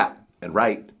how to rap and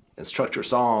write and structure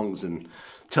songs and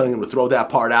telling him to throw that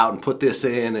part out and put this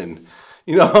in, and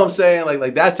you know what I'm saying?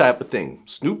 Like that type of thing.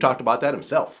 Snoop talked about that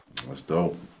himself. That's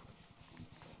dope.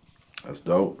 That's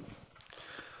dope.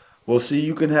 Well, see,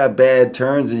 you can have bad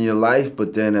turns in your life,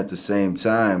 but then at the same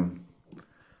time,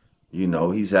 you know,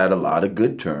 he's had a lot of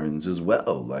good turns as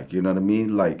well. Like, you know what I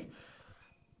mean? Like,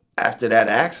 after that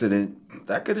accident,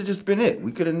 that could have just been it.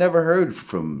 We could have never heard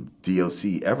from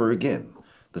DOC ever again.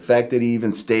 The fact that he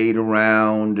even stayed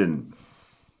around and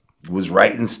was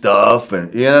writing stuff,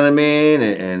 and you know what I mean,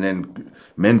 and then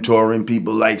mentoring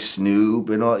people like Snoop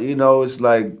and all, you know, it's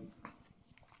like,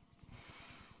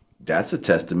 that's a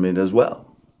testament as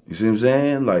well. You see what I'm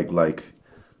saying? Like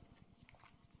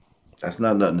that's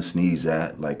not nothing to sneeze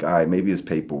at. Like, all right, maybe his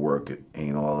paperwork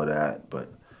ain't all of that, but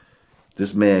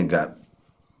this man got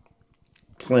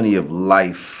plenty of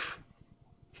life.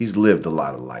 He's lived a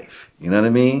lot of life. You know what I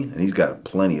mean? And he's got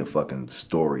plenty of fucking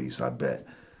stories, I bet,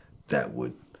 that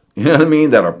would, you know what I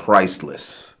mean, that are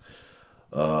priceless.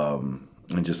 And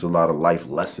just a lot of life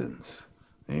lessons,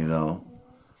 you know?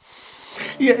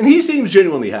 Yeah, and he seems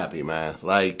genuinely happy, man.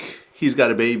 Like, he's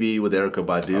got a baby with Erykah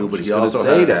Badu, but he also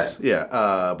say has that.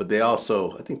 Yeah, but they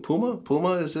also, I think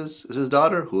Puma is his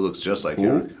daughter, who looks just like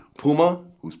Erykah. Puma.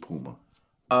 Who's Puma?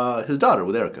 His daughter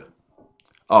with Erykah.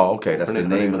 Oh, okay, that's the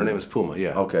name. Her name is Puma.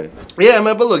 Yeah. Okay. Yeah,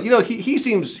 man. But look, you know, he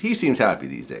seems happy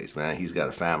these days, man. He's got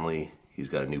a family. He's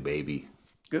got a new baby.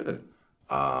 Good.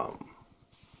 You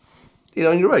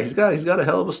know, and you're right. He's got a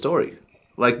hell of a story.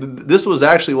 Like, this was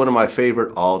actually one of my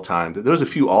favorite all-time. There was a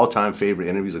few all-time favorite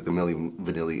interviews. Like the Milli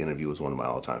Vanilli interview was one of my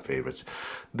all-time favorites.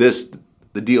 The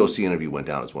DOC interview went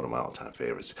down as one of my all-time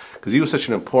favorites because he was such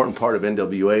an important part of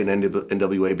NWA, and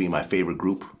NWA being my favorite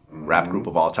group, rap group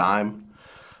of all time.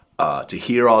 To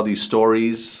hear all these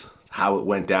stories, how it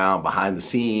went down behind the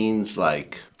scenes,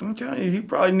 like, I'm telling you, he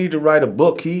probably need to write a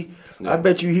book. I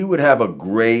bet you he would have a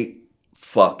great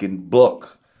fucking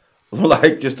book,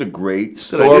 like just a great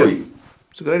story.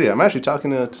 It's a good idea. I'm actually talking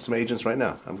to some agents right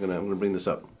now. I'm gonna bring this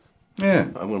up. Yeah,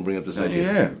 I'm gonna bring up this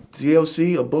idea. Yeah,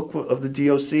 DOC, a book of the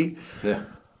DOC. Yeah,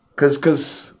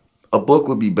 because a book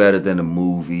would be better than a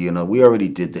movie. You know, we already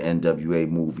did the NWA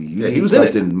movie. You he need was in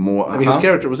it. something more. I mean, his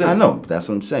character was in it. I know, that's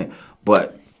what I'm saying.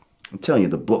 But I'm telling you,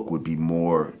 the book would be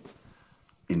more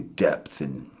in depth,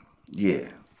 and yeah,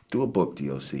 do a book,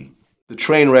 DOC. The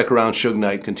train wreck around Suge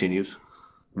Knight continues.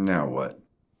 Now what?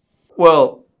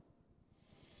 Well,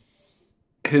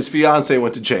 his fiance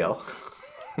went to jail.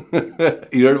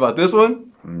 You heard about this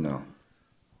one? No.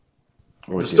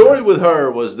 The story with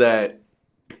her was that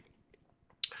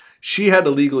she had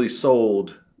illegally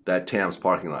sold that Tam's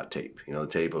parking lot tape. You know,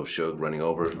 the tape of Suge running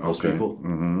over most people.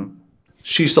 Mm-hmm.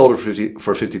 She sold it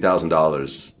for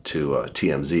 $50,000 to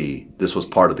TMZ. This was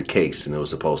part of the case, and it was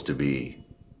supposed to be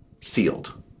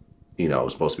sealed. You know, it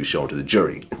was supposed to be shown to the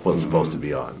jury. It wasn't supposed to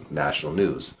be on national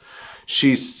news.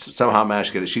 She somehow managed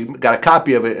to get it. She got a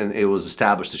copy of it, and it was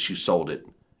established that she sold it,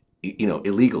 you know,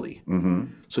 illegally. Mm-hmm.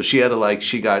 So she had to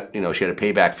she had to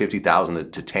pay back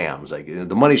 $50,000 to Tams. Like,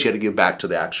 the money she had to give back to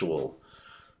the actual,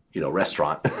 you know,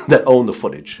 restaurant that owned the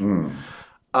footage.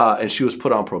 And she was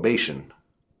put on probation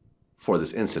for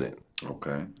this incident.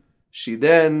 Okay. She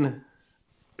then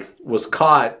was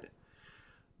caught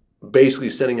basically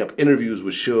setting up interviews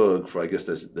with Suge for, I guess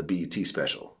that's the BET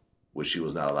special, which she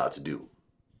was not allowed to do.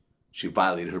 She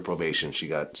violated her probation. She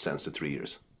got sentenced to 3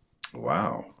 years.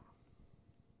 Wow.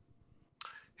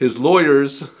 His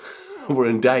lawyers were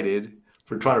indicted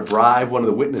for trying to bribe one of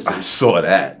the witnesses. I saw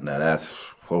that. Now that's,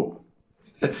 whoa.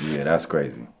 Yeah, that's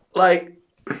crazy. Like,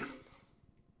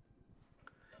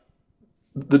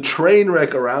 the train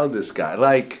wreck around this guy.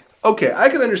 Like, okay, I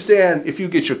can understand if you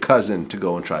get your cousin to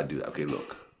go and try to do that. Okay,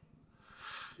 look.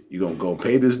 You're going to go and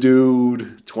pay this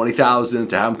dude $20,000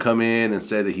 to have him come in and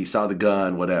say that he saw the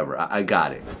gun, whatever. I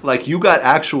got it. Like, you got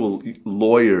actual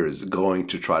lawyers going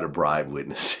to try to bribe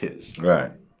witnesses.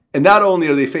 Right. And not only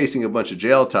are they facing a bunch of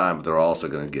jail time, but they're also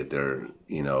going to get their,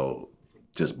 you know...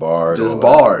 Disbarred.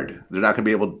 Disbarred. They're not going to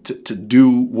be able to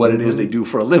do what it is they do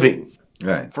for a living.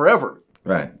 Right. Forever.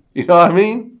 Right. You know what I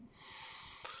mean?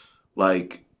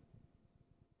 Like,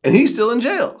 and he's still in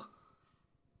jail.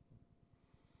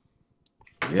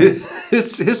 Yeah.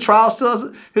 His trial still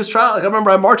has, his trial, like I remember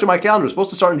I marked in my calendar, it was supposed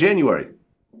to start in January.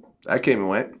 That came and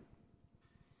went.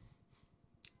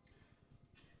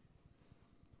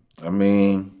 I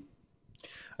mean,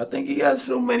 I think he has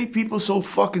so many people so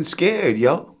fucking scared,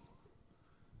 yo.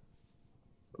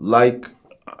 Like,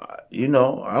 you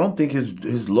know, I don't think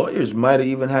his lawyers might have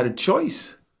even had a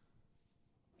choice.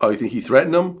 Oh, you think he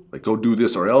threatened them? Like, go do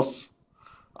this or else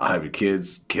I'll have your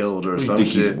kids killed or some shit.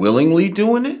 You think he's willingly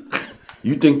doing it?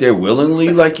 You think they're willingly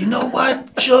like, you know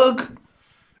what, Suge?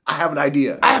 I have an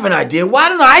idea. I have an idea. Why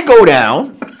don't I go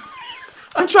down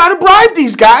and try to bribe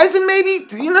these guys and maybe,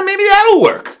 you know, maybe that'll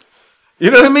work. You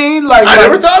know what I mean? Like I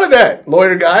never thought of that,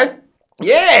 lawyer guy.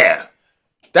 Yeah.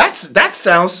 That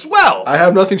sounds swell. I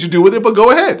have nothing to do with it, but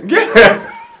go ahead. Yeah.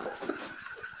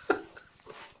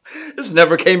 This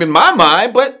never came in my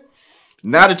mind, but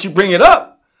now that you bring it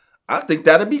up, I think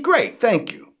that'd be great.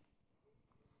 Thank you.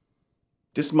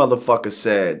 This motherfucker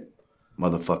said,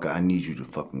 motherfucker, I need you to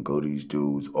fucking go to these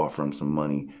dudes, offer them some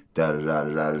money,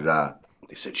 da-da-da-da-da-da.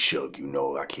 They said, Suge, you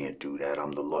know I can't do that.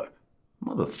 I'm the lawyer.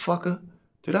 Motherfucker,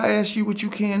 did I ask you what you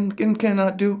can and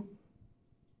cannot do?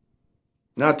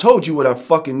 Now, I told you what I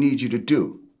fucking need you to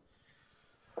do.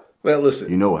 Well,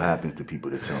 listen. You know what happens to people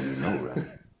that tell me no, right?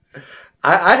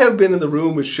 I have been in the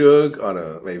room with Suge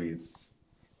on maybe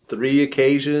 3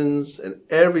 occasions, and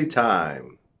every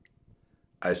time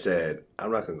I said,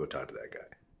 I'm not going to go talk to that guy.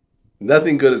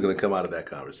 Nothing good is going to come out of that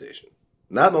conversation.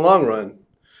 Not in the long run.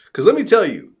 Because let me tell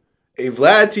you, a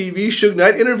VladTV Suge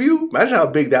Knight interview, imagine how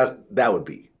big that would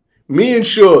be. Me and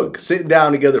Suge sitting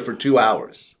down together for 2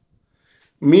 hours.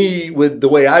 Me with the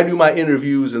way I do my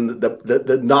interviews and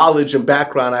the knowledge and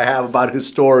background I have about his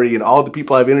story and all the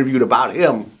people I've interviewed about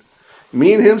him.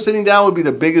 Me and him sitting down would be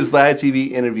the biggest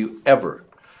VladTV interview ever.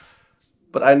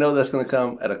 But I know that's going to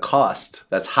come at a cost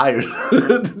that's higher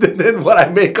than what I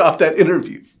make off that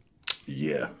interview.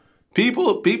 Yeah.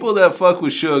 People that fuck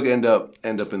with Suge end up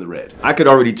in the red. I could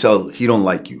already tell he don't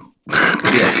like you.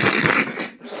 Yeah.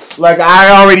 Like,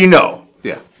 I already know.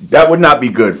 Yeah. That would not be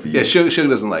good for you. Yeah, Suge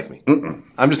doesn't like me.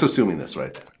 I'm just assuming this,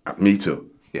 right? Me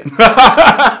too. Yeah.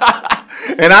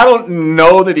 And I don't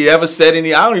know that he ever said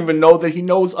any. I don't even know that he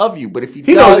knows of you. But if he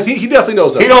does, he definitely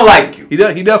knows of me. He don't like you. He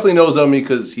definitely knows of me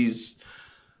because he's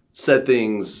said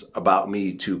things about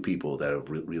me to people that are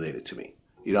related to me.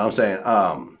 You know what I'm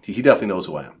saying? He definitely knows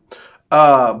who I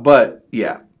am. But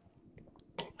yeah,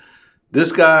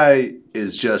 this guy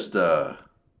is just like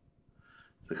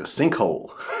a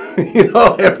sinkhole. You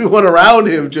know, everyone around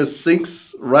him just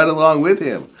sinks right along with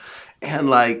him. And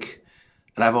like,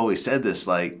 and I've always said this,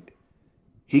 like,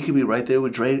 he could be right there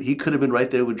with Dre. He could have been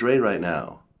right there with Dre right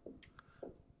now.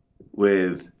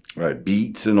 With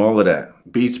beats and all of that.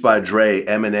 Beats by Dre,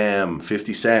 Eminem,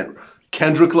 50 Cent,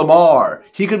 Kendrick Lamar.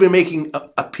 He could have been making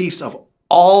a piece of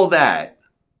all that.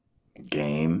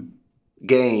 Game.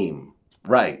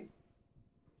 Right.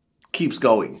 Keeps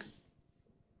going.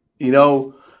 You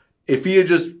know, if he had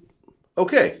just,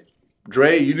 okay,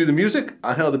 Dre, you do the music,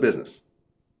 I'll handle the business.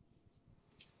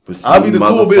 But I'll be the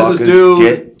cool business dude.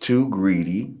 Get too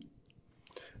greedy.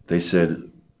 They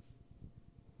said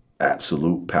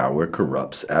absolute power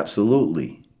corrupts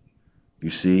absolutely. You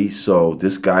see? So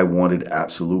this guy wanted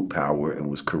absolute power and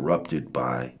was corrupted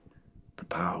by the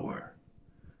power.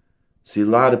 See, a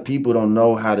lot of people don't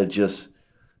know how to just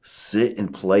sit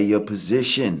and play your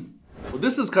position. Well,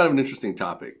 this is kind of an interesting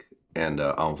topic. And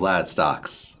on Vlad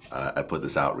Stocks, I put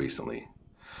this out recently.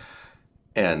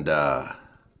 And,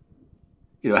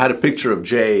 you know, I had a picture of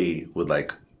Jay with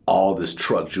like all this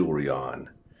truck jewelry on.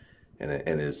 And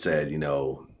it said, you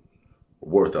know,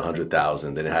 worth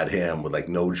 100,000. Then it had him with like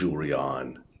no jewelry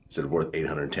on. It said worth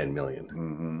 810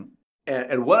 million.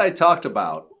 And what I talked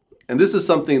about, and this is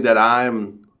something that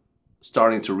I'm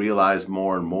starting to realize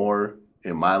more and more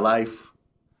in my life,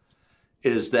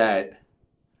 is that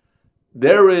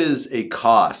there is a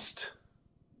cost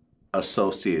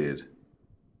associated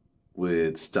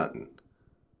with stunting.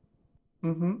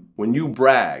 Mm-hmm. When you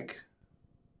brag,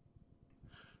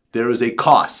 there is a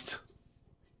cost.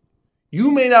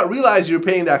 You may not realize you're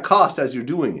paying that cost as you're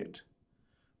doing it,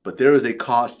 but there is a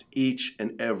cost each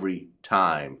and every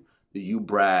time that you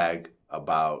brag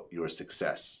about your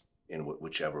success in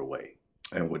whichever way.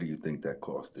 And what do you think that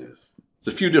cost is? It's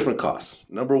a few different costs.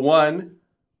 Number one,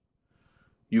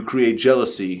 you create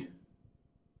jealousy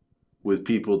with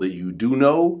people that you do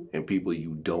know and people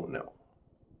you don't know.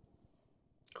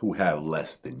 Who have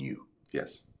less than you.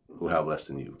 Yes, who have less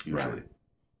than you, usually. Right.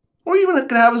 Or even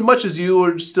can have as much as you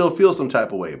or still feel some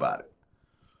type of way about it,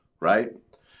 right?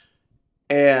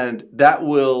 And that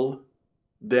will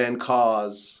then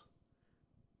cause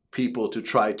people to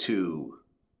try to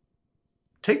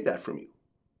take that from you.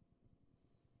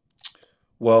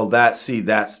 Well, that's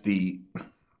the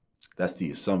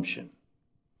assumption.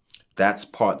 That's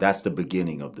the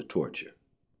beginning of the torture,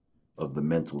 of the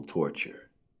mental torture,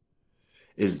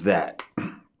 is that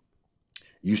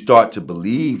you start to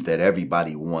believe that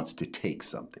everybody wants to take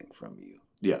something from you.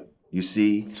 Yeah. You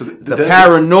see? So the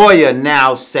paranoia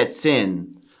now sets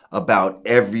in about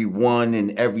everyone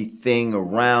and everything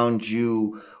around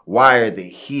you. Why are they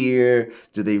here?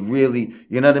 Do they really,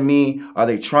 you know what I mean? Are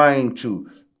they trying to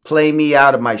play me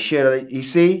out of my shit? You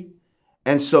see?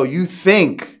 And so you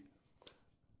think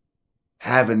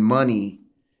having money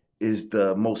is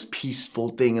the most peaceful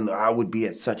thing, and I would be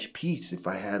at such peace if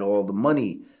I had all the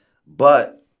money.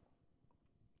 But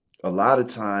a lot of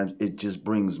times it just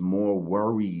brings more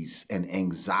worries and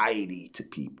anxiety to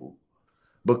people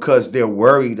because they're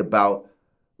worried about,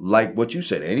 like what you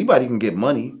said, anybody can get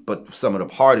money, but some of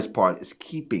the hardest part is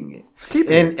keeping it.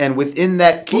 And within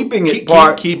that keeping it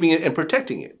part, keeping it and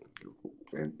protecting it.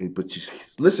 But you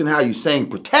listen how you're saying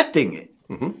protecting it.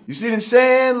 Mm-hmm. You see what I'm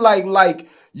saying? Like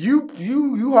you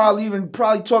hardly even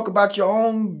probably talk about your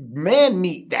own man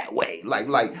meat that way. Like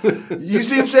you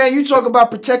see what I'm saying? You talk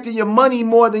about protecting your money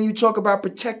more than you talk about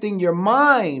protecting your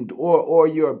mind or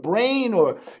your brain,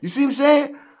 or you see what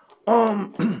I'm saying?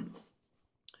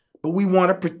 But we want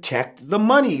to protect the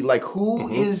money. Like who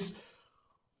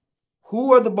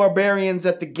are the barbarians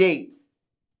at the gate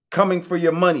coming for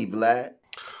your money, Vlad?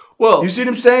 Well, you see what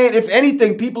I'm saying? If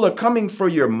anything, people are coming for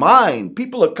your mind.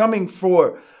 People are coming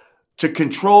to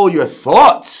control your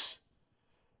thoughts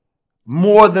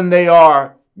more than they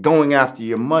are going after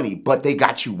your money. But they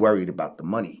got you worried about the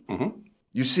money. Mm-hmm.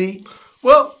 You see?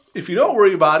 Well, if you don't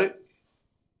worry about it,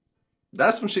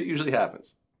 that's when shit usually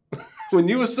happens. When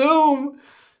you assume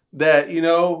that,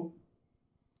 you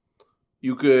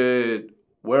could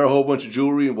wear a whole bunch of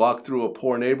jewelry and walk through a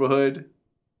poor neighborhood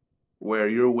where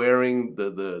you're wearing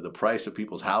the price of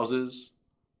people's houses,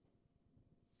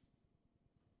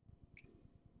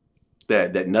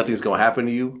 that nothing's going to happen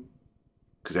to you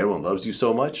because everyone loves you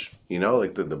so much,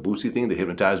 like the Boosie thing, the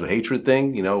hypnotized with hatred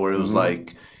thing, where it was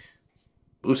like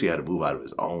Boosie had to move out of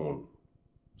his own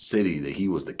city that he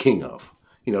was the king of.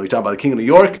 You're talking about the king of New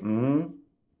York? Mm-hmm.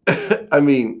 I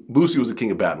mean, Boosie was the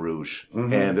king of Baton Rouge,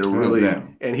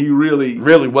 and he really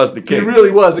was the king. He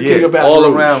really was the king of Baton Rouge,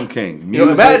 all around king.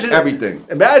 Music, everything.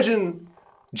 Imagine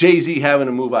Jay-Z having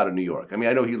to move out of New York. I mean,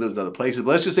 I know he lives in other places,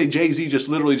 but let's just say Jay-Z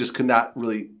literally could not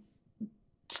really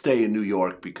stay in New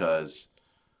York because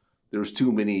there was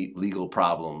too many legal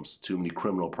problems, too many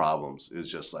criminal problems. It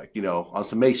was just like, on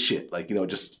some Mace shit, like,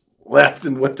 just left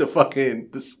and went to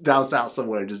fucking down south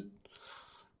somewhere and just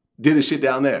did his shit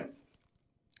down there.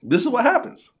 This is what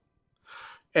happens.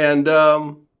 And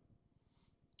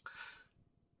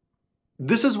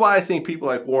this is why I think people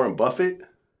like Warren Buffett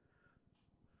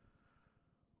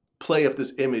play up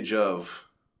this image of,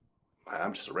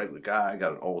 I'm just a regular guy. I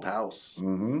got an old house.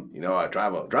 Mm-hmm.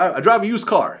 I drive a used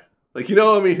car. Like,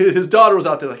 his daughter was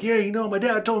out there like, yeah, my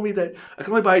dad told me that I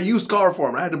can only buy a used car for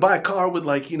him. I had to buy a car with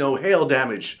like, hail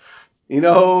damage,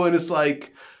 and it's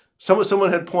like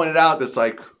someone had pointed out that's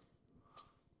like,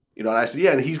 and I said,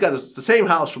 yeah, and he's got the same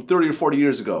house from 30 or 40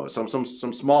 years ago. Some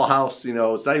small house,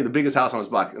 it's not even the biggest house on his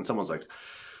block. And someone's like,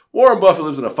 Warren Buffett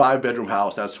lives in a 5-bedroom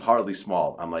house. That's hardly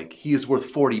small. I'm like, he is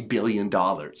worth $40 billion.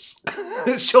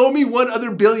 Show me one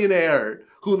other billionaire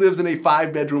who lives in a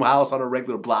 5-bedroom house on a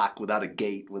regular block without a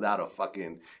gate, without a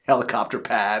fucking helicopter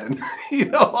pad, and,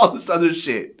 all this other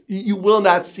shit. You will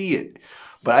not see it.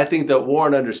 But I think that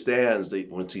Warren understands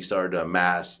that once he started to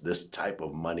amass this type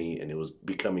of money and it was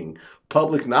becoming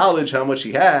public knowledge how much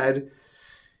he had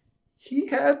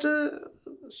to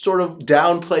sort of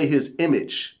downplay his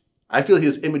image. I feel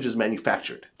his image is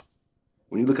manufactured.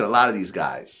 When you look at a lot of these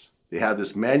guys, they have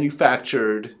this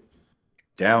manufactured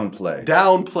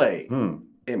downplay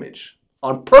image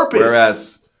on purpose.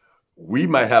 Whereas we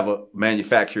might have a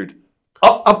manufactured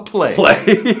upplay.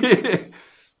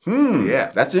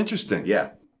 Yeah, that's interesting.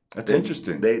 Yeah, that's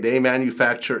interesting. They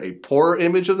manufacture a poorer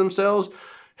image of themselves.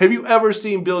 Have you ever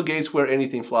seen Bill Gates wear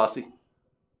anything flossy?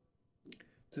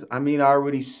 I mean, I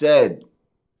already said.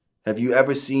 Have you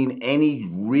ever seen any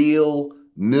real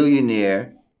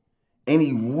millionaire?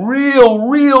 Any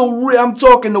real, I'm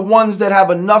talking the ones that have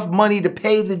enough money to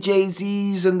pay the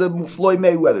Jay-Z's and the Floyd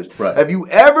Mayweathers. Right. Have you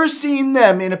ever seen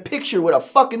them in a picture with a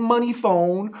fucking money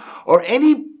phone or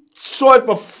any sort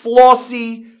of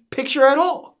flossy picture at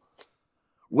all?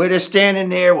 Where they're standing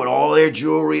there with all their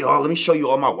jewelry. Oh, let me show you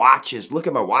all my watches. Look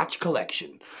at my watch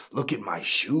collection. Look at my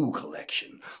shoe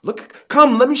collection.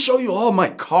 Come, let me show you all my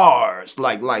cars.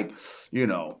 Like, you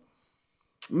know,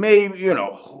 maybe, you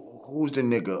know, who's the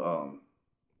nigga?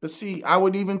 But see, I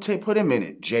would even put him in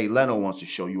it. Jay Leno wants to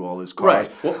show you all his cars.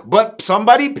 Right. Well, but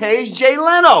somebody pays Jay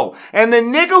Leno. And the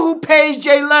nigga who pays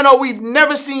Jay Leno, we've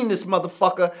never seen this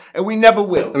motherfucker, and we never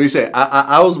will. Let me say,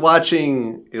 I was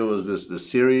watching, it was this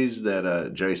series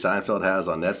that Jerry Seinfeld has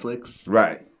on Netflix.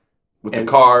 Right. With the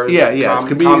cars. Yeah, it's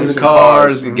comedians in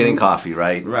cars, getting coffee,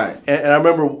 right? Right. And I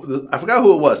remember, I forgot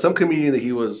who it was, some comedian that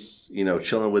he was, you know,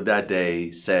 chilling with that day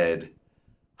said,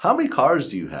 how many cars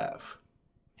do you have?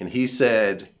 And he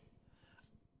said,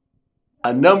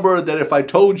 a number that if I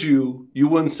told you, you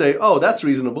wouldn't say, oh, that's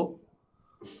reasonable.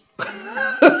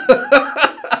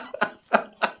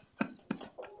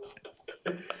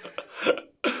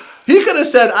 He could have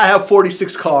said, I have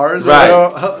 46 cars. Right.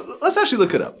 Let's actually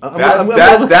look it up.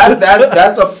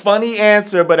 That's a funny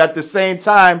answer, but at the same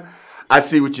time, I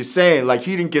see what you're saying. Like,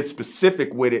 he didn't get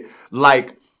specific with it.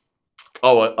 Like,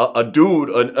 oh, a dude,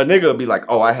 a nigga would be like,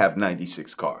 oh, I have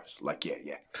 96 cars. Like, yeah.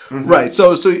 Mm-hmm. Right.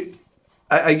 So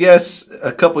I guess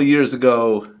a couple years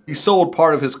ago, he sold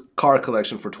part of his car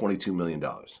collection for $22 million.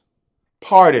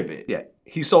 Part of it? Yeah.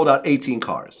 He sold out 18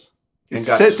 cars. And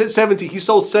 17. He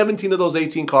sold 17 of those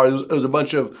 18 cars. It was a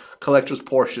bunch of collectors'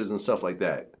 Porsches and stuff like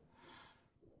that,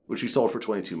 which he sold for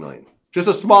 $22 million. Just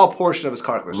a small portion of his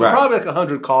car collection. Right. So probably like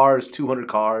 100 cars, 200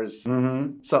 cars,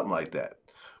 something like that.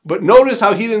 But notice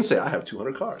how he didn't say, I have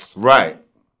 200 cars. Right.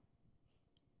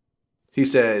 He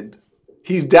said,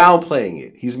 he's downplaying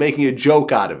it. He's making a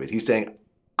joke out of it. He's saying,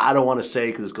 I don't want to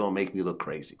say because it's going to make me look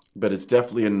crazy. But it's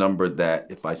definitely a number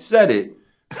that if I said it,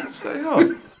 I'd say,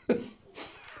 oh.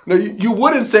 No, you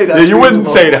wouldn't say that. Yeah, you wouldn't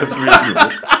say that's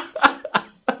reasonable.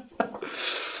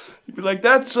 You'd be like,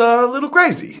 that's a little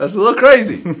crazy. That's a little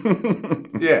crazy.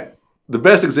 Yeah. The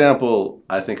best example,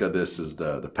 I think, of this is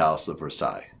the Palace of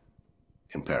Versailles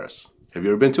in Paris. Have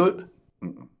you ever been to it?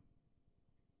 Mm-mm.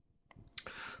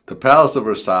 The Palace of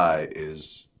Versailles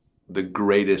is the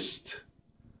greatest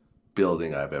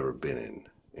building I've ever been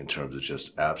in terms of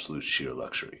just absolute sheer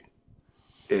luxury.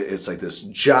 It's like this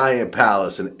giant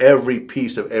palace, and every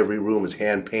piece of every room is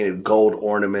hand-painted gold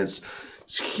ornaments.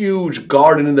 It's huge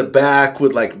garden in the back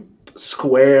with like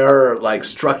square like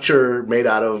structure made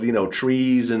out of, you know,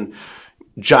 trees, and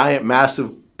giant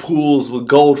massive pools with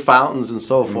gold fountains and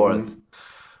so forth.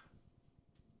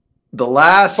 The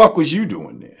last... What the fuck was you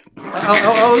doing there?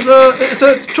 It's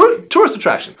a tourist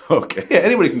attraction. Okay. Yeah,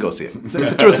 anybody can go see it.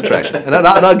 It's a tourist attraction. And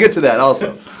I'll get to that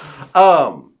also.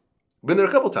 Been there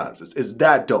a couple times. It's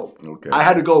that dope. Okay. I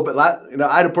had to go, but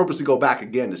I had to purposely go back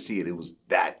again to see it. It was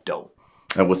that dope.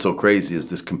 And what's so crazy is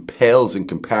this compels in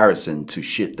comparison to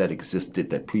shit that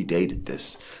existed that predated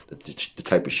this, the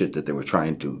type of shit that they were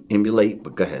trying to emulate.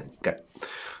 But go ahead. Okay.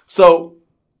 So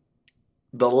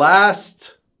the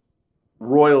last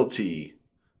royalty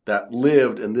that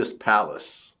lived in this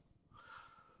palace,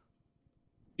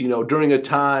 you know, during a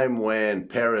time when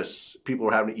Paris, people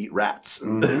were having to eat rats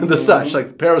and the such.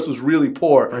 Like, Paris was really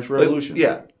poor. French Revolution.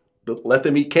 Let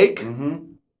them eat cake.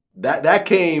 That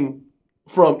came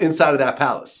from inside of that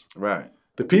palace. Right.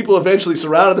 The people eventually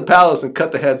surrounded the palace and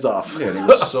cut the heads off. Yeah, they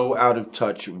were so out of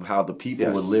touch with how the people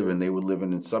were living. They were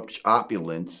living in such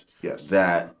opulence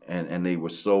that, and they were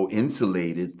so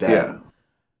insulated that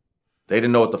they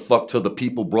didn't know what the fuck till the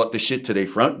people brought the shit to their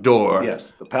front door.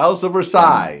 Yes, the Palace of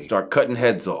Versailles. Start cutting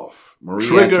heads off.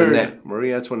 Marie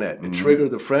Antoinette. It triggered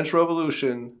the French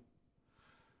Revolution.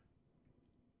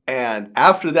 And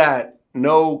after that,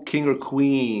 no king or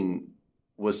queen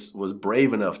was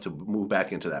brave enough to move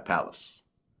back into that palace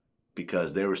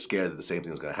because they were scared that the same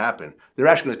thing was going to happen. They were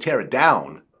actually going to tear it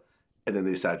down, and then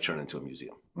they decided to turn it into a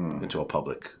museum, into a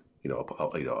public,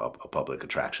 a public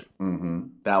attraction.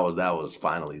 That was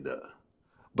finally the.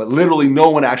 But literally, no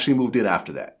one actually moved in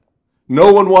after that.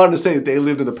 No one wanted to say that they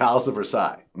lived in the Palace of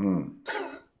Versailles.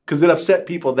 Because it upset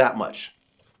people that much.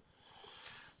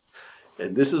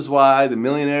 And this is why the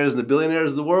millionaires and the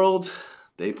billionaires of the world,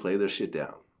 they play their shit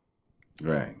down.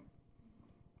 Right.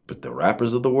 But the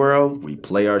rappers of the world, we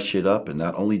play our shit up, and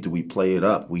not only do we play it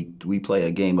up, we play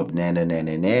a game of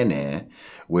na-na-na-na-na-na,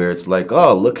 where it's like,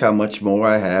 oh, look how much more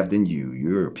I have than you.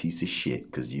 You're a piece of shit,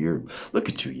 because look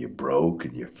at you, you're broke,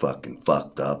 and you're fucking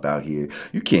fucked up out here.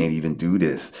 You can't even do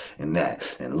this and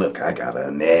that. And look, I got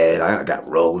a Ned, I got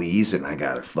rollies, and I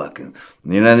got a fucking,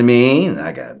 you know what I mean? And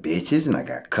I got bitches, and I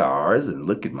got cars, and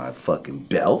look at my fucking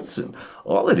belts, and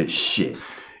all of this shit.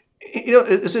 You know,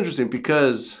 it's interesting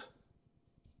because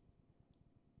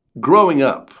growing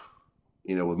up,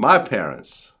 you know, with my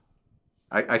parents,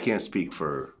 I can't speak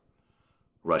for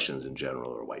Russians in general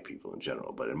or white people in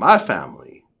general, but in my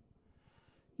family,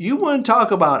 you wouldn't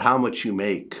talk about how much you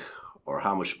make or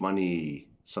how much money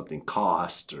something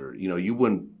cost, or, you know, you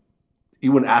wouldn't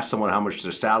ask someone how much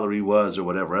their salary was or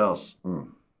whatever else.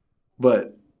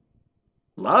 But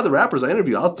a lot of the rappers I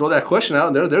interview, I'll throw that question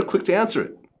out and they're quick to answer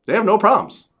it. They have no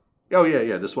problems. Oh,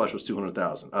 yeah, this watch was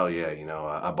 $200,000. Oh, yeah, you know,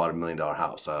 I bought $1 million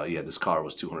house. Yeah, this car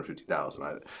was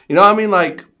 $250,000. You know what I mean?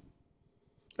 Like,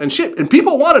 and shit. And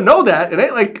people want to know that. It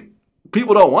ain't like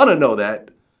people don't want to know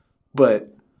that.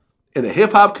 But in the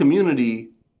hip-hop community,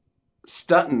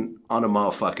 stunting on a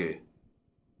motherfucker,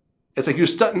 it's like you're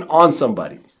stunting on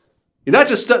somebody. You're not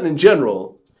just stunting in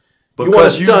general.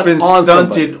 Because you've been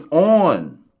stunted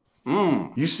on.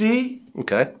 You see?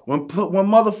 Okay. When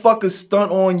motherfuckers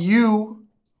stunt on you,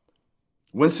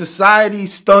 when society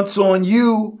stunts on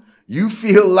you, you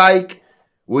feel like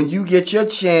when you get your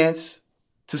chance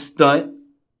to stunt,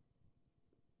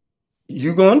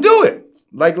 you gonna do it.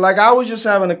 Like I was just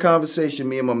having a conversation,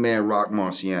 me and my man Rock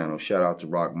Marciano. Shout out to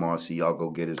Rock Marcy. Y'all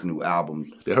go get his new album.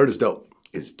 They heard it's dope.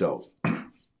 It's dope.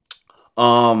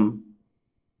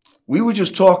 We were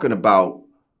just talking about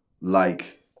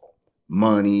like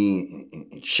money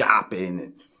and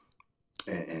shopping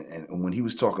and when he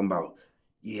was talking about,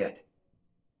 yeah,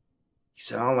 he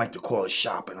said, I don't like to call it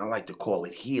shopping. I like to call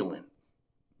it healing.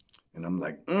 And I'm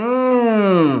like,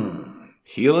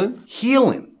 Healing?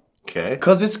 Healing. Okay.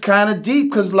 Because it's kind of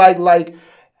deep. Because like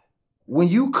when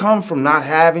you come from not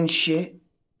having shit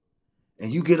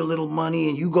and you get a little money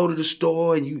and you go to the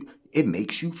store and it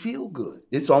makes you feel good.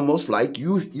 It's almost like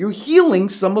you're healing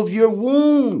some of your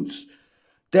wounds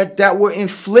that were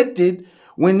inflicted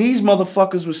when these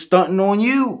motherfuckers were stunting on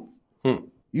you.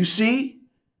 You see?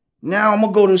 Now I'm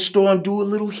going to go to the store and do a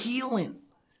little healing.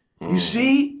 You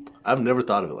see? I've never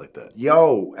thought of it like that.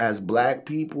 Yo, as black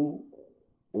people,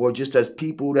 or just as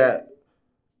people that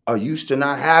are used to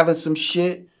not having some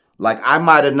shit, like I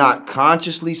might have not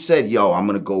consciously said, yo, I'm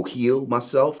going to go heal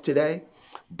myself today.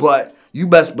 But you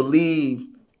best believe,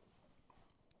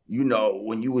 you know,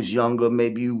 when you was younger,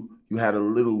 maybe you had a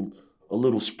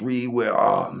little spree where,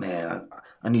 oh man,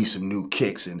 I need some new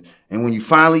kicks. And when you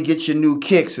finally get your new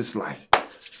kicks, it's like,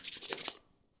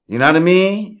 you know what I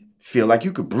mean? Feel like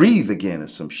you could breathe again or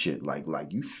some shit. Like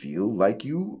you feel like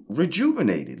you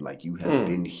rejuvenated, like you have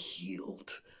been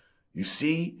healed. You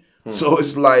see? So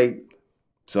it's like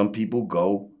some people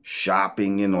go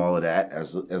shopping and all of that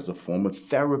as a form of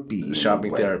therapy.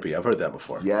 Shopping therapy. I've heard that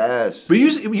before. Yes. But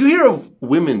you hear of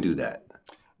women do that.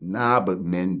 Nah, but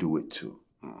men do it too.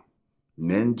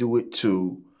 Men do it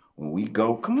too. When we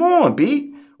go, come on,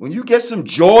 B. When you get some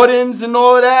Jordans and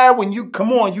all of that,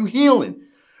 come on, you healing.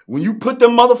 When you put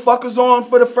them motherfuckers on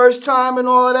for the first time and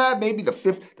all of that, maybe the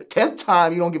 5th, the 10th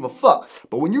time, you don't give a fuck.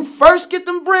 But when you first get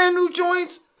them brand new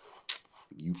joints,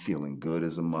 you feeling good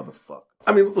as a motherfucker.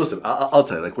 I mean, listen, I'll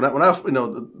tell you, like when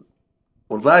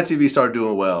VladTV started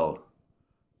doing well,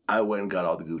 I went and got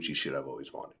all the Gucci shit I've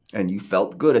always wanted. And you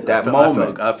felt good at that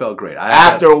moment. I felt great.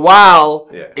 After a while,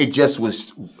 it just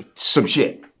was some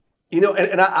shit. You know,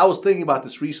 and I was thinking about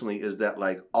this recently, is that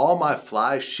like all my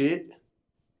fly shit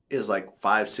is like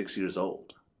 5, 6 years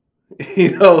old.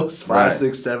 You know, it's 5,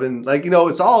 6, 7. Like, you know,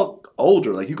 it's all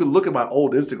older. Like you could look at my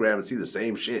old Instagram and see the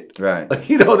same shit. Right. Like,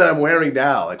 you know, that I'm wearing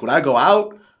now. Like when I go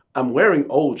out, I'm wearing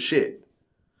old shit.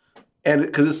 And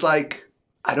because it's like,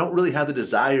 I don't really have the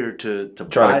desire to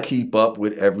try to keep up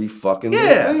with every fucking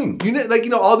little thing. You know, like, you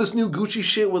know, all this new Gucci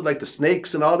shit with like the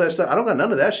snakes and all that stuff. I don't got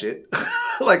none of that shit.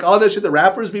 Like all that shit the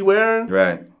rappers be wearing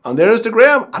on their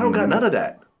Instagram. I don't got none of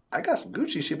that. I got some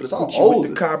Gucci shit, but it's all old.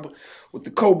 With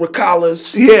the Cobra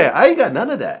collars. Yeah, I ain't got none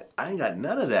of that.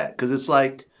 Because it's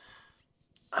like,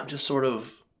 I'm just sort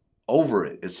of over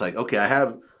it. It's like, okay,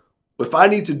 if I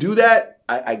need to do that,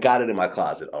 I got it in my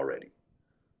closet already.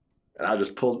 And I'll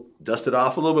just dust it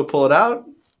off a little bit, pull it out.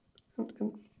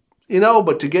 You know,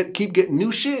 but to keep getting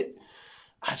new shit,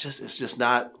 it's just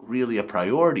not really a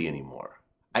priority anymore.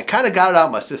 I kind of got it out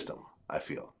of my system, I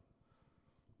feel.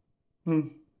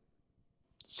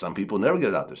 Some people never get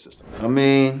it out their system. I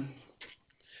mean,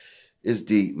 it's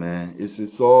deep, man.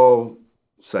 It's all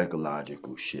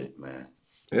psychological shit, man.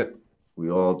 Yeah. We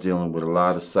all dealing with a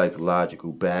lot of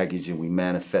psychological baggage, and we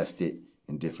manifest it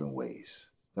in different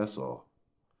ways. That's all.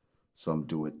 Some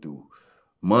do it through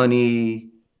money,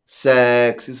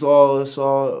 sex. It's all,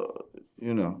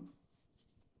 you know.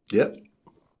 Yep.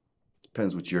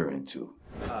 Depends what you're into.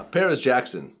 Paris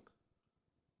Jackson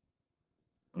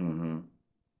Mm-hmm.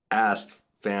 asked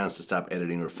fans to stop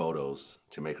editing her photos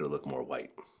to make her look more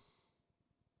white.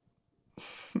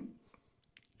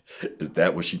 Is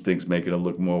that what she thinks making her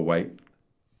look more white?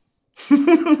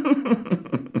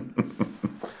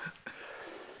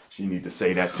 She need to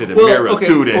say that to the mirror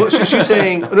too then. Well, she's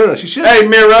saying, no, she should. Hey,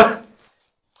 mirror,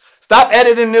 stop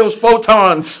editing those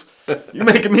photons. You're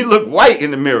making me look white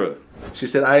in the mirror. She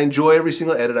said, I enjoy every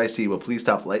single edit I see, but please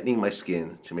stop lightening my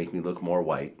skin to make me look more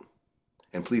white.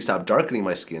 And please stop darkening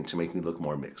my skin to make me look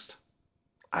more mixed.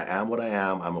 I am what I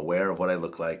am. I'm aware of what I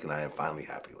look like, and I am finally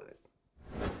happy with it.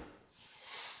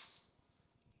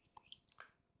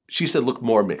 She said look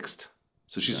more mixed.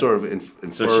 So she's sort of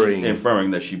inferring... So she's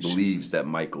inferring that she believes that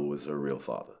Michael was her real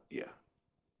father. Yeah.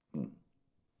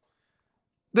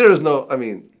 There is no, I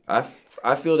mean...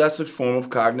 I feel that's a form of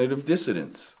cognitive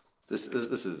dissonance. This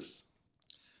is...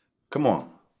 Come on.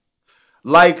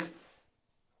 Like,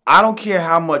 I don't care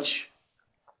how much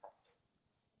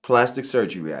plastic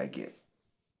surgery I get.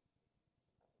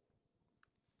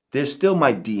 There's still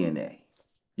my DNA.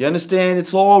 You understand?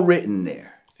 It's all written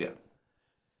there. Yeah.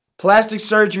 Plastic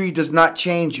surgery does not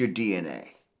change your DNA.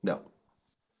 No.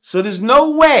 So there's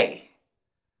no way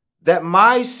that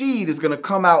my seed is going to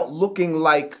come out looking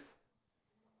like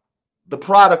the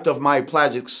product of my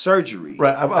plastic surgery.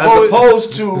 Right.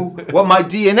 Opposed to what my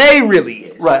DNA really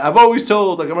is. Right. I've always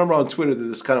told, like I remember on Twitter that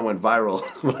this kind of went viral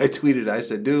when I tweeted. I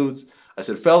said, dudes, I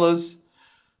said, fellas,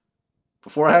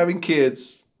 before having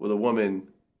kids with a woman,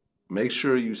 make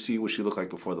sure you see what she looked like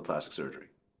before the plastic surgery.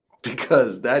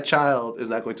 Because that child is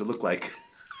not going to look like...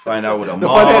 Find out what a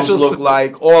moms look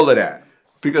like, all of that.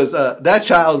 Because that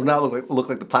child would not look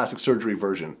like the plastic surgery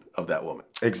version of that woman.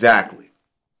 Exactly.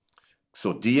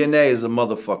 So DNA is a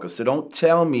motherfucker. So don't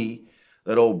tell me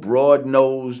that old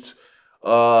broad-nosed,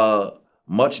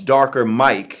 much darker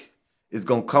Mike is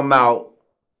going to come out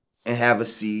and have a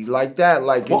seed like that.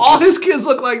 Like, well, all his kids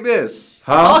look like this.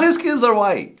 Huh? All his kids are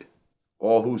white.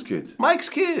 All whose kids? Mike's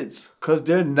kids. Because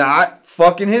they're not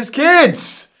fucking his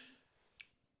kids.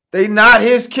 They not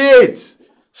his kids.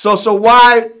 So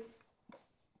why,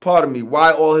 pardon me,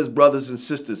 why all his brothers and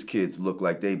sisters' kids look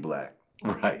like they black?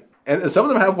 Right. And some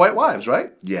of them have white wives,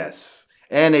 right? Yes.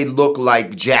 And they look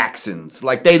like Jacksons.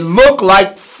 Like, they look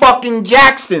like fucking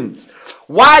Jacksons.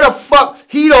 Why the fuck?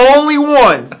 He the only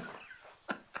one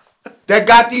that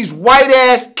got these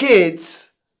white-ass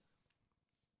kids,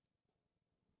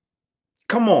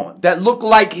 come on, that look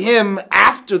like him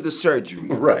after the surgery.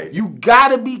 Right. You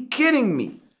gotta be kidding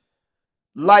me.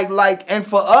 And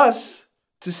for us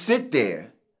to sit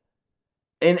there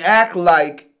and act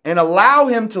like, and allow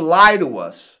him to lie to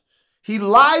us. He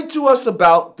lied to us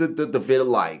about the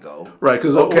vitiligo. Right,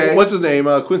 because what's his name?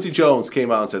 Quincy Jones came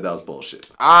out and said that was bullshit.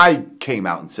 I came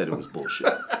out and said it was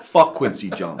bullshit. Fuck Quincy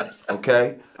Jones,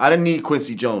 okay? I didn't need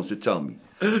Quincy Jones to tell me.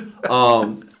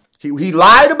 He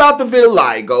lied about the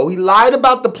vitiligo. He lied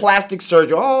about the plastic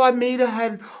surgery. Oh, I may have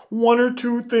had one or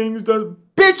two things.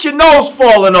 Bitch, your nose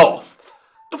falling off.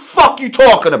 The fuck you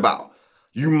talking about?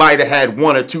 You might have had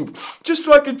one or two just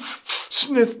so I could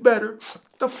sniff better.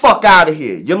 The fuck out of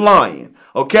here. You're lying,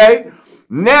 okay?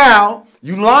 Now,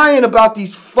 you lying about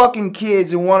these fucking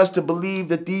kids and want us to believe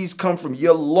that these come from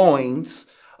your loins,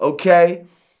 okay?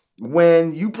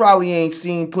 When you probably ain't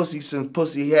seen pussy since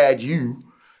pussy had you,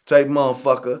 type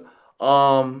motherfucker.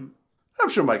 I'm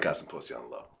sure Mike got some pussy on the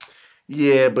low.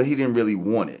 Yeah, but he didn't really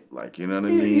want it. Like, you know what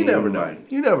I mean? You never know.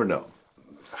 You never know.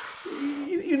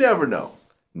 You never know.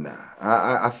 Nah,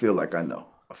 I feel like I know.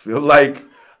 I feel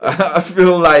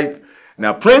like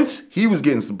now Prince, he was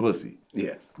getting some pussy.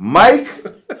 Yeah. Mike,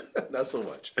 not so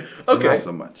much. Okay. Not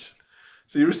so much.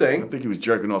 So you were saying? I think he was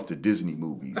jerking off to Disney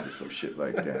movies or some shit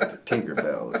like that. To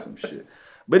Tinkerbell or some shit.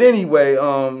 But anyway,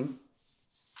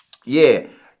 yeah.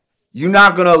 You're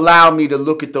not gonna allow me to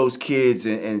look at those kids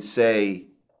and say,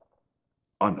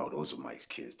 oh no, those are Mike's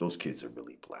kids. Those kids are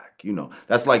really black. You know,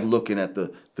 that's like looking at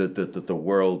the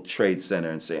World Trade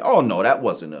Center and saying, oh no, that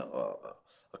wasn't a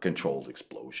controlled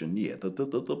explosion. Yeah,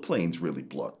 the planes really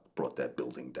brought that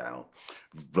building down. down.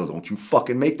 Don't you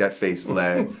fucking make that face,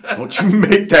 Vlad. Don't you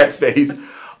make that face.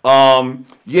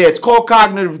 Yeah, it's called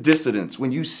cognitive dissonance.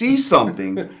 When you see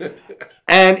something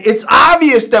and it's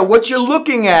obvious that what you're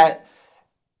looking at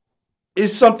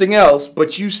is something else,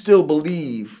 but you still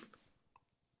believe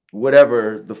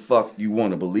whatever the fuck you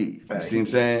want to believe. You see what I'm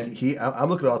saying? I'm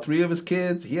looking at all three of his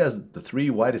kids. He has the three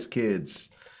whitest kids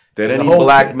that any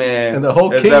black man and the whole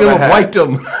kingdom of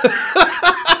whitedom.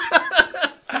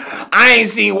 I ain't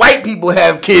seen white people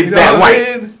have kids that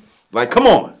white. Like, come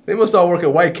on. They must all work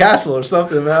at White Castle or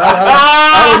something, man.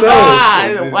 I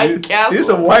don't know. White Castle. These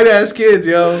some white ass kids,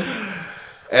 yo.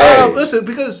 Hey. Listen,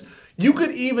 because you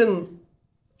could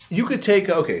take,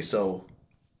 okay, so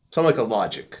something like a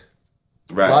Logic.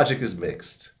 Right. Logic is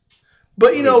mixed.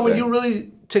 But, you know, when you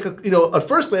really take a, you know, at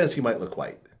first glance, he might look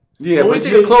white. Yeah, but when you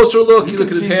take a closer look, you look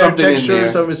at his hair texture,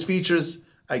 some of his features,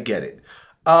 I get it.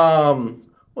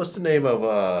 What's the name of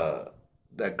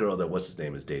that girl that what's his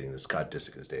name is dating, that Scott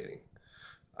Disick is dating?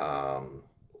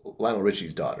 Lionel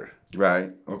Richie's daughter.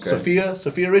 Right. Okay.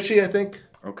 Sophia Richie, I think.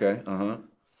 Okay.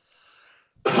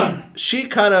 She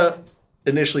kind of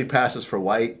initially passes for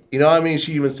white. You know what I mean?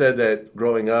 She even said that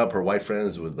growing up, her white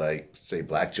friends would like say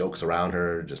black jokes around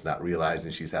her, just not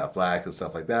realizing she's half black and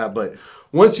stuff like that. But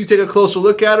once you take a closer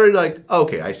look at her, you're like, oh,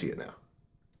 okay, I see it now.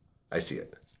 I see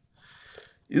it.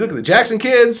 You look at the Jackson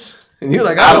kids, and you're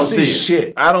like, I don't see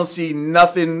shit. I don't see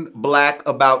nothing black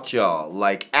about y'all,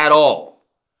 like, at all.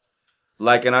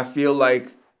 Like, and I feel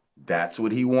like that's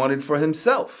what he wanted for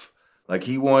himself. Like,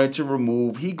 he wanted to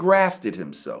remove, he grafted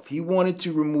himself. He wanted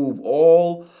to remove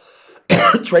all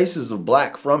traces of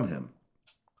black from him.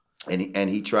 And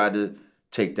he tried to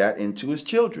take that into his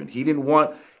children. He didn't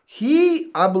want,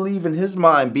 I believe in his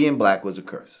mind, being black was a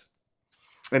curse.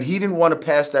 And he didn't want to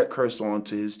pass that curse on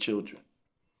to his children.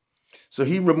 So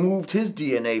he removed his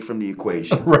DNA from the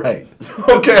equation. Right.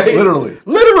 Okay. Literally.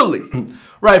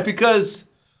 Right, because,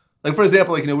 like, for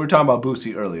example, like, you know, we were talking about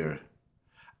Boosie earlier.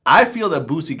 I feel that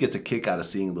Boosie gets a kick out of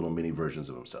seeing little mini versions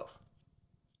of himself.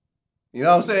 You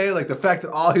know what I'm saying? Like the fact that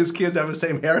all his kids have the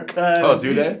same haircut. Oh,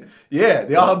 do they? Yeah,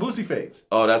 they all have Boosie fades.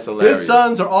 Oh, that's hilarious. His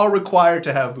sons are all required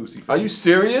to have Boosie fades. Are you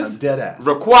serious? I'm dead ass.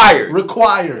 Required.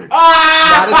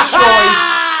 Not a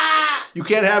choice. You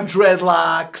can't have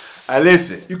dreadlocks.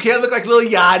 Listen. You can't look like Lil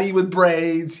Yachty with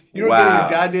braids. You're getting a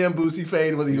goddamn Boosie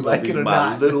fade whether you like it or not.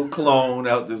 My little clone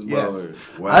out this mother.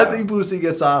 Wow. I think Boosie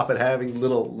gets off at having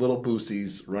little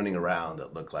Boosies running around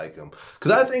that look like him.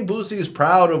 Because I think Boosie is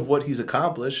proud of what he's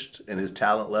accomplished and his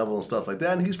talent level and stuff like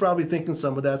that. And he's probably thinking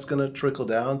some of that's going to trickle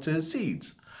down to his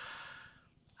seeds.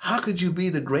 How could you be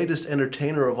the greatest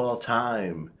entertainer of all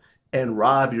time and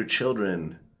rob your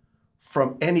children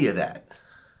from any of that?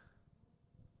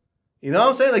 You know what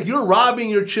I'm saying? Like, you're robbing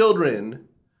your children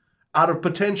out of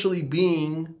potentially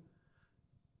being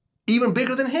even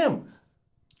bigger than him.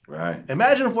 Right.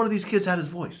 Imagine if one of these kids had his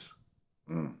voice.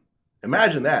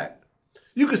 Imagine that.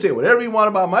 You could say whatever you want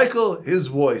about Michael, his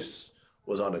voice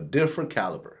was on a different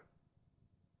caliber.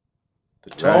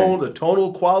 The tone, the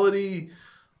tonal quality,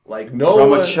 like no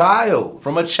From a child.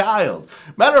 From a child.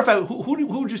 Matter of fact,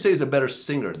 who would you say is a better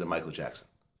singer than Michael Jackson?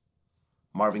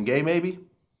 Marvin Gaye, maybe?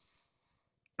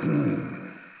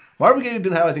 Marvin Gaye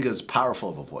didn't have, I think, as powerful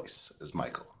of a voice as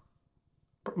Michael.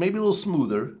 Maybe a little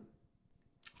smoother.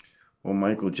 Well,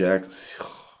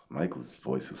 Michael's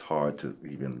voice is hard to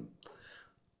even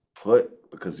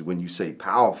put, because when you say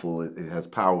powerful, it has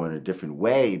power in a different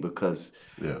way because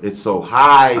it's so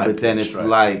high, but then it's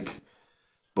like,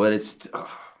 but it's, I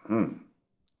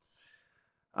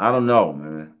don't know,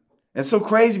 man. It's so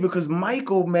crazy because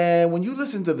Michael, man, when you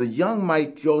listen to the young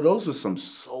Mike, yo, those were some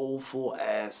soulful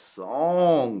ass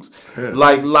songs. Yeah.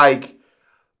 Like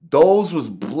those was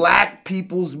black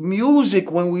people's music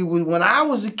when I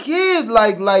was a kid.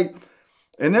 Like,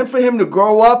 and then for him to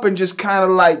grow up and just kind of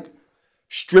like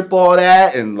strip all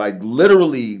that and like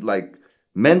literally, like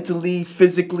mentally,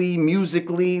 physically,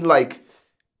 musically, like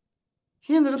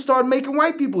he ended up starting making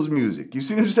white people's music. You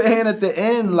see what I'm saying? At the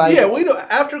end, like... Yeah, well, you know,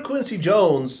 after Quincy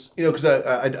Jones, you know, because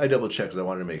I double-checked because I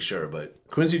wanted to make sure, but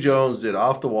Quincy Jones did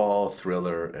Off the Wall,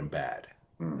 Thriller, and Bad.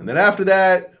 And then after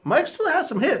that, Mike still had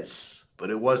some hits, but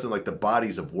it wasn't like the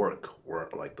bodies of work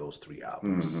weren't like those three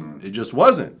albums. It just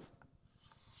wasn't.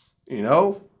 You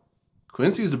know?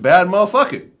 Quincy was a bad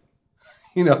motherfucker.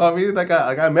 You know what I mean? Like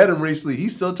I met him recently. He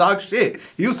still talks shit.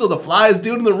 He was still the flyest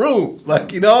dude in the room.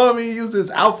 Like, you know what I mean?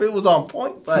 His outfit was on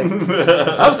point. Like,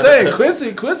 I'm saying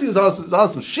Quincy was on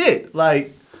some shit.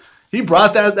 Like, he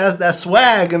brought that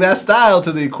swag and that style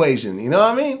to the equation. You know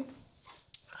what I mean?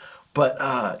 But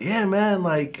yeah, man,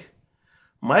 like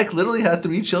Mike literally had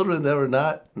 3 children that were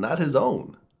not his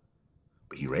own.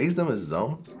 he raised them as his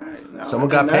own. Right, no, Someone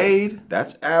got paid.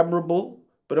 That's admirable,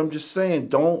 but I'm just saying,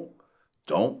 don't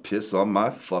piss on my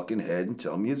fucking head and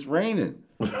tell me it's raining,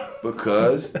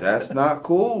 because that's not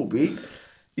cool, B.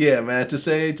 Yeah, man. To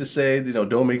say, you know,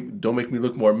 don't make me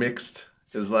look more mixed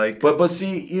is like. But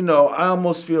see, you know, I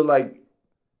almost feel like,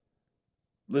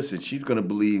 listen, she's gonna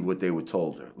believe what they were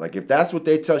told her. Like, if that's what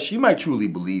they tell, she might truly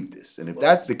believe this, and if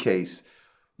that's the case,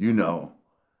 you know,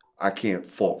 I can't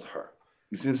fault her.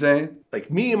 You see what I'm saying? Like,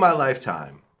 me in my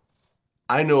lifetime,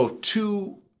 I know of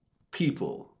two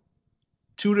people,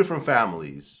 two different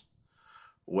families,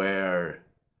 where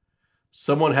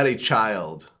someone had a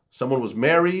child. Someone was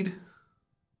married.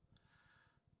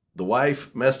 The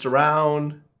wife messed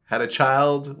around, had a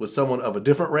child with someone of a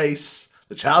different race.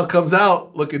 The child comes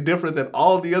out looking different than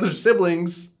all the other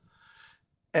siblings,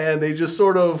 and they just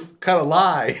sort of kind of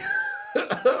lie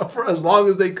for as long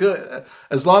as they could,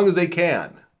 as long as they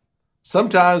can.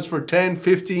 Sometimes for 10,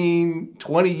 15,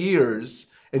 20 years,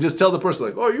 and just tell the person,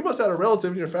 like, oh, you must have a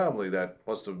relative in your family that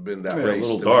must have been that race. A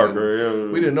little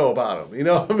darker. We didn't know about him. You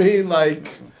know what I mean? Like,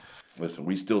 listen,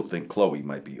 we still think Chloe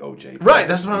might be OJ. Right,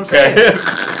 that's what I'm saying.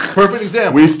 Perfect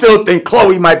example. We still think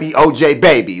Chloe might be OJ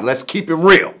baby. Let's keep it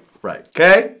real. Right.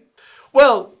 Okay?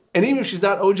 Well, and even if she's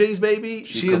not OJ's baby,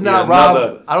 she is not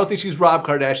Rob. I don't think she's Rob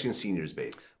Kardashian Sr.'s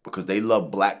baby. Because they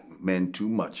love black men too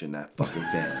much in that fucking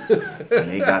family. And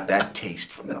they got that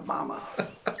taste from the mama.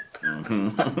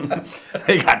 Mm-hmm.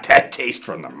 They got that taste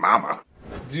from the mama.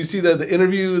 Did you see the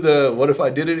interview, the What If I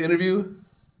Did It interview?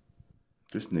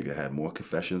 This nigga had more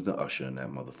confessions than Usher in that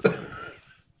motherfucker.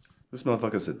 This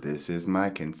motherfucker said, this is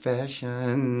my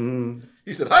confession.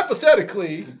 He said,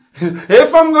 hypothetically,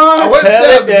 if I'm gonna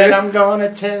tell it, then I'm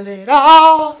gonna tell it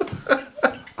all.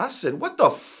 I said, what the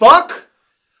fuck?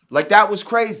 Like, that was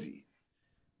crazy.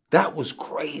 That was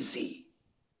crazy.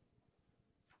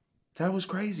 That was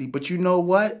crazy. But you know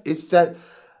what? It's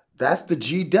that's the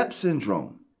G-Dep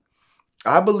syndrome.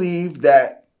 I believe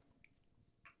that,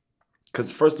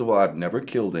 because first of all, I've never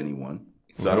killed anyone.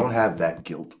 So I don't have that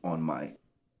guilt on my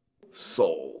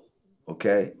soul,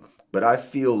 okay? But I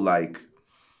feel like,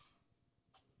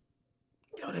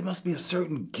 yo, there must be a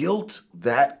certain guilt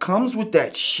that comes with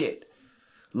that shit.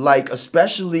 Like,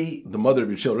 especially the mother of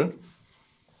your children.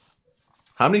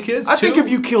 How many kids? I think if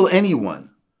you kill anyone,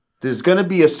 there's going to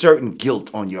be a certain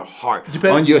guilt on your heart,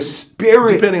 on your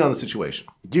spirit. Depending on the situation.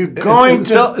 You're going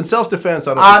to... In self-defense,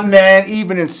 I don't think... man,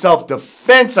 even in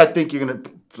self-defense, I think you're going to...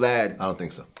 Vlad. I don't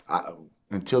think so.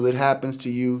 Until it happens to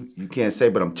you, you can't say,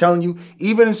 but I'm telling you,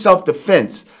 even in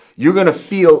self-defense, you're going to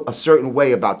feel a certain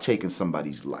way about taking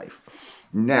somebody's life.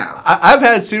 Now... I've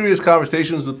had serious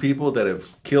conversations with people that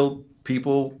have killed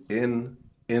people in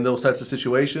those types of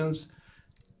situations.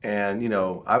 And, you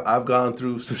know, I've gone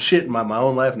through some shit in my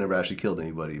own life. Never actually killed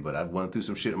anybody, but I've gone through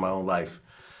some shit in my own life.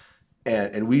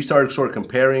 And we started sort of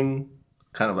comparing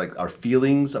kind of like our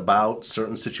feelings about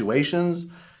certain situations.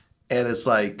 And it's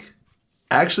like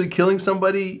actually killing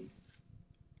somebody,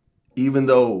 even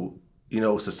though, you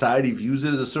know, society views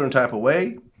it as a certain type of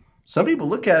way, some people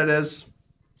look at it as,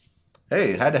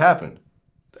 hey, it had to happen.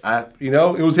 You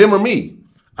know, it was him or me.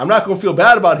 I'm not going to feel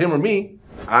bad about him or me.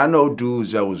 I know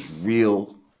dudes that was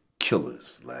real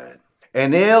killers, lad.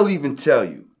 And they'll even tell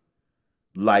you,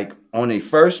 like, on their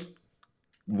first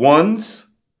ones,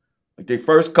 like their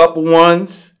first couple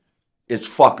ones, it's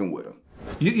fucking with them.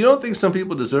 You don't think some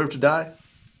people deserve to die?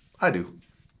 I do.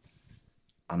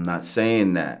 I'm not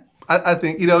saying that. I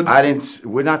think, you know...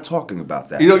 We're not talking about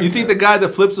that. You know, you think the guy that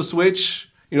flips a switch,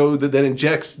 you know, that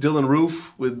injects Dylan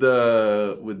Roof with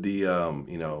the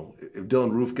you know, if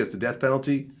Dylan Roof gets the death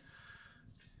penalty,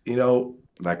 you know...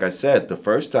 Like I said, the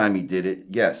first time he did it,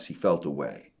 yes, he felt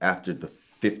away. After the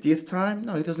 50th time,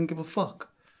 no, he doesn't give a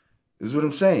fuck. This is what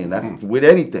I'm saying. That's with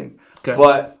anything. Okay.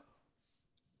 But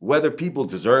whether people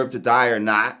deserve to die or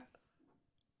not,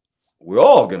 we're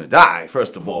all going to die,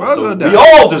 first of all. So we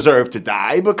all deserve to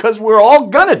die because we're all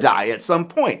going to die at some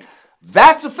point.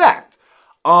 That's a fact.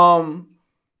 I'm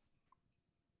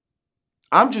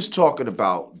just talking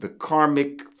about the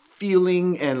karmic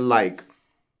feeling and like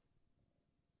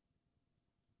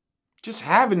just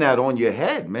having that on your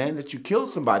head, man, that you killed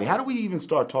somebody. How do we even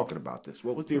start talking about this?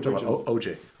 What was the original?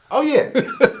 OJ. Oh, yeah.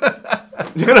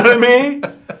 You know what I mean?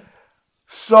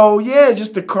 So, yeah,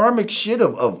 just the karmic shit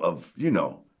of you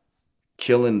know,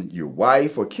 killing your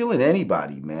wife or killing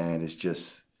anybody, man. It's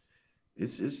just,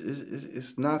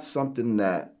 it's not something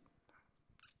that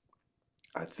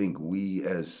I think we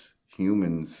as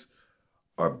humans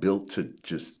are built to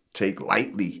just take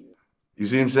lightly. You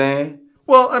see what I'm saying?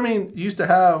 Well, I mean, you used to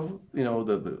have, you know,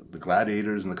 the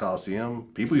gladiators in the Coliseum.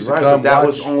 People used to Right, come but that watch.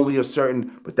 was only a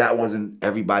certain, but that wasn't,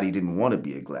 everybody didn't want to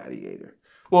be a gladiator.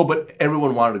 Well, but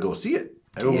everyone wanted to go see it.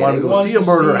 Everyone Yeah, wanted to they go see a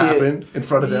murder see it. happen in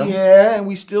front of them. Yeah, and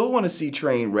we still want to see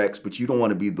train wrecks, but you don't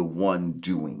want to be the one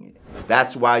doing it.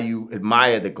 That's why you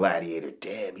admire the gladiator.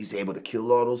 Damn, he's able to kill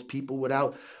all those people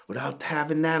without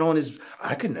having that on his.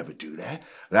 I could never do that.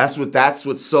 That's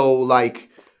what's so like.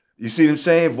 You see what I'm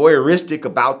saying? Voyeuristic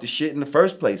about the shit in the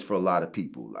first place for a lot of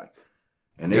people, like,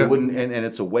 and they wouldn't. And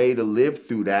it's a way to live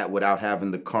through that without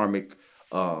having the karmic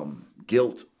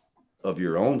guilt of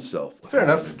your own self. Fair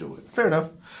enough. To do it. Fair enough.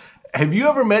 Have you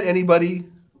ever met anybody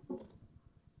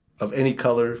of any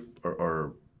color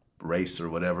or race or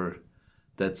whatever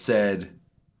that said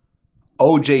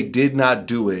OJ did not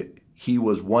do it? He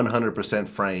was 100%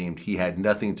 framed. He had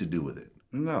nothing to do with it.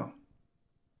 No.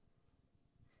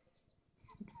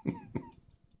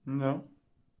 No.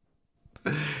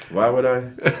 Why would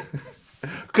I?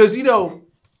 Because, you know,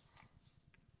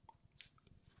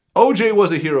 OJ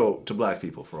was a hero to black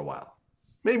people for a while.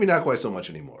 Maybe not quite so much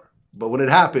anymore. But when it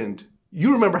happened,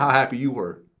 you remember how happy you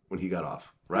were when he got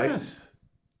off, right? Yes.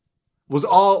 Was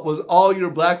all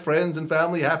your black friends and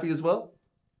family happy as well?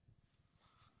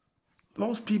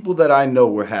 Most people that I know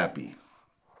were happy.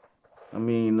 I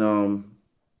mean,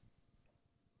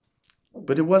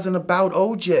 but it wasn't about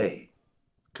OJ.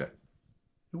 Okay.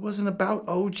 It wasn't about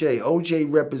OJ. OJ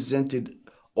represented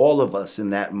all of us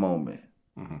in that moment.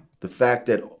 Mm-hmm. The fact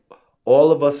that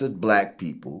all of us as black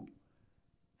people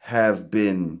have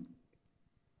been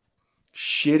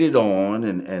shitted on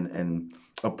and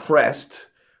oppressed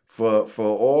for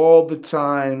all the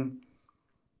time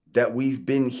that we've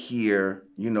been here,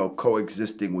 you know,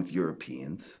 coexisting with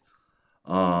Europeans.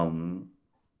 The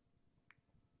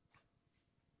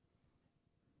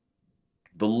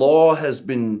law has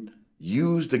been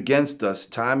used against us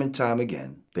time and time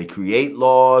again. They create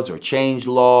laws or change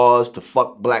laws to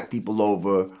fuck black people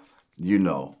over, you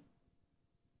know.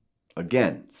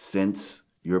 Again, since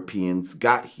Europeans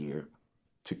got here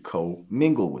to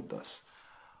co-mingle with us,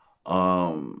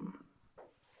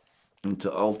 and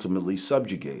to ultimately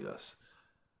subjugate us.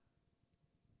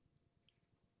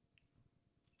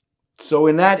 So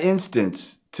in that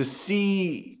instance, to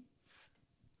see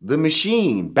the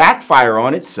machine backfire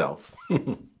on itself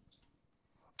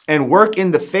and work in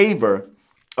the favor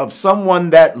of someone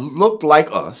that looked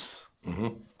like us,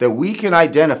 that we can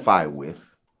identify with,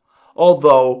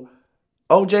 although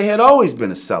OJ had always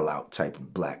been a sellout type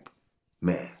of black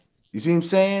man. You see what I'm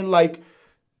saying? Like,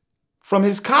 from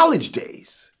his college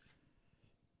days,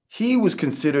 he was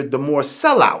considered the more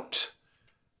sellout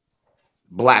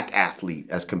black athlete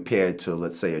as compared to,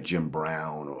 let's say, a Jim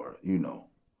Brown or, you know,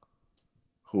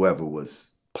 whoever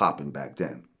was popping back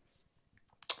then.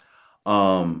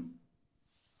 So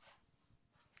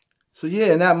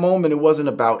yeah, in that moment, it wasn't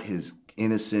about his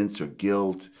innocence or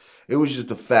guilt. It was just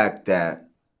the fact that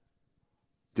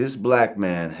this black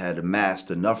man had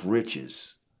amassed enough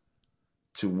riches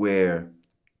to where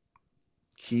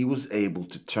he was able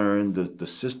to turn the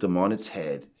system on its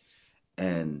head,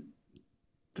 and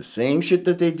the same shit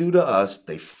that they do to us,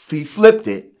 he flipped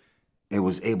it and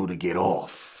was able to get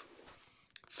off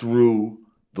through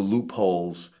the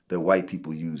loopholes that white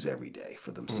people use every day for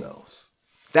themselves.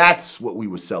 That's what we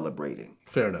were celebrating.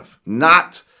 Fair enough.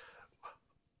 Not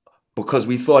because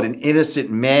we thought an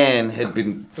innocent man had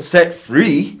been set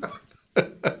free.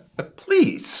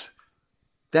 Please.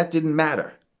 That didn't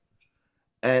matter.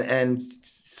 And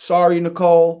sorry,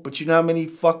 Nicole, but you know how many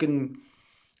fucking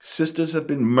sisters have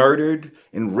been murdered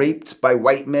and raped by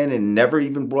white men and never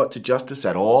even brought to justice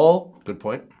at all? Good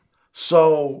point.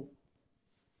 So,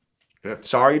 yeah.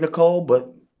 Sorry, Nicole,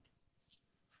 but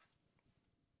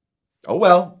oh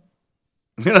well.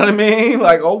 You know what I mean?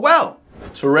 Like, oh well.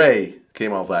 Teray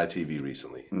came on VladTV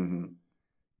recently. Mm-hmm.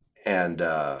 And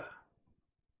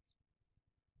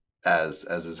as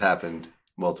has happened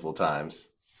multiple times,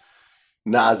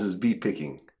 Nas's beat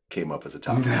picking came up as a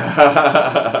topic.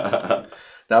 Now,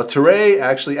 Teray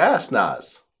actually asked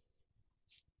Nas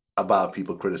about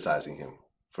people criticizing him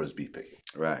for his beat picking.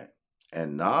 Right.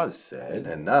 And Nas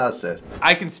said,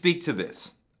 I can speak to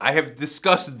this. I have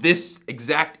discussed this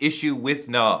exact issue with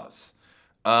Nas.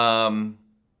 I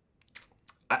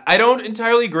don't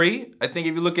entirely agree. I think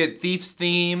if you look at Thief's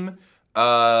Theme,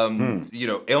 you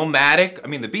know, Illmatic. I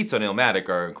mean, the beats on Illmatic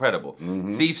are incredible.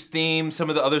 Mm-hmm. Thief's Theme, some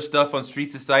of the other stuff on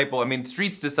Street's Disciple. I mean,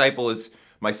 Street's Disciple is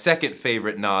my second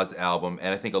favorite Nas album,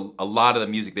 and I think a lot of the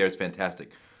music there is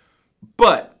fantastic.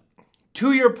 But,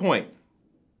 to your point,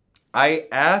 I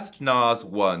asked Nas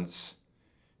once,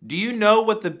 do you know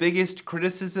what the biggest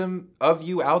criticism of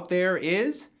you out there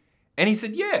is? And he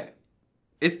said, yeah,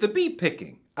 it's the beat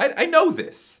picking. I know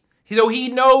this. So he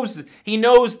knows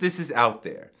this is out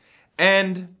there.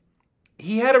 And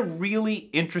he had a really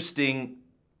interesting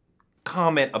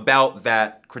comment about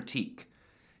that critique.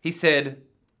 He said,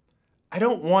 I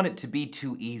don't want it to be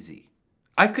too easy.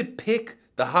 I could pick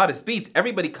the hottest beats.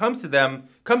 Everybody comes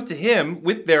to him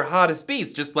with their hottest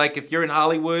beats. Just like if you're in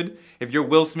Hollywood, if you're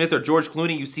Will Smith or George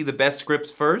Clooney, you see the best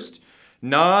scripts first.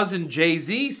 Nas and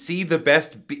Jay-Z hear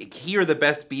the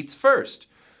best beats first.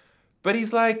 But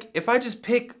he's like, if I just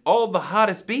pick all the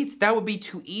hottest beats, that would be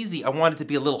too easy. I want it to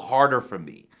be a little harder for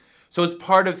me. So it's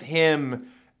part of him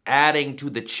adding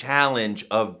to the challenge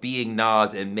of being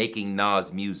Nas and making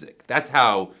Nas music. That's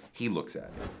how he looks at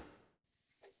it.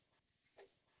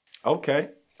 Okay.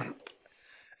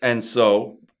 And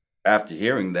so, after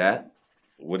hearing that,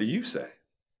 what do you say?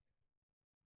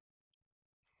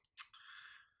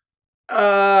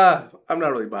 I'm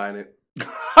not really buying it.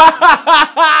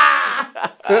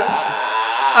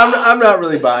 I'm not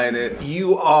really buying it.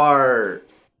 You are,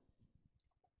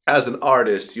 as an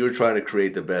artist, you're trying to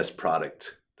create the best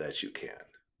product that you can.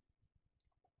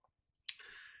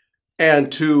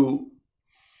 And to,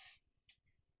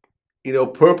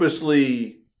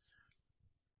 purposely,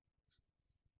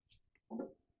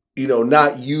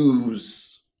 not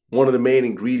use one of the main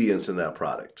ingredients in that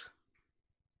product,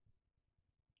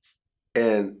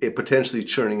 and it potentially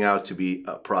churning out to be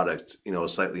a product, a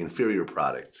slightly inferior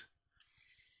product,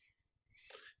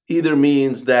 either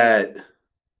means that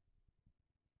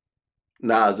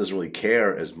Nas doesn't really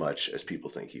care as much as people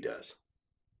think he does,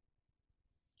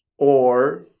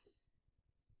 or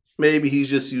maybe he's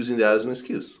just using that as an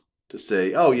excuse to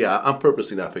say, oh yeah, I'm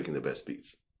purposely not picking the best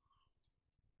beats.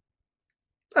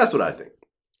 That's what I think.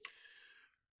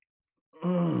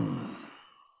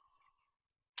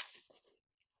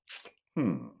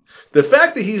 The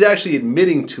fact that he's actually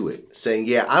admitting to it, saying,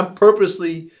 yeah, I'm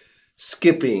purposely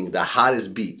skipping the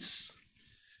hottest beats.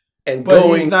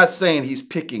 But he's not saying he's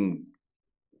picking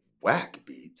whack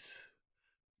beats.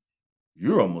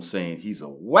 You're almost saying he's a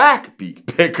whack beat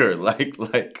picker. Like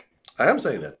I am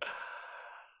saying that.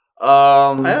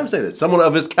 I am saying that. Someone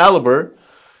of his caliber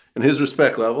and his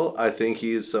respect level, I think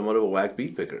he is somewhat of a whack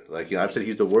beat picker. I've said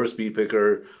he's the worst beat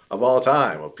picker of all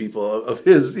time, of people of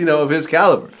his, of his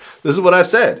caliber. This is what I've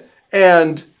said.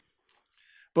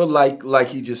 But like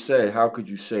he just said, how could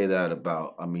you say that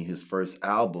about, his first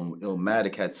album,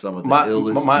 Illmatic, had some of the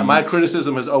illest my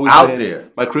criticism has always out been, there.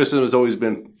 My criticism has always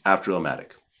been after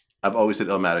Illmatic. I've always said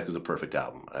Illmatic is a perfect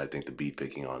album. I think the beat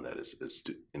picking on that is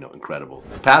incredible.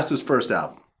 Past his first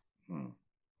album.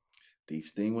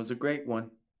 Thief's Theme was a great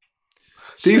one.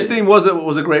 Thief's Theme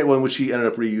was a great one, which he ended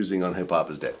up reusing on Hip Hop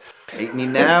Is Dead. Hate Me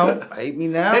Now. Hate Me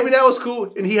Now. Hate Me Now is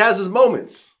cool, and he has his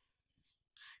moments.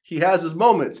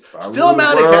 Stillmatic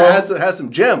has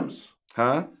some gems.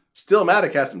 Huh?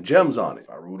 Stillmatic has some gems on it. If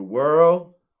I Rule the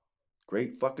World.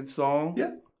 Great fucking song.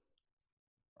 Yeah.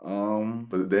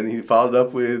 But then he followed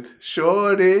up with,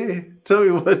 Shorty, tell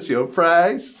me what's your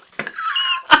price?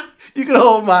 You can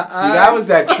hold my eyes. See, that was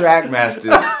that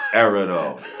Trackmasters era,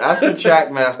 though. That's when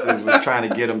Trackmasters was trying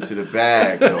to get him to the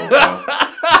bag, though, bro.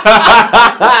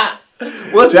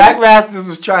 Trackmasters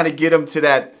was trying to get him to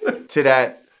that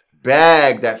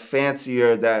bag, that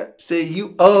fancier, that... Say,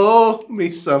 you owe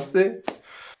me something.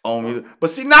 Owe me... But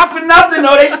see, not for nothing,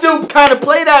 though. They still kind of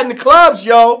play that in the clubs,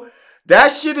 yo. That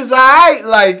shit is all right.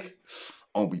 Like,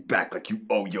 I'll be back like you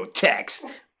owe your tax.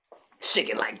 Shake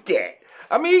it like that.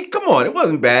 Come on, it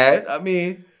wasn't bad.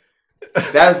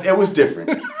 It was different.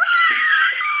 It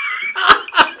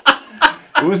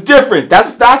was different.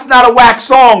 That's not a whack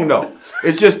song though.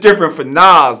 It's just different for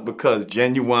Nas because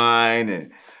Genuine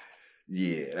and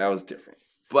yeah, that was different.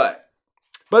 But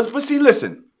see,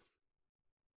 listen.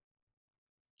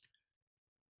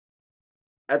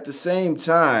 At the same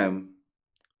time,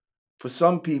 for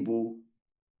some people,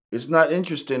 it's not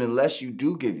interesting unless you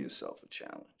do give yourself a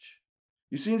challenge.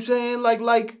 You see what I'm saying?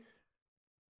 Like,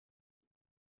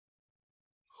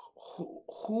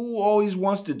 who always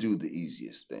wants to do the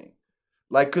easiest thing?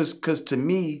 Like, cause to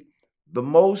me, the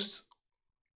most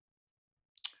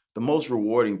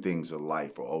rewarding things in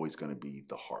life are always going to be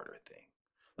the harder thing.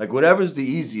 Like, whatever's the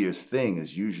easiest thing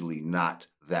is usually not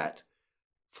that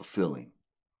fulfilling.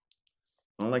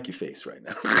 I don't like your face right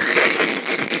now.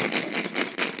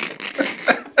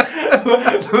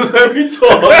 Let me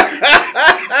talk.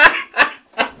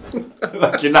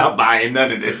 Like you're not buying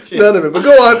none of this shit. None of it, but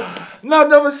go on. No,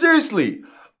 but seriously.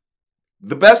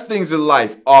 The best things in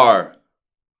life are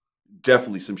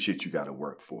definitely some shit you got to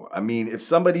work for. If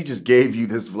somebody just gave you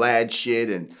this Vlad shit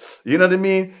and, you know what I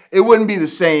mean? It wouldn't be the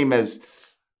same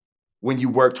as when you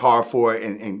worked hard for it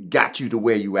and got you to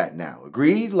where you at now.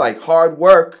 Agreed? Like hard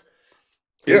work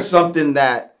is something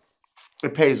that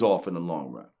it pays off in the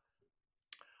long run.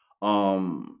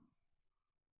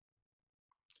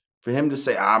 For him to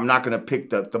say, I'm not going to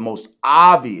pick the most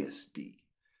obvious beat.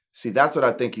 See, that's what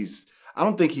I think I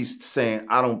don't think he's saying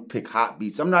I don't pick hot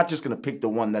beats. I'm not just going to pick the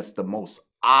one that's the most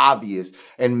obvious.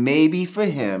 And maybe for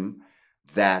him,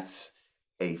 that's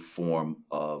a form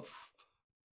of...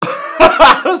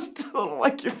 I still don't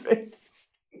like your face.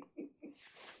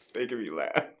 It's making me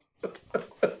laugh.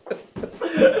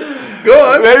 Go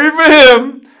on. Maybe for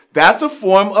him, that's a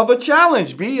form of a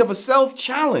challenge, of a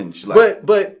self-challenge. Like,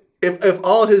 but if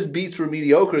all his beats were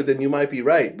mediocre, then you might be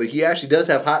right. But he actually does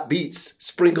have hot beats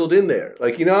sprinkled in there.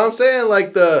 Like, you know what I'm saying?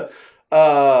 Like the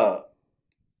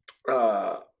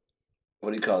what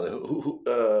do you call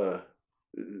it?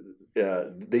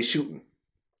 They Shootin'.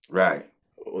 Right.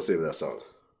 What's the name of that song?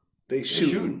 They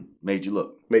Shootin'. Made You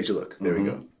Look. Made You Look. There we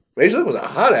go. Made You Look was a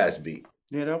hot ass beat.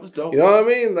 Yeah, that was dope. You know what I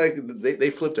mean? Like they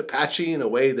flipped Apache in a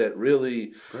way that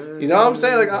really, you know what I'm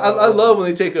saying? Like I love when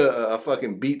they take a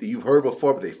fucking beat that you've heard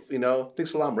before, but they, you know, I think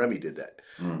Salam Remy did that.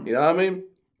 You know what I mean?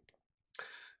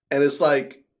 And it's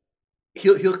like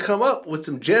he'll come up with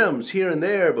some gems here and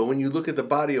there, but when you look at the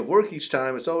body of work each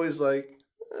time, it's always like,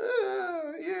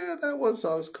 yeah, that one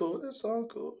song's cool, that song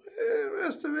cool, the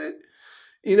rest of it,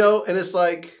 you know. And it's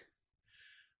like,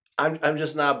 I'm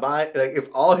just not buying. Like, if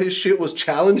all his shit was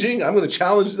challenging, I'm gonna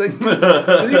challenge. Like,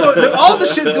 all the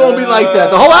shit's gonna be like that.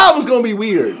 The whole album's gonna be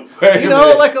weird. You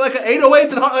know, like an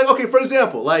 808s and like, okay, for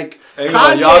example, like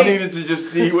Kanye, y'all needed to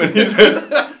just see when he said,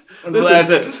 when Vlad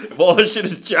said, if all this shit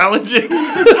is challenging, he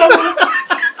just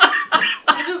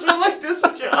went like this,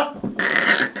 John.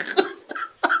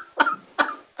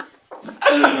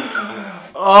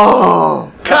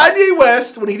 Oh. Kanye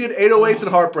West, when he did 808s and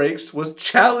Heartbreaks, was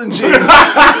challenging.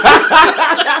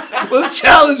 was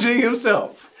challenging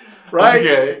himself. Right?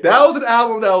 Okay. That was an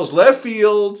album that was left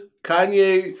field.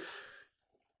 Kanye,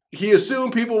 he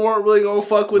assumed people weren't really going to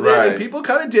fuck with it, and people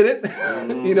kind of did it.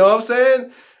 You know what I'm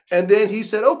saying? And then he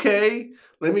said, okay,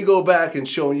 let me go back and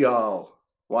show y'all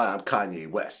why I'm Kanye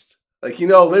West. Like, you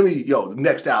know, the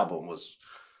next album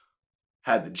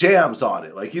had the jams on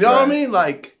it. Like, you know what I mean?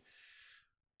 Like,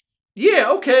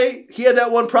 yeah, okay. He had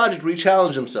that one project where he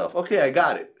challenged himself. Okay, I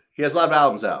got it. He has a lot of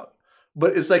albums out.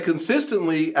 But it's like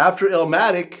consistently, after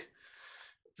Illmatic,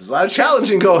 there's a lot of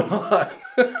challenging going on.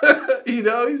 You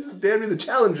know, he's damn near the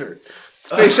challenger.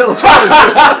 Space Shuttle Challenger.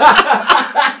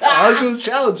 All he does is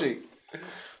challenging.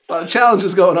 A lot of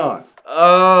challenges going on.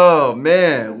 Oh,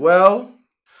 man. Well.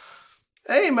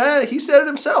 Hey, man, he said it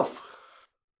himself.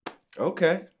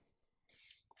 Okay.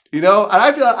 You know, and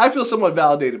I feel somewhat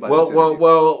validated by this.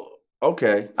 Well.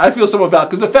 Okay. I feel somewhat valid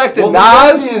because the fact that Nas...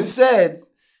 That being said,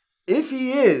 if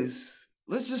he is,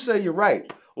 let's just say you're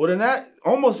right. Well, then that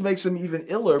almost makes him even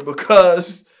iller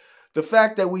because the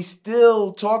fact that we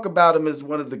still talk about him as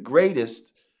one of the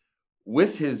greatest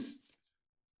with his,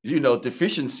 you know,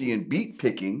 deficiency in beat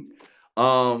picking,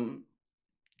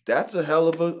 that's a hell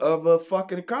of a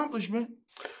fucking accomplishment.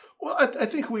 Well, I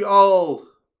think we all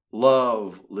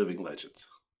love living legends.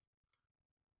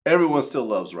 Everyone still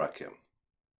loves Rakim.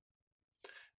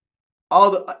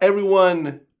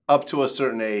 Everyone up to a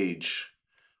certain age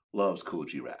loves Kool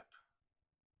G Rap.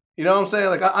 You know what I'm saying?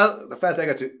 Like the fact that I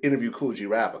got to interview Kool G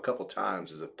Rap a couple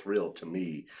times is a thrill to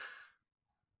me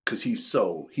because he's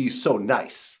so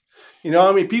nice. You know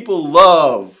what I mean? People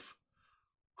love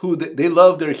they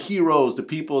love their heroes, the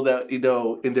people that, you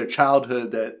know, in their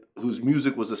childhood whose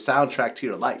music was a soundtrack to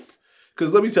your life.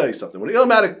 Because let me tell you something. When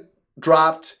Illmatic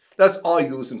dropped, that's all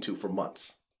you listened to for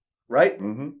months, right?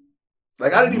 Mm-hmm.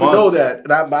 Like, I didn't even know that,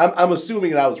 and I'm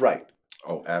assuming that I was right.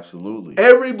 Oh, absolutely.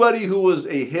 Everybody who was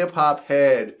a hip-hop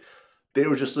head, they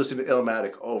were just listening to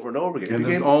Illmatic over and over again. And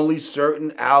there's only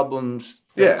certain albums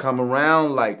that come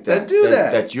around like that.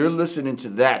 That you're listening to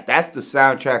that. That's the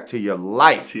soundtrack to your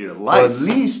life. For at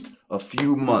least a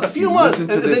few months. A few months.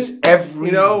 Listen to this every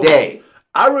day.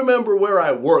 I remember where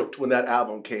I worked when that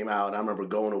album came out, and I remember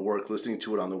going to work, listening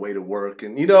to it on the way to work,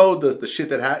 and, you know, the shit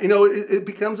that happened, you know, it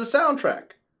becomes a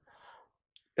soundtrack.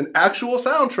 An actual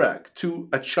soundtrack to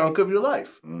a chunk of your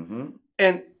life. Mm-hmm.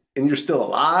 And you're still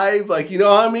alive. Like, you know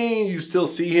what I mean? You still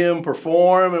see him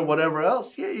perform and whatever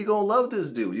else. Yeah, you're going to love this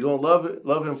dude. You're going to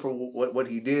love him for what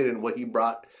he did and what he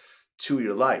brought to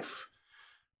your life.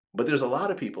 But there's a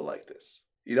lot of people like this.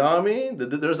 You know what I mean?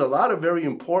 There's a lot of very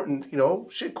important, you know,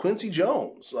 shit, Quincy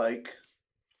Jones. Like,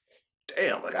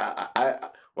 damn, like I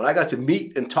when I got to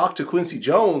meet and talk to Quincy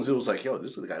Jones, it was like, yo,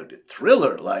 this is the guy who did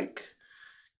Thriller. Like,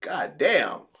 God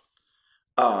damn.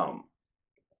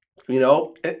 You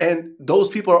know, and those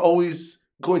people are always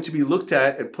going to be looked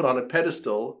at and put on a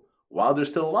pedestal while they're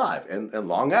still alive and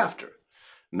long after.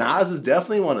 Nas is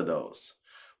definitely one of those.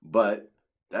 But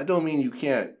that don't mean you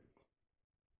can't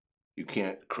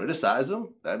criticize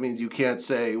him. That means you can't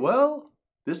say, well,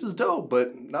 this is dope,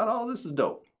 but not all this is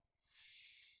dope.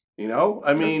 You know?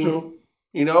 I mean,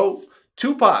 you know,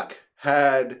 Tupac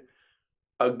had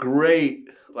a great,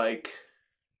 like,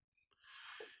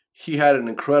 he had an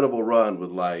incredible run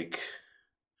with, like,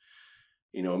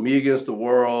 you know, Me Against the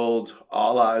World,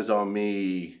 All Eyes on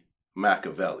Me,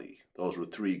 Machiavelli. Those were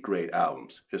 3 great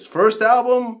albums. His first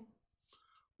album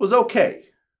was okay.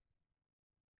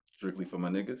 Strictly for My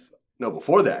Niggas? No,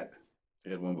 before that. He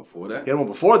had one before that? He had one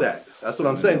before that. That's what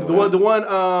I'm saying. The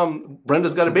one,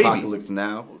 Brenda's Got a Baby. Apocalypse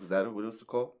Now? Was that what it was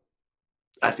called?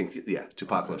 I think, yeah,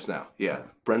 Apocalypse Now. Yeah.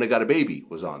 Brenda Got a Baby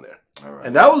was on there. All right.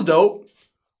 And that was dope.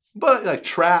 But like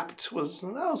Trapped was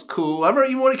cool. I remember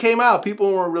even when it came out,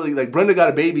 people weren't really like Brenda Got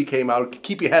a Baby came out.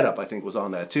 Keep Your Head Up, I think, was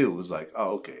on that too. It was like,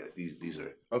 oh, okay, these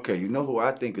are okay. You know who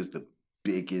I think is the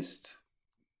biggest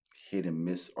hit and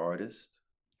miss artist?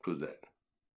 Who's that?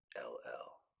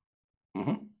 LL.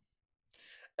 Mm-hmm.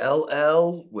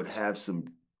 LL would have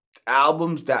some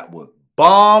albums that would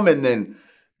bomb, and then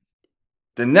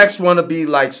the next one would be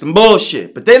like some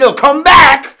bullshit. But then he'll come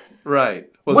back, right?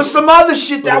 With some other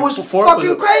shit that was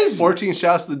fucking crazy. 14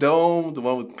 Shots to the Dome, the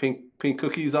one with pink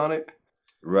cookies on it.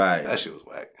 Right. That shit was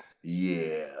whack.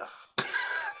 Yeah.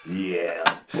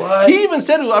 Yeah. But he even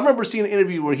said it. I remember seeing an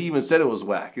interview where he even said it was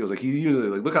whack. He was like, he usually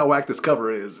like, look how whack this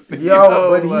cover is. Yo, you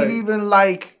know, but like, he'd even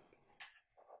like,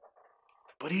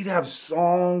 but he'd have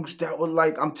songs that were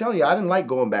like, I'm telling you, I didn't like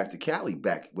Going Back to Cali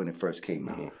back when it first came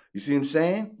out. Mm-hmm. You see what I'm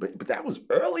saying? But that was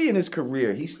early in his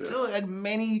career. He still had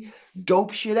many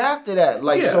dope shit after that.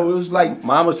 Like, so it was like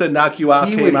Mama Said Knock You Out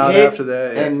came out after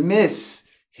that. And miss,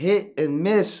 hit and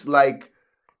miss, like,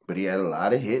 but he had a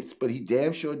lot of hits, but he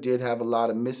damn sure did have a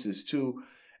lot of misses too.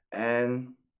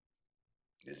 And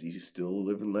is he still a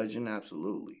living legend?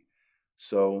 Absolutely.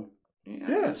 So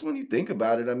yeah, that's when you think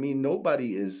about it. I mean,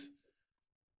 nobody is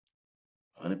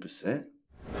 100%.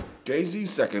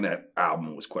 Jay-Z's second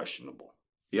album was questionable.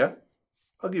 Yeah,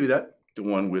 I'll give you that. The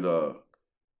one with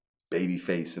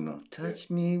Babyface and Touch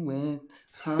Me When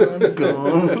I'm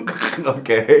Gone.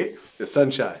 Okay. The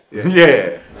Sunshine.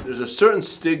 Yeah. There's a certain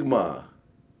stigma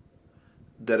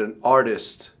that an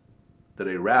artist, that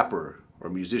a rapper or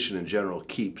musician in general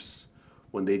keeps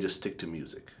when they just stick to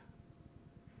music.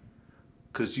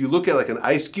 Because you look at like an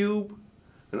Ice Cube,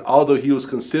 and although he was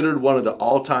considered one of the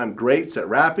all-time greats at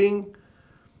rapping,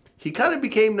 he kind of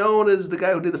became known as the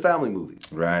guy who did the Family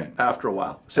movies. Right. After a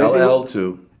while. LL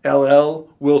too. LL,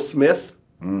 Will Smith.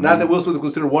 Mm-hmm. Not that Will Smith was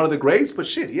considered one of the greats, but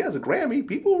shit, he has a Grammy.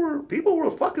 People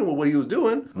were fucking with what he was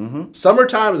doing. Mm-hmm.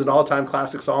 Summertime is an all-time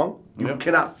classic song. You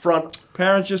cannot front.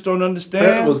 Parents just don't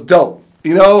understand. It was dope.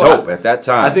 You know, dope at that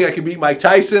time. I think I could beat Mike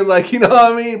Tyson, like, you know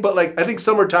what I mean? But like, I think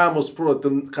Summertime was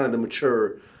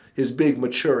his big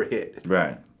mature hit.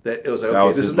 Right. That it was like, okay,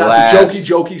 this is not the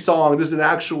jokey song. This is an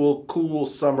actual cool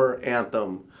summer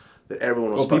anthem that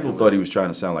everyone was. Well, people thought he was trying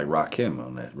to sound like Rakim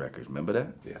on that record. Remember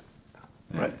that? Yeah.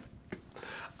 Right.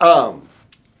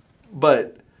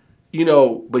 But you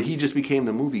know, but he just became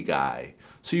the movie guy,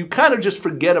 so you kind of just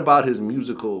forget about his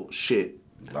musical shit.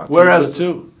 Latifah Whereas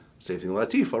too. Same thing with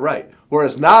Latifah, right?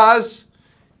 Whereas Nas,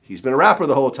 he's been a rapper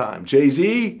the whole time.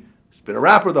 Jay-Z, he's been a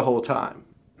rapper the whole time.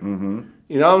 Mm-hmm.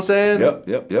 You know what I'm saying?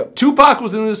 Yep. Tupac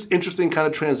was in this interesting kind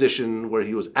of transition where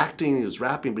he was acting, he was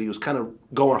rapping, but he was kind of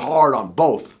going hard on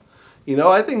both. You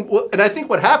know, I think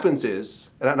what happens is,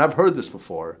 and I've heard this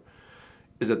before,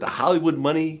 is that the Hollywood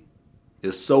money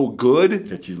is so good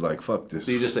that you like, fuck this.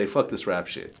 So you just say, fuck this rap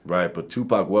shit. Right, but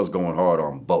Tupac was going hard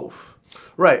on both.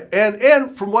 Right,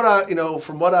 and from what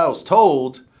I was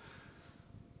told,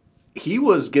 he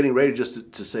was getting ready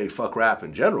just to say fuck rap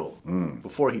in general.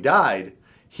 Before he died,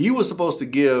 he was supposed to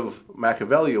give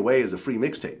Machiavelli away as a free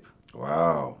mixtape.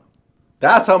 Wow.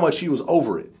 That's how much he was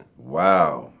over it.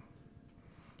 Wow.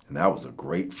 And that was a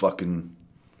great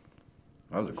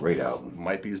album.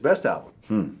 Might be his best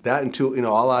album. That and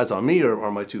All Eyes on Me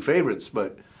are my two favorites.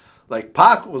 But like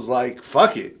Pac was like,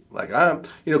 fuck it. Like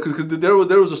because there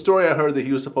was a story I heard that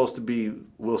he was supposed to be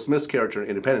Will Smith's character in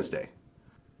Independence Day.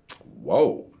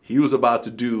 Whoa. He was about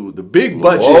to do the big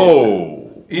budget. Whoa.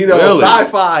 Really?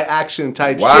 Sci-fi action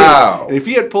type shit. And if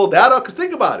he had pulled that off, because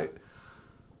think about it,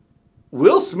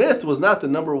 Will Smith was not the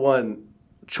number one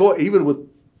choice, even with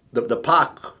the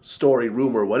Pac story,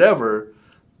 rumor, whatever.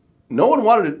 No one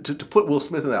wanted to put Will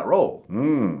Smith in that role.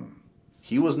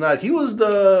 He was not. He was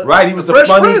the Right, he was the Fresh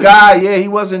funny Prince. guy. Yeah, he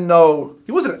wasn't no.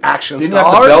 He wasn't an action Didn't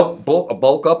star. have to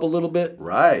bulk up a little bit.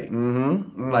 Right.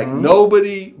 Like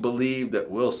nobody believed that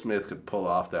Will Smith could pull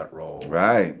off that role.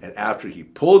 Right. And after he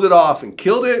pulled it off and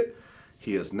killed it,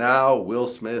 he is now Will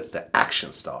Smith, the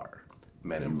action star.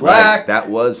 Men in Black. Right. That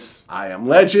was I Am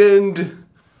Legend.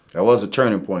 a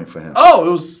turning point for him. Oh,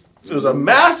 it was a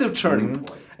massive turning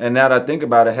point. And now that I think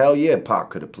about it, hell yeah,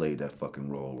 Pac could have played that fucking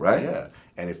role, right? Yeah.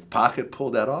 And if Pac had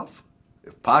pulled that off,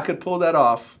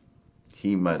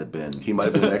 he might have been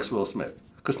the next Will Smith.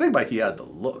 Because think about it, he had the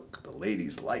look. The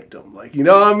ladies liked him. Like, you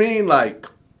know what I mean? Like,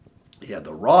 he had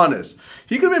the rawness.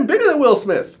 He could have been bigger than Will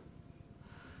Smith.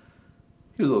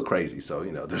 He was a little crazy, so,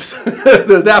 you know, there's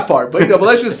there's that part. But, you know, but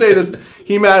let's just say this,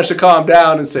 he managed to calm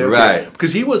down and say, okay. Right.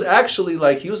 Because he was actually,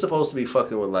 like, he was supposed to be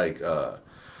fucking with, like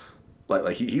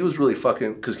he was really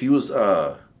fucking, because he was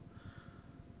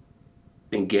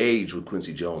engaged with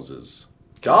Quincy Jones's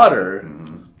daughter.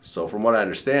 So from what I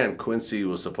understand, Quincy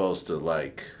was supposed to,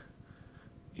 like,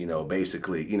 you know,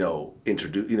 basically, you know,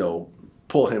 introduce, you know,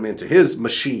 pull him into his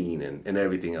machine and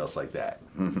everything else like that.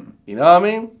 You know what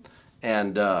I mean?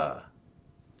 And,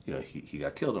 you know, he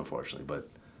got killed, unfortunately.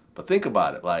 But think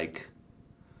about it. Like,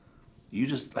 you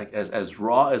just, like, as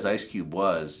raw as Ice Cube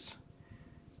was,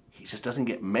 he just doesn't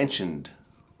get mentioned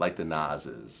like the Nas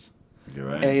is. You're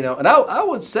right. And, you know, and I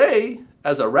would say,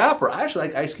 as a rapper, I actually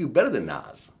like Ice Cube better than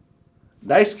Nas.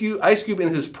 Ice Cube in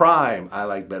his prime, I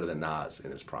like better than Nas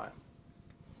in his prime.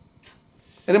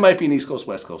 And it might be an East Coast,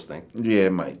 West Coast thing. Yeah,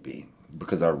 it might be.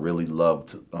 Because I really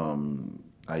loved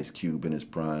Ice Cube in his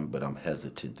prime, but I'm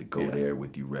hesitant to go there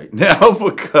with you right now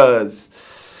because,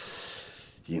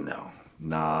 you know,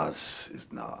 Nas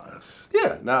is Nas.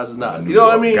 Yeah, Nas is Nas. You know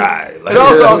what I mean? Guy. Like, it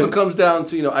also comes down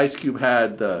to, you know, Ice Cube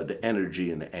had the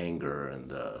energy and the anger and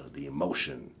the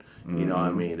emotion, you know what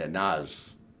I mean, that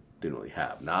Nas didn't really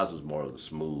have. Nas was more of the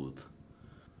smooth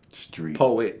street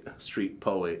poet,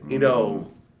 you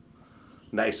know,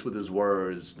 nice with his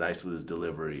words, nice with his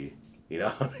delivery, you know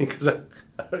what I mean? Because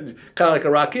kind of like a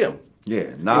Rakim. Yeah,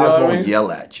 Nas you know won't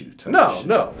yell at you.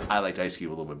 No. I liked Ice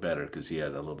Cube a little bit better because he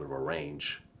had a little bit of a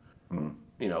range.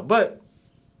 You know, but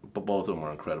both of them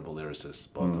were incredible lyricists.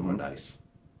 Both of them were nice,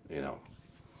 you know.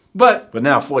 But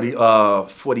now 40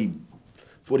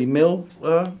 mil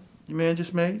your man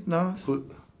just made, Nas?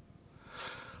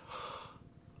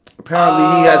 Apparently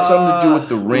he had something to do with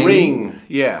the ring.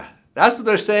 Yeah. That's what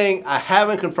they're saying. I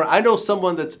haven't confirmed. I know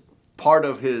someone that's part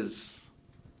of his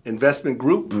investment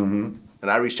group, and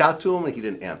I reached out to him and he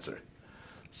didn't answer.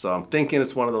 So I'm thinking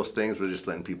it's one of those things where just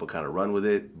letting people kind of run with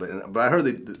it. But I heard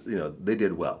they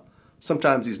did well.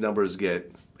 Sometimes these numbers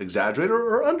get exaggerated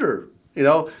or under. You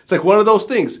know, it's like one of those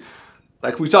things.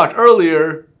 Like we talked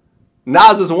earlier,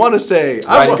 Nas doesn't want to say.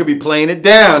 Right, he could be playing it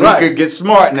down. Right. He could get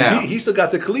smart now. He still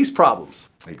got the Khalees problems.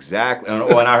 Exactly. And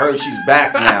I heard she's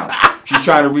back now. She's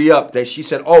trying to re-up. That she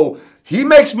said, "Oh, he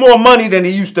makes more money than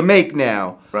he used to make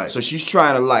now." Right. So she's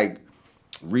trying to like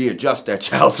readjust that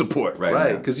child support right now.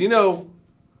 Right. Because you know,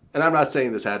 and I'm not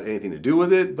saying this had anything to do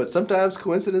with it, but sometimes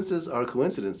coincidences are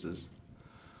coincidences.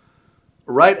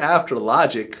 Right after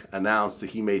Logic announced that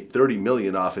he made $30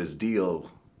 million off his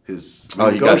deal, his he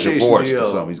got divorced deal, or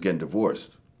something. He's getting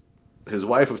divorced. His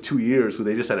wife of 2 years, who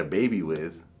they just had a baby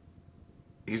with,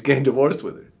 he's getting divorced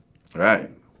with her. Right.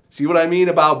 See what I mean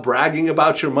about bragging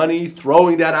about your money,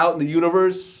 throwing that out in the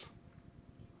universe?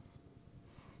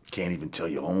 Can't even tell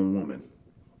your own woman.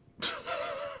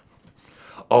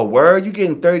 Oh, word? You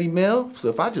getting 30 mil? So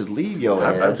if I just leave your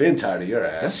ass. I've been tired of your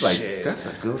ass. That's like, Shit. that's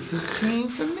a good 15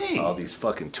 for me. All these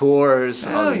fucking tours.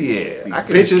 Hell these yeah.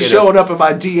 bitches showing up in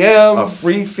my DMs. A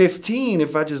free 15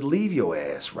 if I just leave your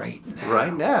ass right now.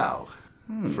 Right now.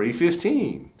 Free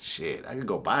 15. Shit, I could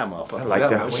go buy a motherfucker. I like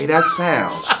that way that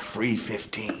sounds. Free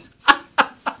 15.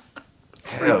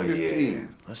 Hell yeah.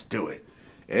 15. Let's do it.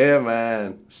 Yeah,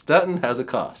 man. Stunting has a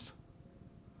cost.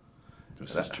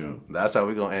 This is true. That's how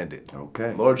we're going to end it.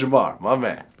 Okay. Lord Jamar, my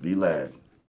man. Vlad.